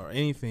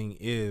anything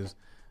is,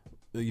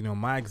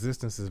 my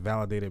existence is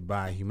validated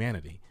by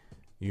humanity.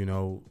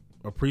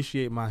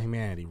 Appreciate my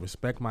humanity,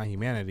 respect my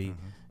humanity,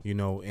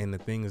 and the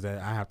things that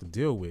I have to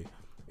deal with.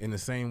 In the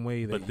same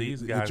way that But these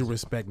that guys- you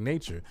respect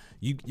nature,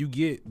 you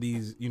get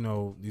these,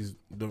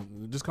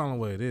 just call them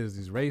what it is,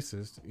 these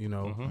racists,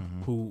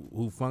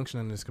 who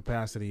function in this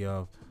capacity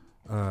of,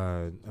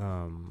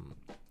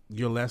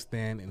 you're less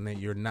than and that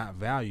you're not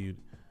valued,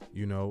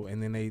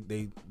 and then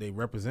they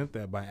represent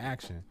that by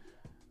action,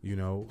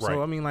 Right.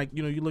 So I mean, like,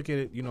 you look at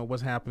it,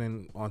 what's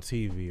happening on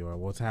TV or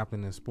what's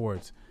happening in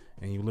sports,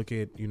 and you look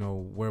at,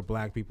 where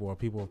black people or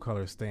people of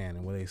color stand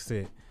and where they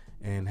sit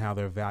and how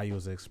their value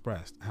is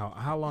expressed.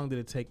 How long did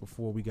it take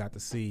before we got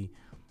to see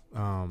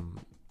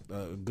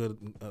good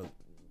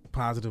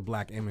positive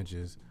black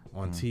images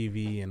on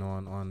TV and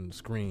on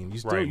screen? You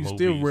still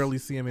movies. rarely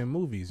see them in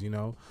movies,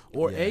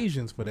 or Yeah.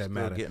 Asians for that Still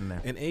matter. getting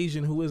there. An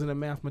Asian who isn't a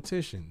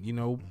mathematician,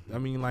 I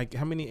mean, like,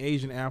 how many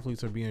Asian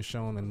athletes are being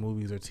shown in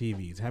movies or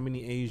TVs? How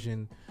many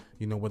Asian,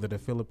 whether they're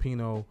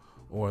Filipino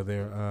or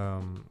they're,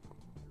 I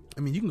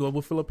mean, you can go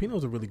with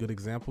Filipinos, a really good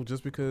example,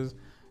 just because,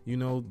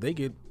 they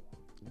get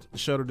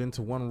shuttered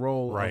into one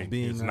role right. of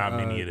being. It's not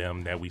many of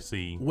them that we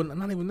see. Well,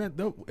 not even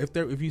that.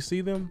 If you see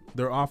them,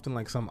 they're often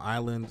like some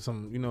island,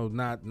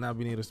 not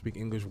being able to speak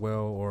English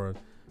well, or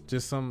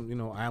just some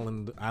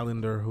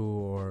islander who,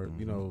 or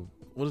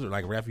what is it,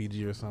 like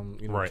refugee or some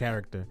Right.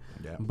 character.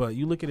 Yeah. But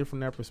you look at it from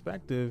that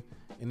perspective,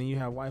 and then you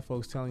have white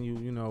folks telling you,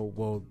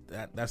 well,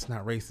 that's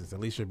not racist. At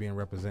least you're being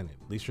represented.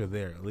 At least you're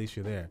there. At least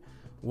you're there.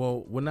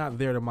 Well, we're not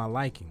there to my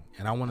liking,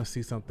 and I want to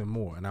see something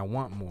more, and I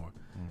want more,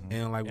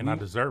 and like, And I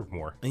deserve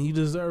more. and you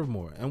deserve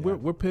more. And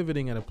we're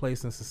pivoting at a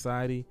place in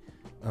society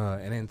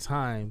and in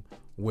time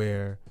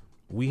where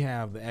we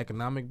have the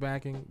economic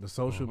backing, the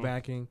social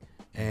backing,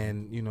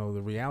 and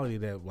the reality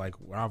that, like,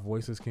 our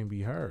voices can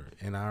be heard,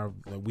 and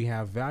we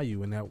have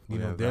value, and that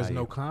there's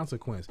no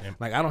consequence.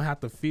 Like, I don't have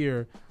to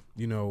fear,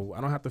 I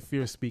don't have to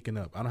fear speaking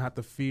up. I don't have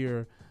to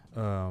fear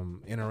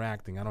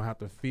interacting. I don't have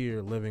to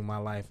fear living my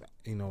life,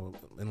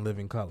 in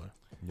living color.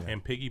 Yeah.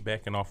 And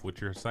piggybacking off what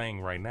you're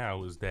saying right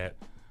now is that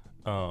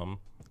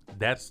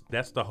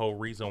that's the whole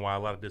reason why a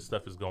lot of this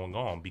stuff is going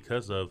on,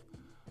 because of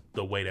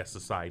the way that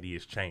society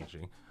is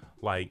changing.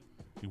 Like,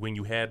 when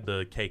you had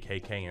the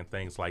KKK and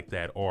things like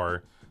that,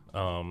 or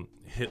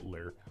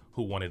Hitler,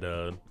 who wanted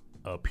a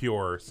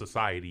pure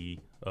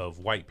society of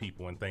white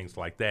people and things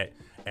like that,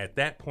 at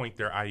that point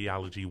their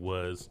ideology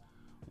was,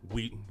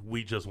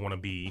 we just want to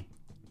be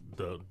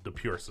the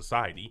pure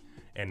society.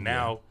 And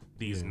now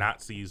these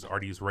Nazis are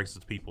these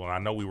racist people. And I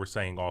know we were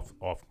saying off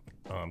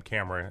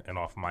camera and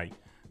off mic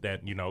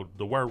that, you know,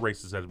 the word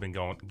racist has been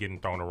getting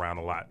thrown around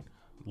a lot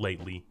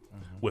lately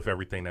with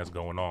everything that's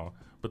going on.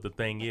 But the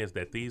thing is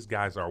that these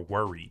guys are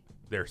worried.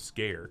 They're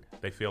scared.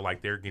 They feel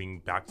like they're getting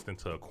boxed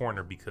into a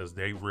corner because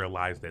they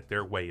realize that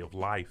their way of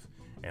life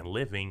and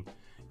living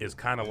is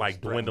kind of like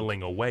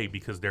dwindling away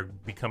because they're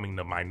becoming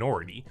the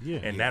minority.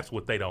 And that's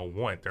what they don't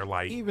want. They're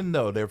like... Even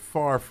though they're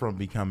far from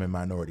becoming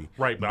minority.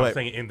 Right, but I'm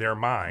saying in their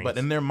minds. But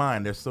in their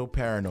mind, they're so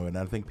paranoid. And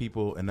I think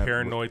people...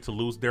 paranoid to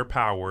lose their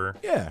power.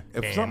 Yeah.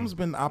 If something's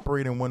been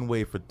operating one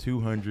way for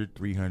 200,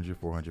 300,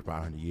 400,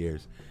 500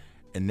 years...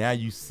 And now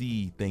you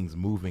see things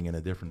moving in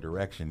a different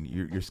direction.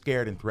 You're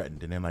scared and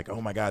threatened. And then like,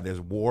 oh my God, there's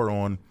war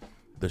on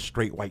the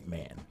straight white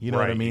man. You know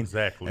what I mean?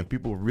 Exactly. And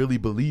people really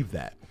believe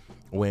that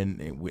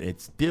when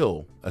it's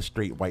still a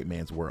straight white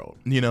man's world.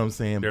 You know what I'm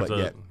saying? There's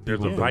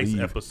a Vice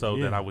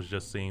episode that I was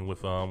just seeing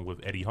with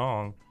Eddie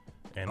Hong.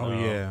 And,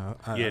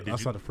 I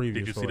saw the preview.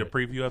 Did you see the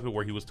preview of it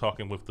where he was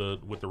talking with the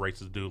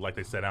racist dude? Like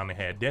they sat down and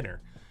had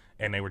dinner,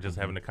 and they were just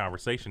having a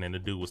conversation, and the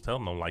dude was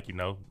telling them like, you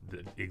know,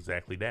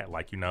 exactly that.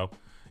 Like, you know,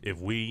 if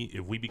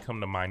we become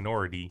the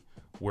minority,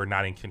 we're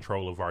not in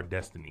control of our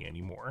destiny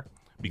anymore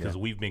because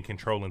we've been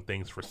controlling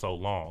things for so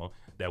long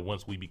that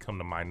once we become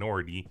the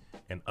minority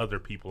and other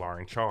people are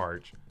in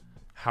charge,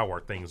 how are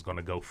things going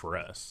to go for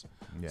us?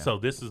 So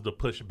this is the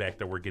pushback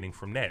that we're getting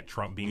from that.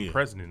 Trump being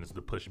president is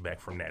the pushback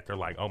from that. They're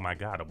like, oh my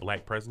God, a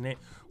black president?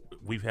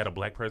 We've had a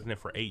black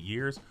president for 8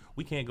 years.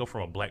 We can't go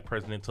from a black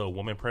president to a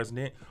woman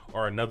president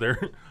or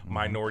another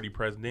minority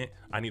president.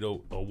 I need a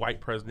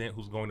white president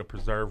who's going to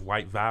preserve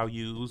white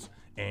values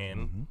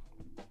and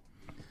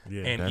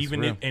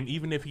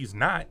even if he's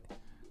not,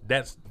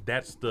 that's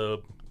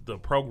the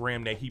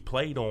program that he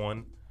played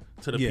on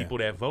to the people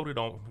that voted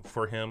on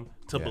for him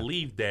to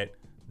believe that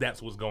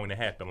that's what's going to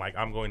happen. Like,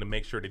 I'm going to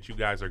make sure that you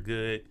guys are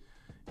good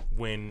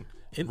when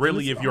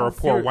really if you're a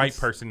poor white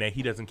person that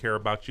he doesn't care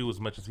about you as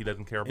much as he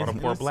doesn't care about a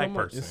poor black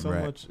person. It's so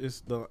much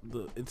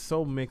it's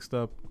so mixed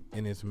up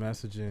in its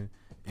messaging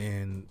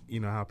and, you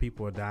know, how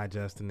people are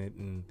digesting it.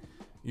 And,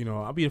 you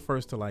know, I'll be the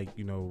first to, like,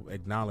 you know,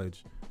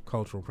 acknowledge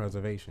cultural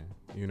preservation,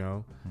 you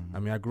know. I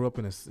mean, I grew up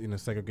in a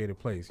segregated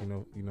place, you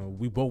know,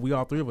 we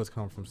all three of us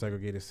come from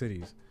segregated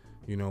cities,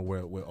 you know,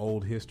 where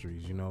old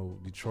histories, you know,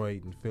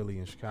 Detroit and Philly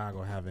and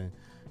Chicago having,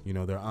 you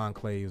know, their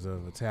enclaves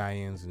of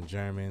Italians and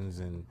Germans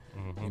and,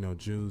 you know,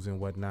 Jews and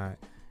whatnot.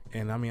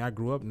 And I mean, I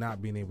grew up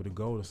not being able to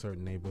go to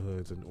certain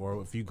neighborhoods,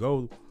 or if you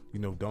go, you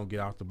know, don't get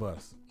off the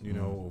bus, you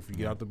know, or if you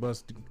get off the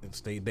bus,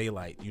 stay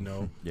daylight, you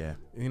know.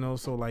 You know,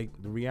 so like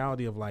the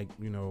reality of, like,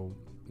 you know,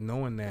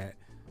 knowing that,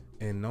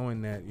 you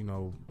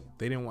know,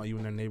 they didn't want you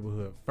in their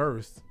neighborhood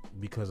first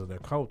because of their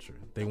culture.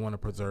 They want to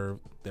preserve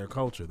their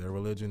culture, their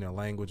religion, their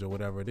language, or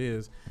whatever it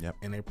is,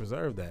 and they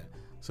preserve that.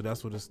 So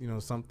that's what it's, you know,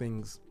 some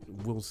things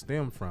will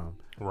stem from.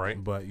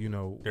 Right. But, you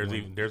know,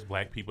 there's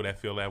black people that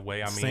feel that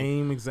way. I mean,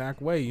 same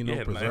exact way, you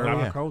know, preserve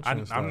our culture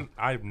and stuff.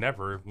 I've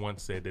never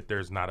once said that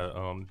there's not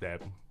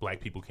that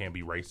black people can't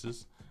be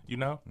racist. You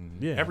know,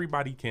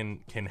 everybody can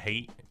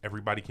hate,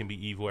 everybody can be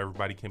evil,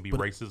 everybody can be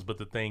racist. But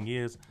the thing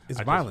is,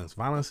 it's violence.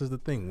 Violence is the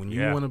thing. When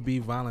you want to be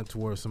violent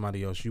towards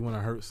somebody else, you want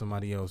to hurt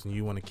somebody else, and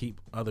you want to keep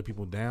other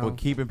people down. Well,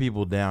 keeping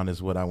people down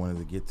is what I wanted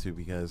to get to,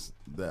 because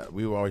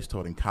we were always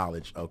taught in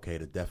college, okay,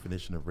 the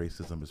definition of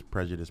racism is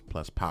prejudice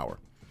plus power.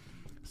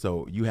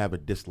 So you have a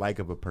dislike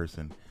of a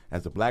person.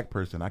 As a black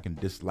person, I can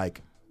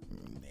dislike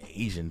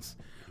Asians,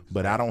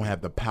 but I don't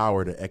have the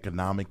power to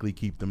economically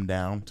keep them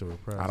down. To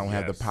repress. I don't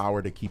have the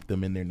power to keep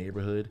them in their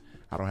neighborhood.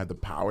 I don't have the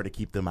power to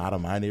keep them out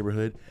of my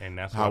neighborhood. And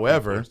that's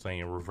however, why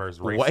saying reverse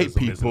racism white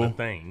people isn't a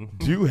thing.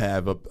 do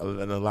have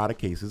in a lot of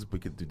cases,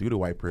 because due to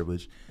white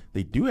privilege,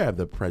 they do have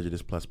the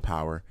prejudice plus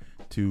power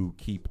to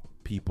keep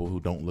people who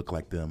don't look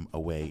like them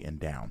away and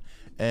down.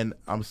 And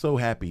I'm so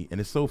happy,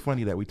 and it's so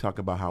funny that we talk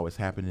about how it's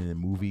happening in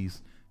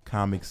movies,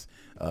 comics,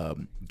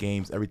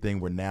 games, everything.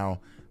 Where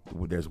now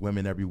there's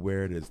women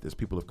everywhere, there's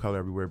people of color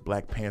everywhere.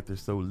 Black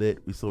Panther's so lit,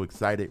 we're so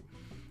excited.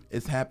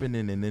 It's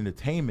happening in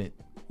entertainment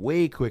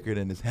way quicker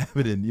than it's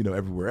happening, you know,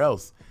 everywhere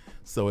else.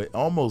 So it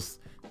almost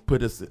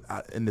put us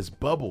in this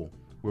bubble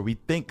where we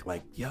think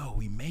like, yo,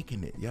 we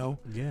making it, yo.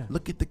 Yeah.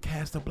 Look at the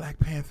cast of Black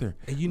Panther.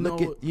 And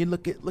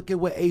look at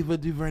what Ava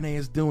DuVernay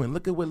is doing.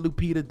 Look at what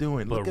Lupita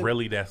doing. But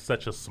really, that's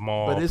such a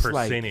small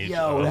percentage. Like,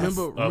 yo,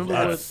 remember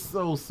that's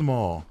so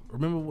small.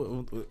 Remember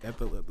what, at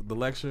the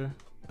lecture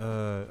at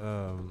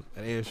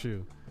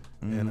ASU,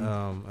 and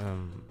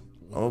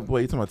oh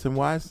boy, you talking about Tim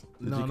Wise?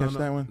 Did you catch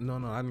that one? No,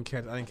 I didn't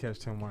catch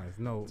Tim Wise.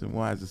 No, Tim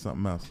Wise is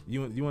something else.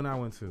 You and I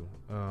went to.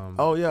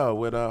 Oh yeah,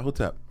 with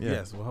Hotep. Yeah.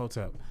 Yes, with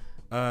Hotep.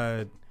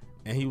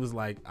 And he was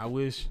like, I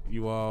wish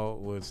you all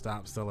would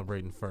stop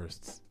celebrating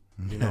firsts.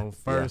 You know,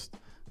 first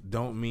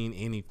don't mean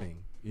anything.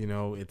 You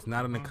know, it's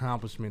not an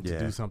accomplishment to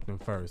do something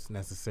first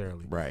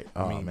necessarily. Right.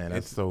 Oh, I mean, man,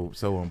 that's so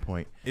on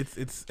point.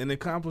 It's an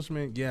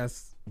accomplishment,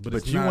 yes, but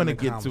it's you not want to an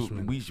get to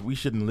accomplishment. we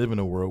shouldn't live in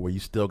a world where you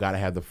still got to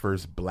have the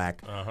first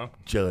black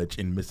judge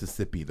in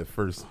Mississippi, the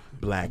first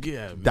black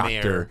doctor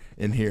mayor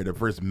in here, the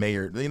first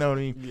mayor. You know what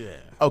I mean? Yeah.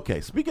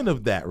 Okay. Speaking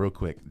of that, real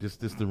quick,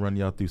 just to run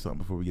y'all through something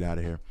before we get out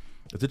of here.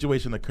 A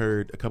situation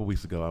occurred a couple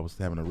weeks ago. I was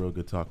having a real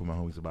good talk with my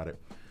homies about it.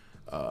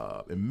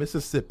 In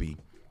Mississippi,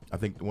 I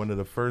think one of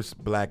the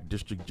first black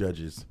district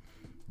judges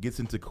gets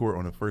into court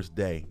on the first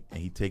day, and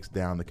he takes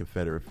down the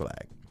Confederate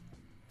flag,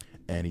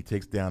 and he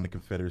takes down the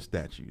Confederate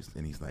statues,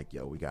 and he's like,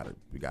 "Yo, we gotta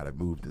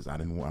move this. I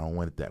don't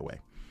want it that way."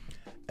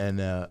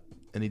 And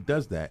he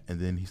does that, and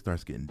then he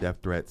starts getting death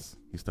threats.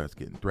 He starts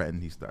getting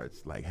threatened. He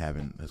starts like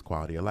having his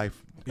quality of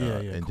life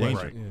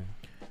endangered.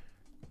 Yeah.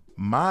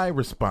 My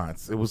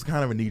response, it was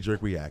kind of a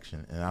knee-jerk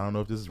reaction, and I don't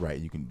know if this is right.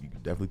 You can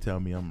definitely tell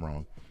me I'm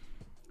wrong.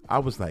 I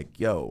was like,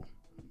 "Yo,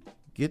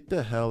 get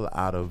the hell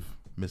out of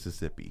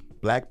Mississippi.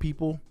 Black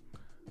people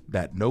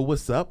that know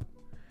what's up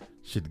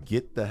should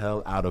get the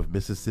hell out of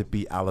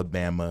Mississippi,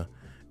 Alabama,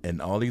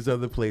 and all these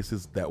other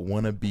places that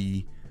want to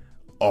be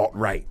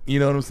alt-right." You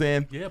know what I'm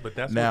saying? Yeah, but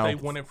that's Now, what they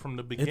wanted from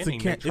the beginning.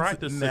 They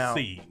tried to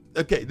succeed.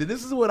 Okay,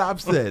 this is what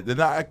I've said.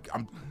 And I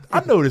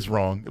know this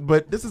wrong,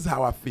 but this is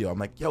how I feel. I'm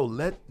like, yo,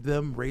 let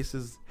them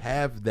races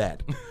have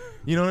that.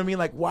 You know what I mean?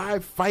 Like, why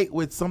fight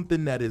with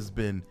something that has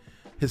been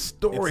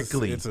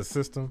historically it's a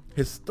system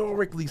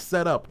historically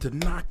set up to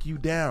knock you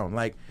down?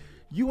 Like,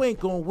 you ain't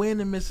gonna win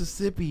in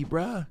Mississippi,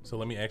 bruh. So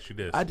let me ask you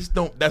this. I just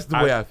don't. That's the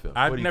way I feel.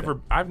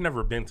 I've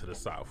never been to the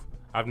South.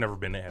 I've never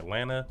been to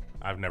Atlanta.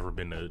 I've never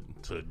been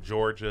to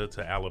Georgia,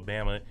 to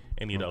Alabama,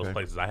 any of those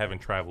places. I haven't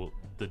traveled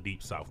the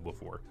deep South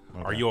before.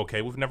 Okay. Are you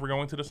okay with never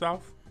going to the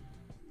South?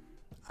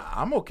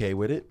 I'm okay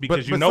with it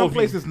Because but some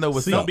places know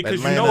what's up. Because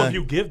Atlanta, you know if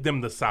you give them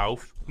the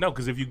South,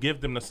 because if you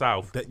give them the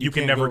South, you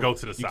can never go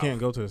to the South. You can't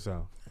go to the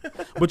South.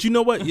 But you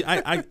know what?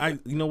 I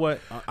you know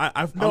what?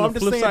 I'm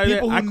just saying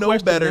people who know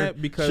better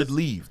because should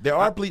leave. There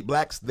are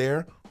blacks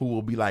there who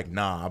will be like,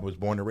 "Nah, I was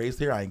born and raised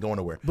here. I ain't going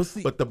nowhere."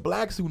 But the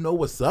blacks who know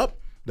what's up,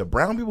 the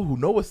brown people who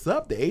know what's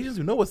up, the Asians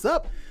who know what's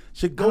up,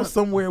 should go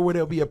somewhere where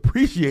they'll be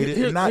appreciated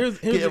and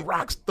not get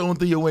rocks thrown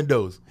through your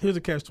windows. Here's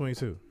a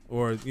catch-22,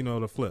 or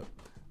the flip,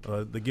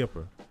 the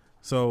Gipper.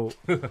 So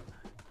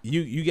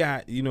you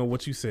got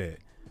what you said.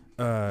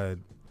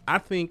 I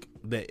think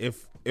that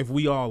if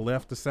we all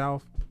left the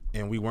South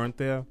and we weren't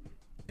there,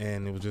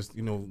 and it was just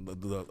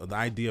the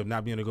idea of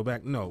not being able to go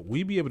back, no,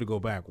 we'd be able to go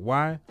back.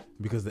 Why?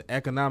 Because the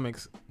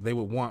economics, they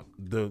would want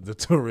the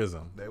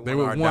tourism. They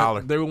would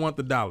want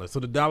the dollar. So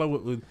the dollar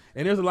would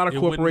and there's a lot of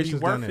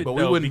corporations down there. But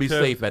we wouldn't be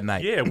safe at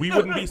night. Yeah, we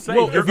wouldn't be safe.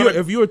 Well,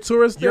 if you're a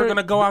tourist there, you're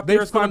gonna go out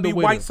there. It's gonna be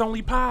way whites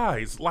only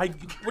pies. Like,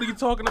 what are you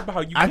talking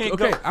about? You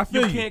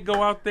can't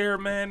go out there,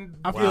 man.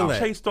 I feel that.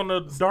 Chased on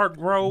a dark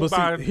road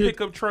by a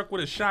pickup truck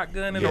with a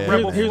shotgun and a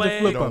rebel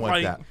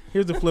flag.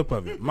 Here's the flip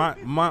of it.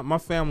 My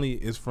family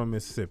is from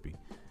Mississippi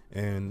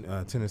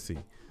and Tennessee,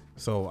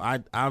 so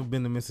I've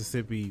been to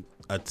Mississippi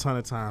a ton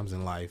of times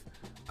in life.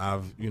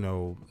 I've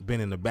been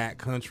in the back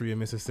country of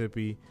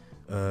Mississippi.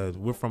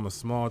 We're from a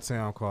small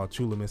town called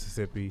Chula,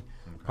 Mississippi.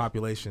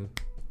 Population,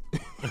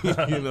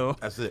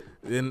 that's it.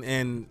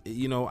 And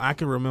I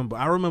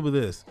remember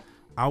this.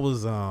 I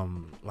was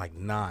like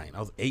 9. I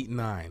was 8,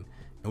 9,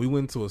 and we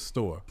went to a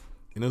store.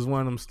 And it was one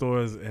of them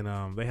stores, and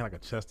they had like a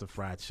chest of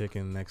fried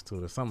chicken next to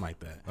it or something like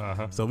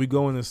that. So we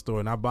go in this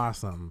store, and I buy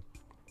something,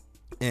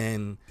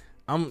 and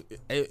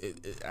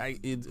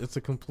it's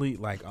a complete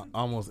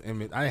almost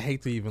image. I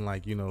hate to even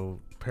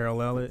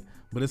parallel it,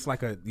 but it's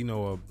like a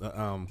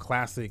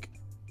classic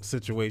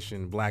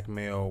situation, black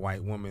male,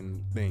 white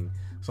woman thing.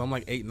 So I'm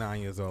like 8,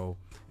 9 years old,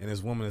 and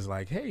this woman is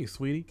like, "Hey,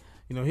 sweetie,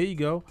 here you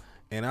go,"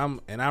 and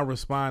I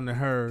respond to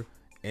her.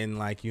 And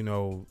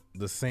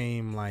the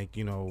same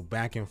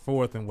back and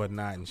forth and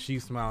whatnot, and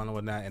she's smiling and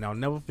whatnot, and I'll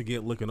never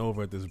forget looking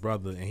over at this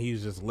brother, and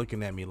he's just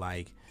looking at me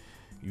like,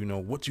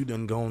 what you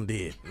done gone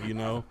did,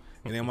 and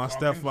then my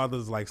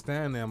stepfather's like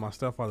standing there, and my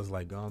stepfather's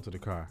like, gone to the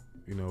car,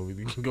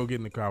 we can go get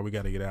in the car, we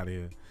got to get out of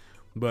here.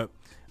 But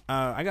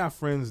I got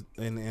friends,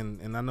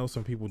 and I know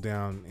some people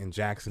down in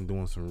Jackson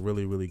doing some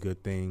really, really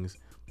good things.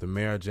 The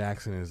mayor of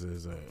Jackson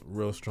is a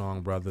real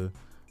strong brother.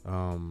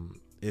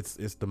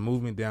 It's the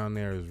movement down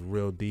there is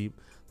real deep.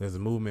 There's a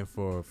movement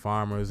for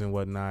farmers and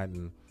whatnot,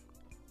 and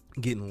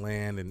getting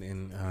land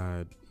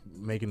and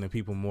making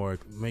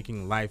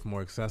life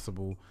more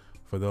accessible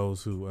for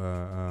those who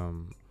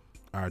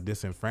are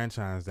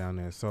disenfranchised down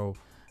there. So,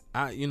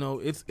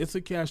 it's a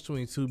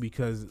catch-22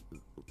 because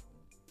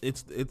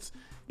it's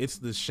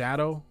the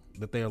shadow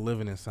that they are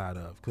living inside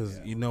of. Because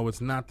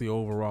it's not the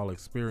overall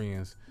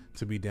experience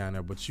to be down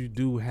there, but you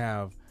do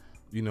have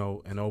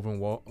an open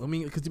wall.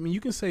 Because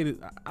you can say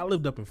that I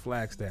lived up in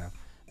Flagstaff,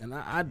 and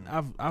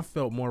I've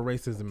felt more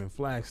racism in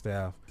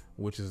Flagstaff,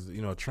 which is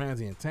a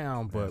transient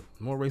town, but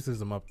more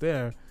racism up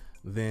there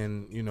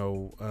than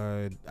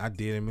I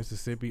did in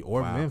Mississippi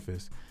or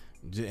Memphis,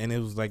 and it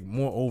was like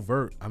more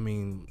overt.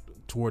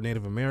 toward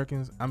Native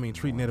Americans, I mean,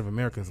 treat Native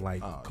Americans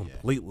like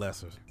complete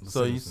lessers.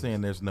 So you're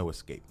saying there's no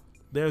escape?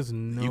 There's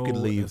no You could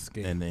leave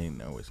escape. and there ain't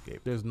no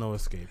escape. There's no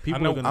escape.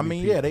 People are gonna I be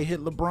mean, people. yeah, they hit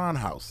LeBron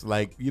house,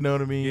 like, you know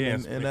what I mean,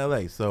 in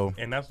LA. So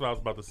And that's what I was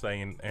about to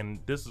say, and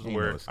this is Ain't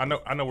where no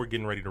I know we're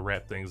getting ready to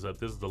wrap things up.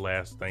 This is the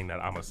last thing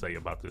that I'm gonna say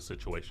about this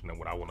situation, and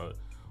what I want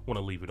to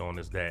leave it on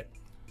is that,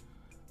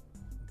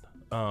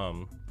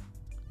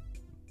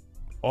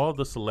 all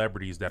the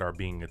celebrities that are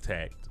being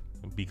attacked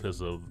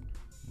because of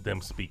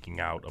them speaking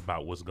out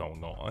about what's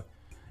going on.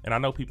 And I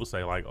know people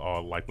say like,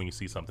 oh, like when you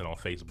see something on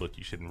Facebook,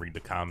 you shouldn't read the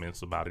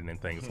comments about it and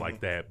things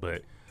like that.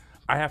 But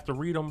I have to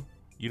read them,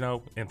 you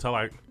know, until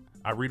I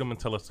read them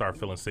until I start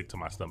feeling sick to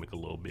my stomach a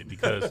little bit,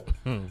 because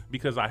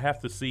because I have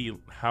to see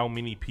how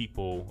many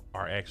people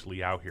are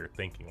actually out here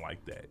thinking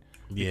like that.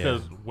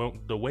 Because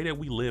the way that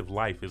we live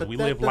life is but we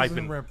that live life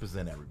doesn't in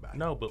represent everybody.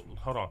 No, but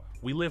hold on.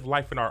 We live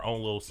life in our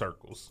own little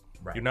circles.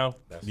 Right. You know?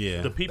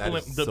 Yeah. The people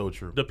that is so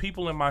true. The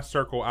people in my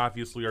circle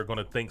obviously are going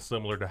to think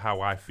similar to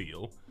how I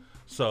feel.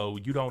 So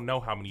you don't know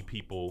how many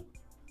people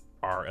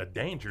are a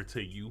danger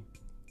to you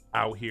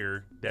out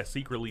here that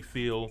secretly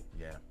feel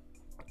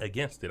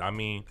against it. I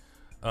mean,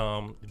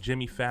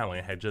 Jimmy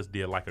Fallon had just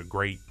did like a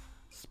great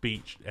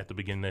speech at the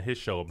beginning of his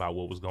show about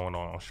what was going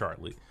on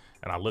Charlotte.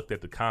 And I looked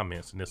at the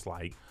comments and it's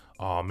like,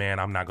 oh man,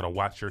 I'm not going to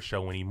watch your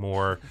show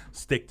anymore.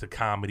 Stick to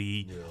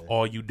comedy.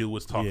 All you do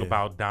is talk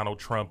about Donald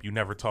Trump. You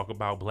never talk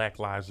about Black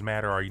Lives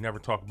Matter, or you never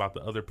talk about the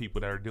other people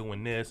that are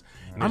doing this.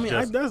 And I mean,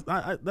 I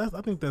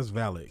think that's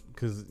valid,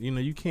 because you know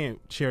you can't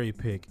cherry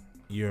pick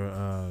your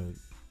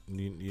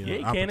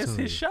he can. It's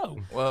his show.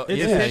 Well, It's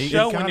yeah, his he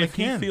show, kinda and if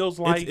can. he feels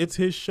like it's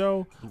his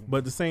show, but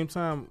at the same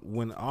time,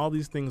 when all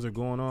these things are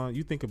going on,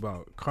 you think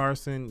about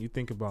Carson, you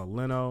think about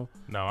Leno.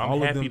 no, all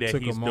I'm of happy them that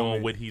took he's a doing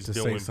moment what he's to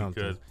say doing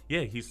something.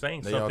 because he's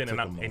saying They all something, took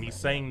a and he's moment,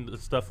 saying the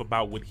stuff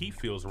about what he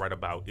feels right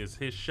about is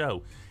his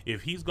show.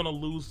 If he's gonna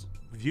lose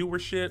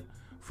viewership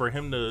for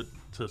him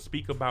to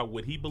speak about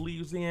what he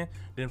believes in,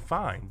 then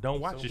fine, don't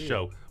watch his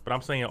show. But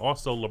I'm saying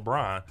also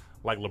LeBron.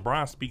 Like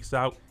LeBron speaks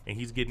out and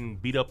he's getting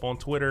beat up on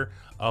Twitter.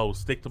 Oh,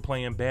 stick to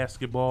playing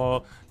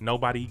basketball.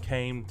 Nobody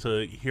came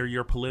to hear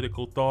your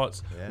political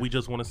thoughts. We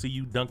just want to see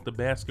you dunk the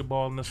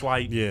basketball. And it's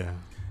like,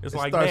 it's It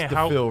like, starts man, to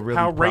how feel really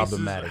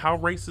problematic. how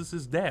racist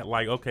is that?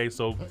 Like, okay,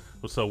 so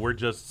we're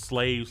just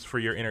slaves for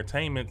your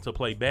entertainment to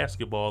play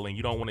basketball, and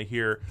you don't want to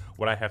hear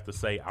what I have to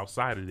say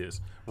outside of this.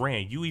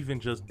 Rand, you even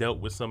just dealt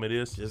with some of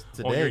this Just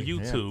on your today,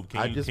 YouTube.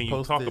 yeah. Can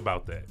you talk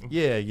about that?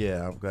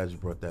 Yeah. I'm glad you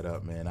brought that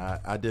up, man.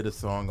 I did a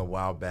song a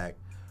while back,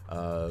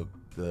 the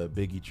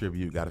Biggie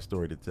tribute, Got a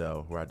Story to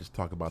Tell, where I just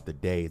talk about the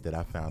day that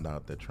I found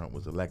out that Trump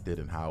was elected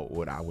and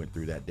what I went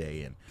through that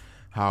day and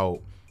how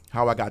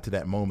I got to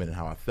that moment and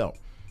how I felt.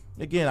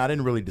 Again, I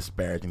didn't really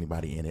disparage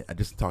anybody in it. I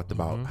just talked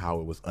about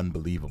how it was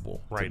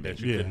unbelievable. to Right, me. that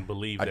you couldn't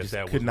believe I that just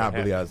that could was not what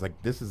believe. I happened.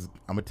 was like,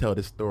 I'm gonna tell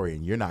this story,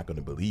 and you're not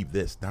gonna believe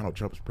this. Donald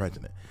Trump's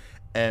president,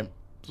 and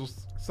so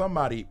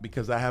somebody,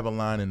 because I have a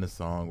line in the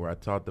song where I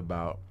talked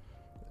about,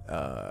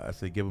 I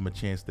said, give him a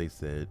chance. They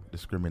said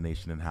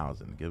discrimination in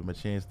housing. Give him a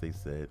chance. They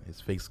said his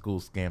fake school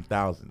scammed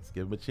thousands.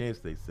 Give him a chance.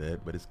 They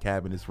said, but his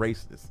cabinet is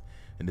racist,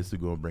 and this is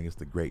going to bring us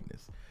to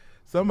greatness.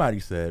 Somebody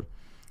said,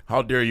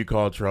 how dare you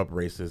call Trump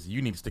racist?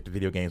 You need to stick to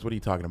video games. What are you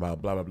talking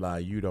about? Blah, blah, blah.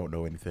 You don't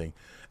know anything.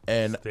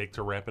 And Stick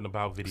to rapping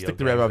about video Stick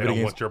to games. rapping about They video don't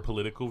games, want your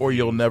political or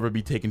you'll views. never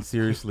be taken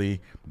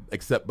seriously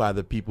except by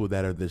the people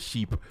that are the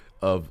sheep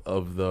of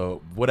the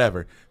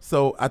whatever.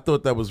 So I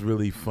thought that was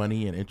really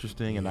funny and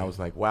interesting, and I was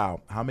like,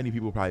 wow, how many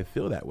people probably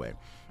feel that way?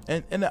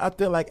 And I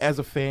feel like as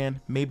a fan,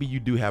 maybe you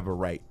do have a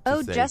right to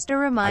Oh, say, just a I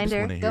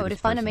reminder, wanna hear go to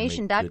this person make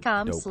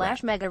Funimation.com good, dope rap,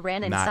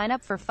 /MegaRan and not sign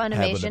up for have an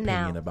Funimation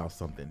now. opinion about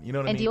something. You know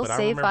what I And mean? you'll But I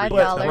save remember-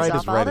 $5 But right is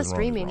off all right the and wrong is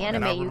streaming wrong.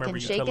 And I anime you remember can you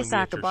shake a telling me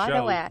at your Sakabado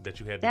show at. that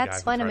you had the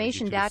That's guy who tried to get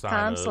you to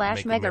sign Funimation.com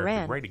a Make America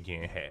 /MegaRan. Great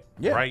Again hat,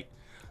 Yeah. right?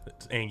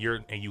 And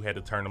you had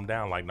to turn them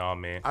down, like, nah,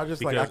 man. I was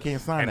just like, I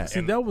can't sign that. See,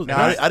 that was Now,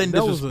 I didn't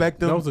that was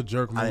disrespect him. That was a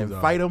jerk move. I didn't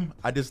though. fight him.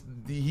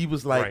 He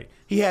was like, Right.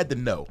 he had to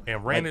know.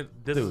 And Randon,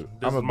 Like, this dude, is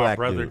I'm a my black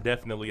brother. dude.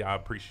 Definitely, I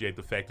appreciate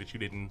the fact that you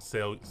didn't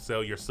sell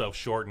yourself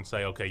short and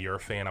say, okay, you're a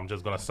fan. I'm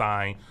just gonna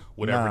sign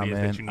whatever Nah, it is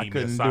man, that you I need me to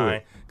couldn't do sign.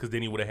 it. Because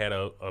then he would have had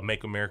a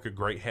Make America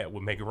Great hat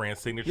with Mega Ran's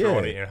signature Yeah.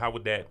 on it. And how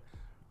would that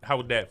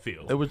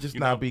feel? It would just You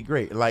not know? be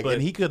great. Like, But-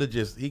 and he could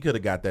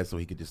have got that so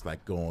he could just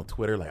like go on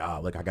Twitter like, oh,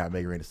 look, I got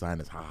Megan Rain to sign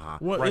this, ha ha.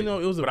 Well, Right. you know,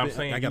 it was a But I'm big,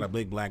 saying I got you- a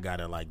big black guy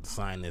that like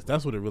sign this.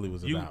 That's what it really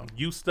was about.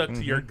 You stuck to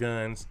Mm-hmm. your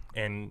guns,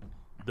 and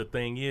the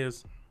thing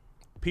is,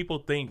 people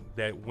think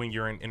that when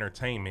you're in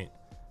entertainment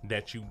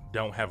that you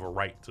don't have a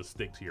right to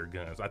stick to your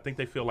guns. I think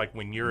they feel like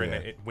when you're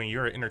when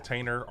you're an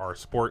entertainer or a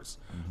sports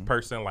Mm-hmm.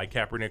 person like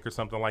Kaepernick or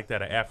something like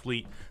that, an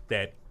athlete,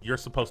 that you're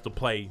supposed to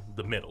play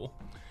the middle.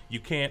 You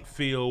can't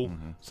feel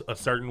Mm-hmm. a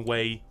certain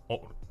way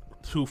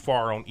too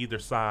far on either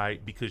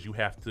side because you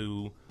have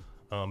to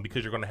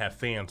because you're going to have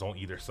fans on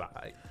either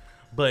side.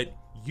 But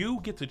you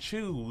get to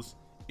choose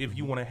if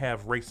you want to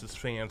have racist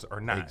fans or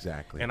not.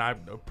 Exactly. And I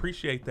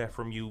appreciate that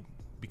from you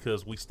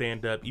because we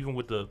stand up, even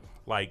with the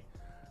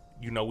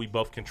we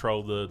both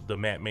control the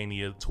Matt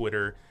Mania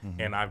Twitter,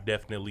 and I've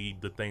definitely,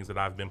 the things that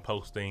I've been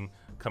posting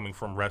coming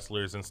from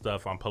wrestlers and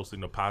stuff, I'm posting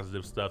the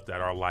positive stuff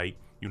that are like,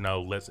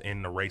 let's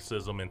end the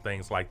racism and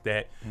things like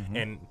that.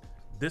 And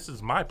this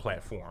is my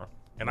platform,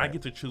 and I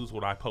get to choose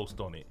what I post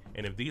on it.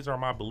 And if these are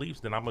my beliefs,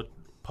 then I'm going to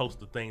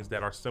post the things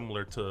that are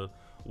similar to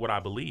what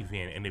I believe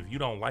in. And if you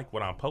don't like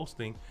what I'm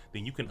posting,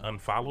 then you can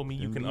unfollow me,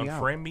 you can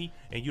unfriend me,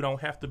 and you don't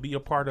have to be a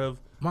part of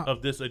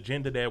this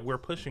agenda that we're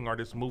pushing or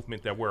this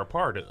movement that we're a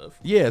part of.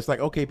 Yeah, it's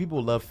like, okay,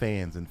 people love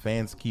fans, and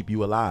fans keep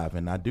you alive,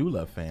 and I do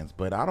love fans,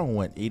 but I don't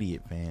want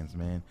idiot fans,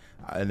 man.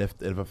 And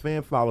if a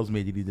fan follows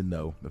me, they need to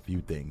know a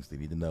few things. They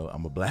need to know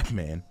I'm a black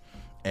man,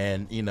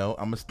 and I'm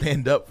gonna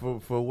stand up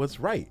for what's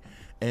right.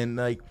 And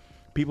like,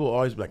 people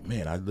always be like,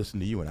 man, I listen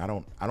to you, and I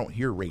don't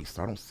hear race.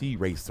 I don't see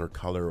race or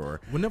color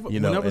or whenever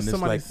and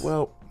somebody, it's like,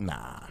 well,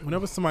 nah.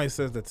 Whenever somebody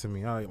says that to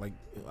me, I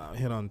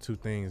hit on two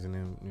things, and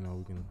then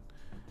we can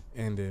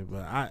end it.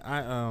 But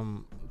I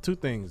two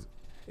things.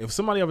 If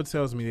somebody ever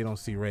tells me they don't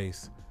see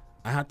race,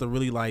 I have to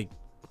really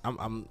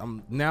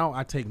I'm now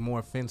I take more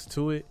offense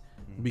to it,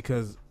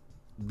 because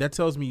that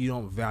tells me you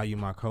don't value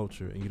my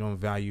culture, and you don't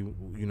value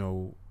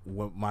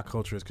what my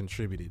culture has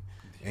contributed,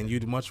 and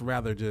you'd much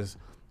rather just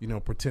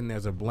pretend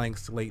there's a blank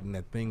slate and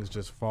that things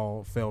just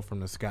fell from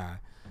the sky.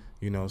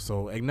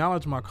 So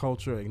acknowledge my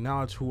culture,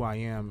 acknowledge who I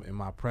am in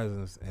my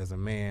presence as a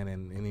man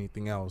and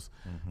anything else,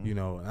 and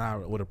I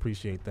would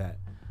appreciate that.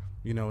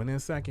 And then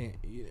second,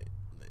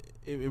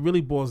 it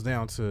really boils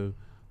down to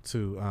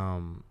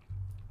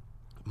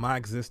my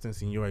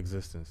existence and your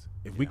existence.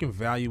 If we can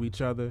value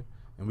each other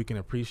and we can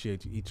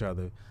appreciate each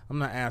other, I'm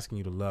not asking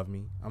you to love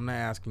me. I'm not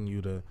asking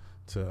you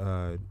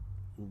to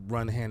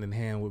run hand in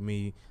hand with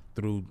me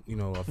through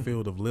a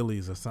field of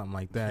lilies or something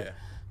like that.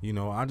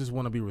 I just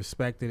want to be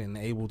respected and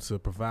able to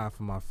provide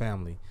for my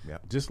family,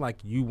 just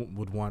like you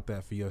would want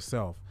that for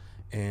yourself.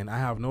 And I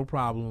have no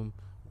problem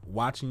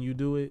watching you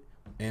do it,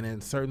 and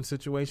in certain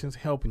situations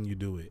helping you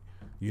do it.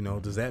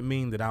 Does that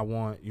mean that I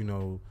want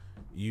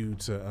you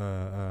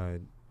to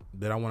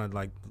that I want to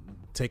like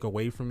take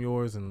away from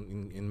yours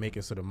and make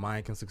it so that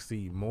mine can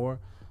succeed more?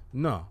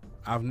 No,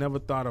 I've never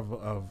thought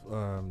of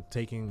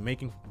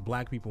making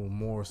black people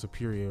more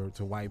superior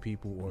to white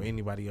people or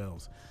anybody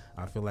else.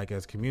 I feel like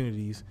as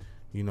communities,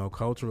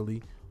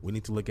 culturally, we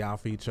need to look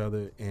out for each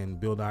other and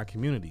build our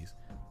communities,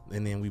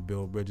 and then we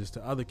build bridges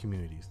to other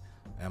communities.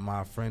 And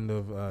my friend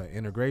of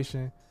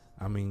integration,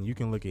 I mean, you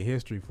can look at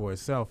history for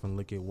itself and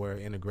look at where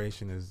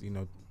integration has,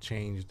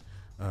 changed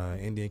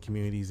Indian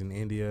communities in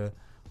India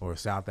or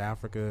South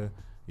Africa.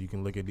 You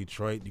can look at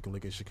Detroit, you can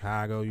look at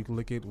Chicago, you can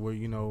look at where,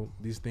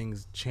 these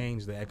things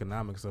change the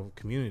economics of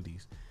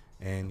communities.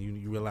 And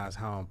you realize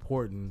how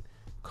important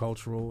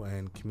cultural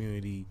and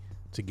community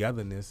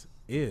togetherness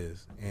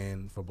is.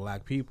 And for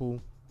black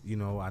people,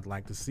 I'd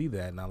like to see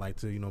that, and I'd like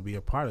to, be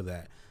a part of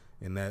that.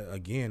 And that,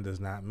 again, does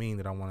not mean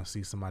that I want to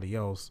see somebody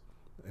else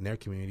in their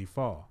community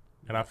fall.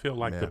 And I feel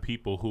like the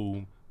people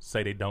who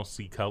say they don't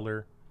see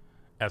color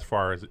as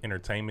far as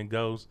entertainment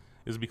goes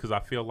is because I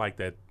feel like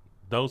that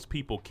those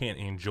people can't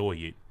enjoy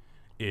it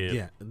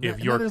if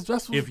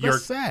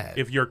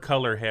your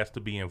color has to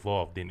be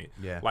involved in it.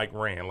 Like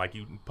Rand, like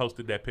you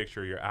posted that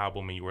picture of your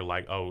album and you were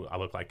like, oh, I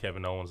look like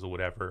Kevin Owens or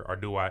whatever, or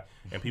do I?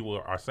 And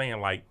people are saying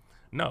like,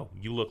 no,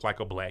 you look like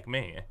a black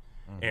man.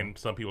 And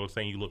some people are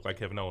saying you look like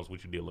Kevin Owens,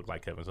 which you did look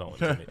like Kevin Owens.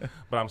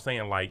 But I'm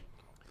saying like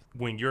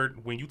when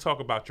you talk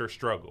about your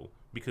struggle,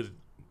 because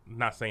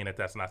not saying that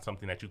that's not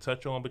something that you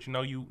touch on, but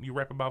you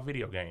rap about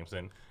video games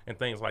and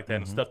things like that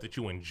and stuff that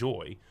you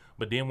enjoy.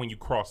 But then when you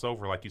cross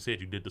over, like you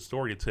said, you did the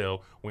story to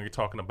tell when you're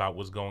talking about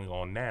what's going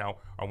on now,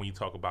 or when you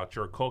talk about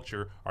your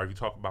culture, or if you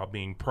talk about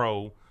being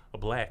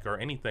pro-black or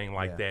anything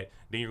like that,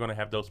 then you're going to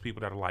have those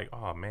people that are like,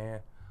 oh man,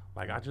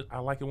 like I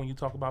like it when you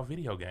talk about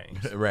video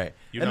games. Right.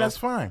 And that's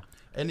fine.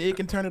 And it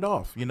can turn it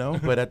off,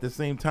 but at the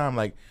same time,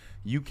 like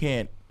you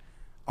can't.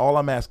 All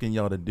I'm asking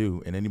y'all to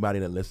do, and anybody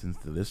that listens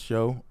to this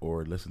show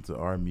or listen to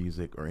our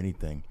music or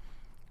anything,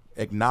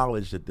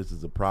 acknowledge that this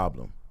is a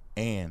problem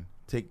and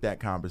take that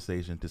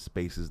conversation to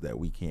spaces that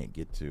we can't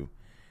get to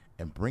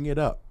and bring it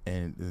up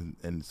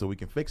and so we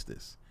can fix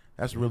this.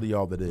 That's really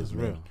all that is,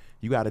 man.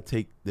 You got to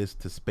take this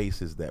to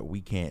spaces that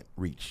we can't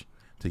reach,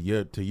 to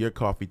your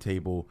coffee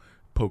table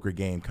poker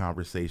game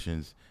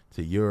conversations,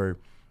 to your,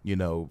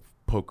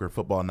 poker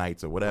football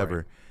nights or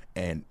whatever.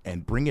 And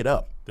bring it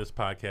up. This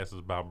podcast is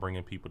about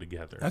bringing people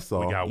together. That's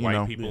all. We got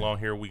white people on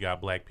here. We got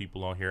black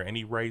people on here.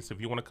 Any race, if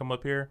you want to come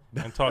up here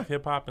and talk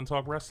hip hop and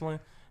talk wrestling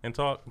and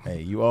talk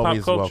you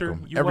always pop culture,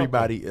 welcome.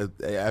 Everybody,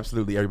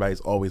 absolutely,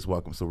 everybody's always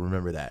welcome. So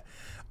remember that.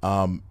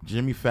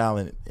 Jimmy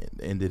Fallon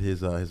ended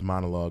his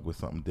monologue with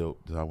something dope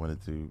that I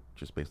wanted to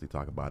just basically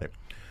talk about it.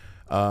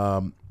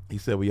 He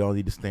said we all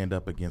need to stand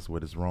up against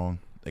what is wrong,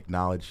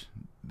 acknowledge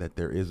that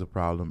there is a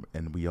problem,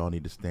 and we all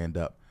need to stand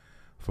up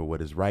for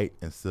what is right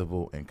and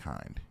civil and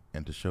kind,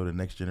 and to show the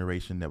next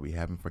generation that we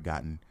haven't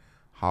forgotten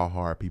how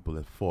hard people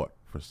have fought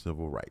for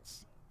civil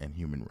rights and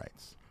human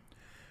rights.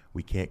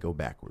 We can't go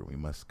backward. We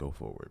must go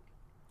forward.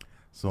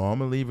 So I'm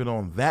going to leave it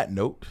on that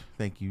note.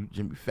 Thank you,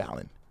 Jimmy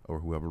Fallon. or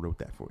whoever wrote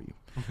that for you.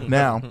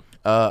 Now,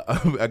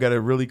 I got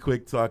a really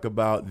quick talk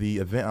about the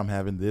event I'm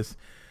having this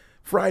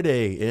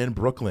Friday in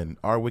Brooklyn.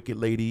 Our Wicked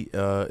Lady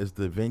is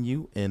the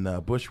venue in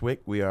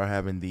Bushwick. We are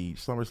having the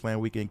SummerSlam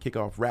weekend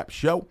kickoff rap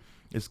show.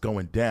 It's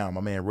going down.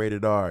 My man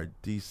Rated R,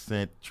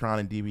 Decent, Tron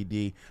and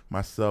DVD,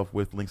 myself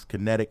with Links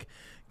Kinetic,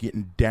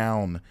 getting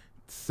down.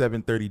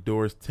 7:30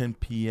 doors, 10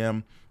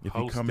 p.m. If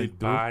you come in Hosted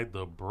by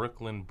the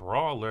Brooklyn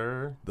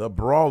Brawler. the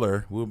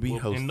Brawler will be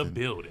hosting in the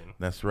building.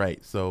 That's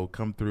right. So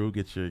come through,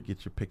 get your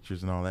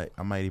pictures and all that.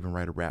 I might even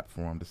write a rap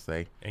for him to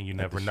say. And you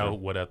never know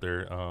what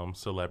other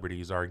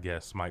celebrities or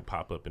guests might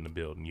pop up in the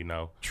building. You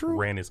know, True.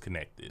 Ren is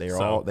connected.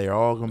 They're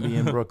all gonna be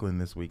in Brooklyn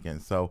this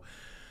weekend. So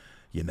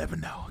you never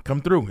know.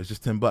 Come through. It's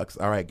just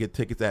 $10. All right, get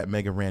tickets at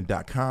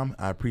megaran.com.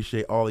 I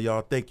appreciate all of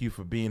y'all. Thank you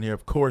for being here.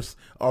 Of course,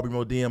 Aubrey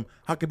Modium.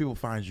 How can people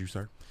find you,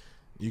 sir?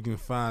 You can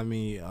find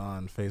me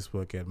on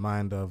Facebook at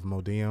Mind of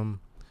Modium.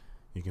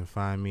 You can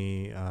find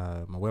me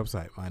my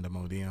website, Mind of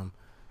Modium.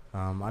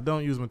 I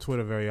don't use my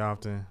Twitter very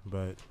often,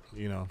 but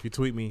if you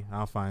tweet me,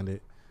 I'll find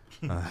it.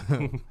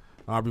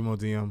 Aubrey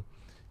Modium.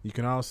 You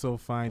can also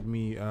find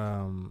me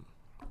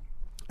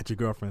at your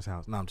girlfriend's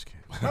house. No, I'm just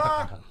kidding.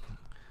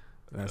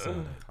 That's it.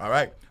 All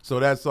right, so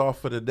that's all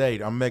for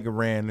today. I'm Mega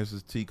Ran. This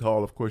is Teak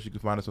Hall. Of course, you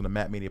can find us on the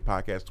Matt Mania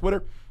Podcast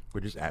Twitter.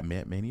 We're just at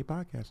Matt Mania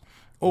Podcast.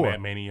 Or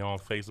Matt Mania on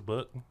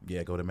Facebook.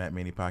 Yeah, go to Matt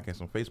Mania Podcast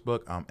on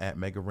Facebook. I'm at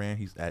Mega Ran.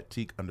 He's at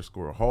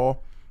Teak_Hall.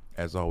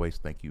 As always,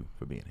 thank you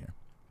for being here.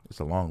 It's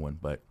a long one,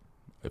 but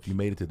if you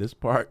made it to this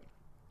part,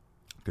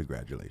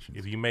 congratulations.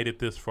 If you made it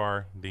this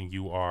far, then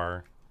you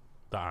are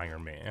the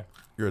Iron Man.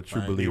 You're a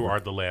true believer. You are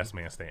the last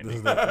man standing. This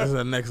is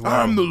the next level.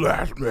 I'm the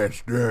last man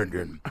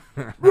standing.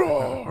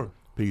 Roar.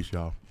 Peace,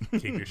 y'all.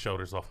 Keep your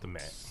shoulders off the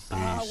mat.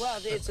 Well,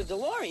 it's a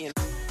DeLorean.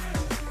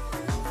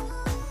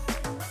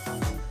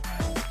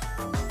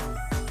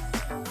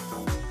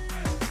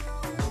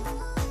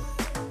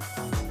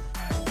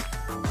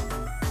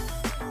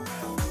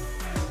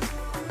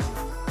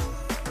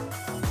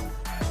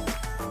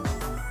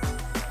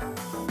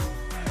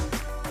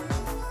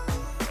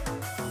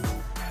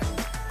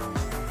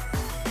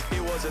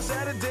 A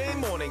Saturday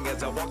morning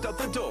as I walked out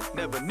the door.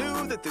 Never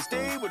knew that this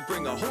day would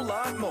bring a whole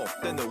lot more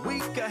than the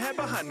week I had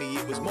behind me.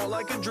 It was more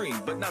like a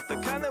dream, but not the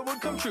kind that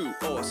would come true,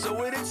 or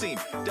so it had seemed.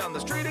 Down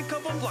the street a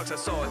couple blocks I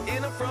saw it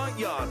in a front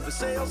yard. For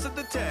sale, said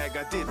the tag,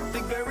 I didn't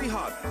think very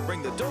hard.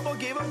 Ring the doorbell,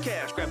 gave him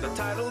cash, grabbed the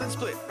title and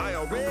split. I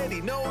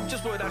already know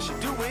just what I should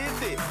do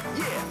with it.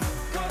 Yeah,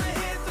 gonna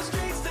hit the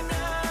streets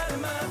tonight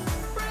in my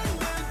brand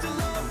new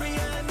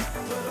DeLorean.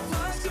 Put a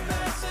flux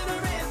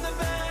capacitor in the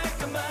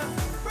back of my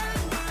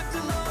brand new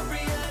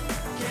DeLorean.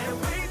 Can't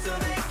wait till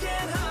they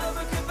can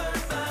hover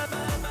convert my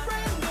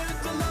brand new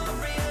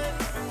DeLorean.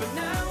 But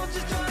now I'm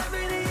just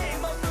driving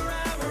 88 miles per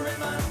hour in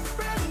my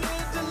brand new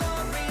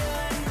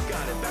DeLorean.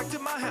 Got it back to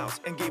my house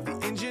and gave the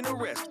engine a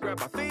rest. Grabbed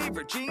my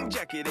favorite jean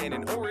jacket and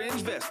an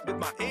orange vest. With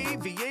my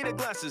aviator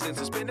glasses and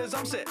suspenders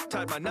I'm set.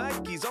 Tied my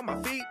Nikes on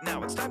my feet,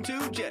 now it's time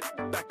to jet.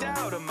 Backed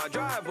out of my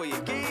driveway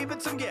and gave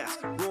it some gas.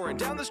 Roaring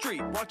down the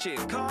street, watching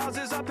cars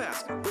as I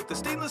pass. With the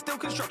stainless steel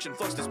construction,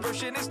 flux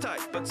dispersion is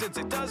tight. But since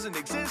it doesn't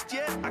exist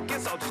yet, I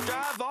guess I'll just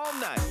drive all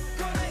night.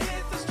 Gonna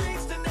hit the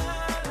streets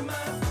tonight in my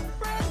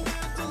brand new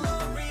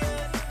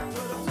DeLorean.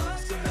 Put a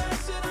flux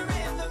capacitor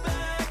in the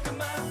back of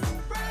my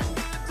brand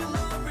new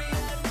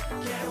DeLorean.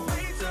 Can't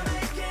wait till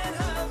they can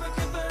hover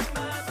convert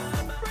my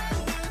brand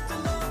new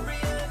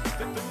DeLorean.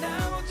 But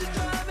now I'm just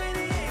driving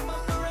 88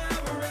 miles per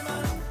hour in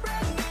my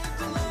brand new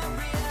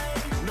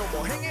DeLorean. No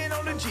more hanging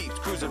on the Jeeps,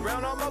 cruising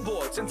around on my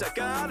board. Since I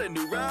got a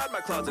new ride,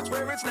 my closet's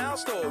where it's now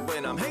stored.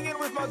 When I'm hanging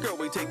with my girl,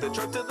 we take the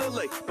truck to the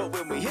lake. But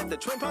when we hit the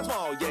Twin Ponds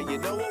Mall, yeah, you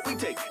know what we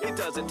take. It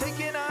doesn't take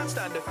an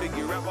Einstein to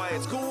figure out why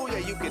it's cool. Yeah,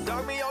 you can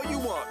dog me all you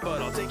want,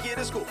 but I'll take you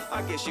to school.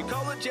 I guess you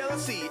call it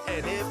jealousy,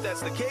 and if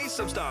that's the case,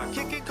 I'm start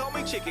kicking, call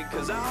me chicken,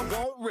 cause I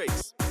won't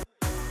race.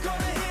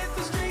 Gonna hit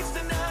the streets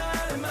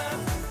tonight in my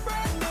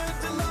brand new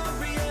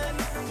DeLorean.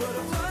 Put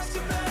a flux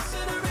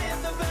capacitor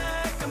in the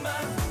back of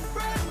my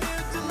brand new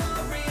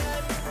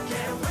DeLorean.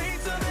 Can't wait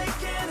till they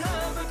can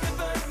hover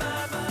convert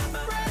my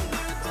brand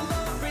new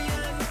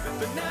DeLorean.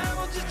 But now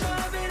I'll just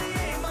drive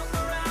 88 miles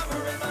per hour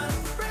in my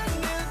brand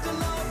new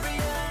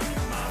DeLorean.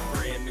 My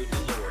brand new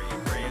DeLorean,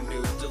 brand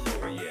new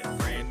DeLorean,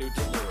 brand new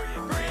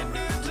DeLorean, brand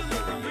new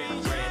DeLorean,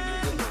 brand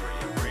new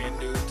DeLorean, brand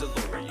new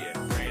DeLorean,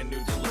 brand new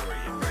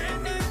DeLorean,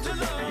 brand new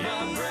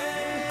DeLorean.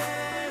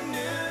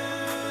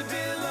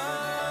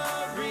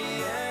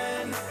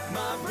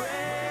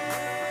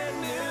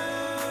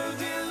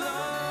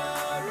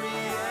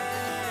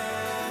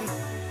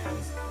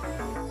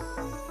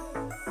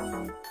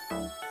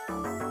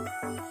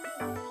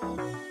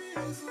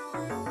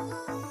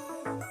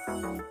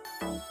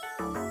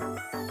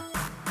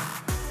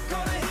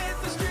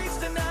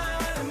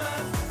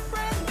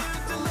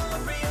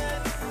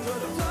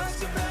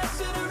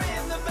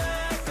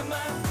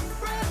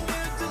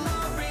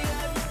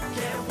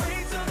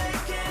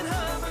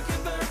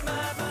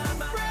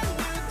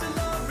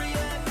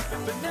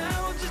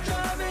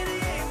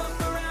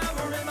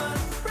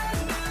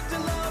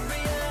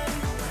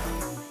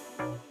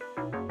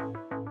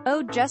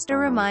 Oh, just a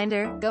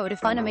reminder, go to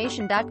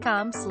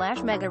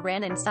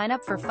Funimation.com/Megaran and sign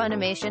up for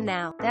Funimation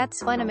now.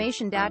 That's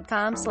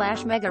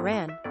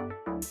Funimation.com/Megaran.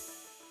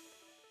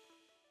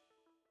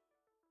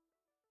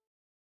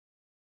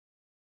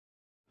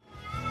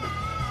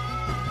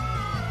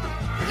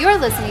 You're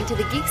listening to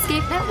the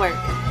Geekscape Network.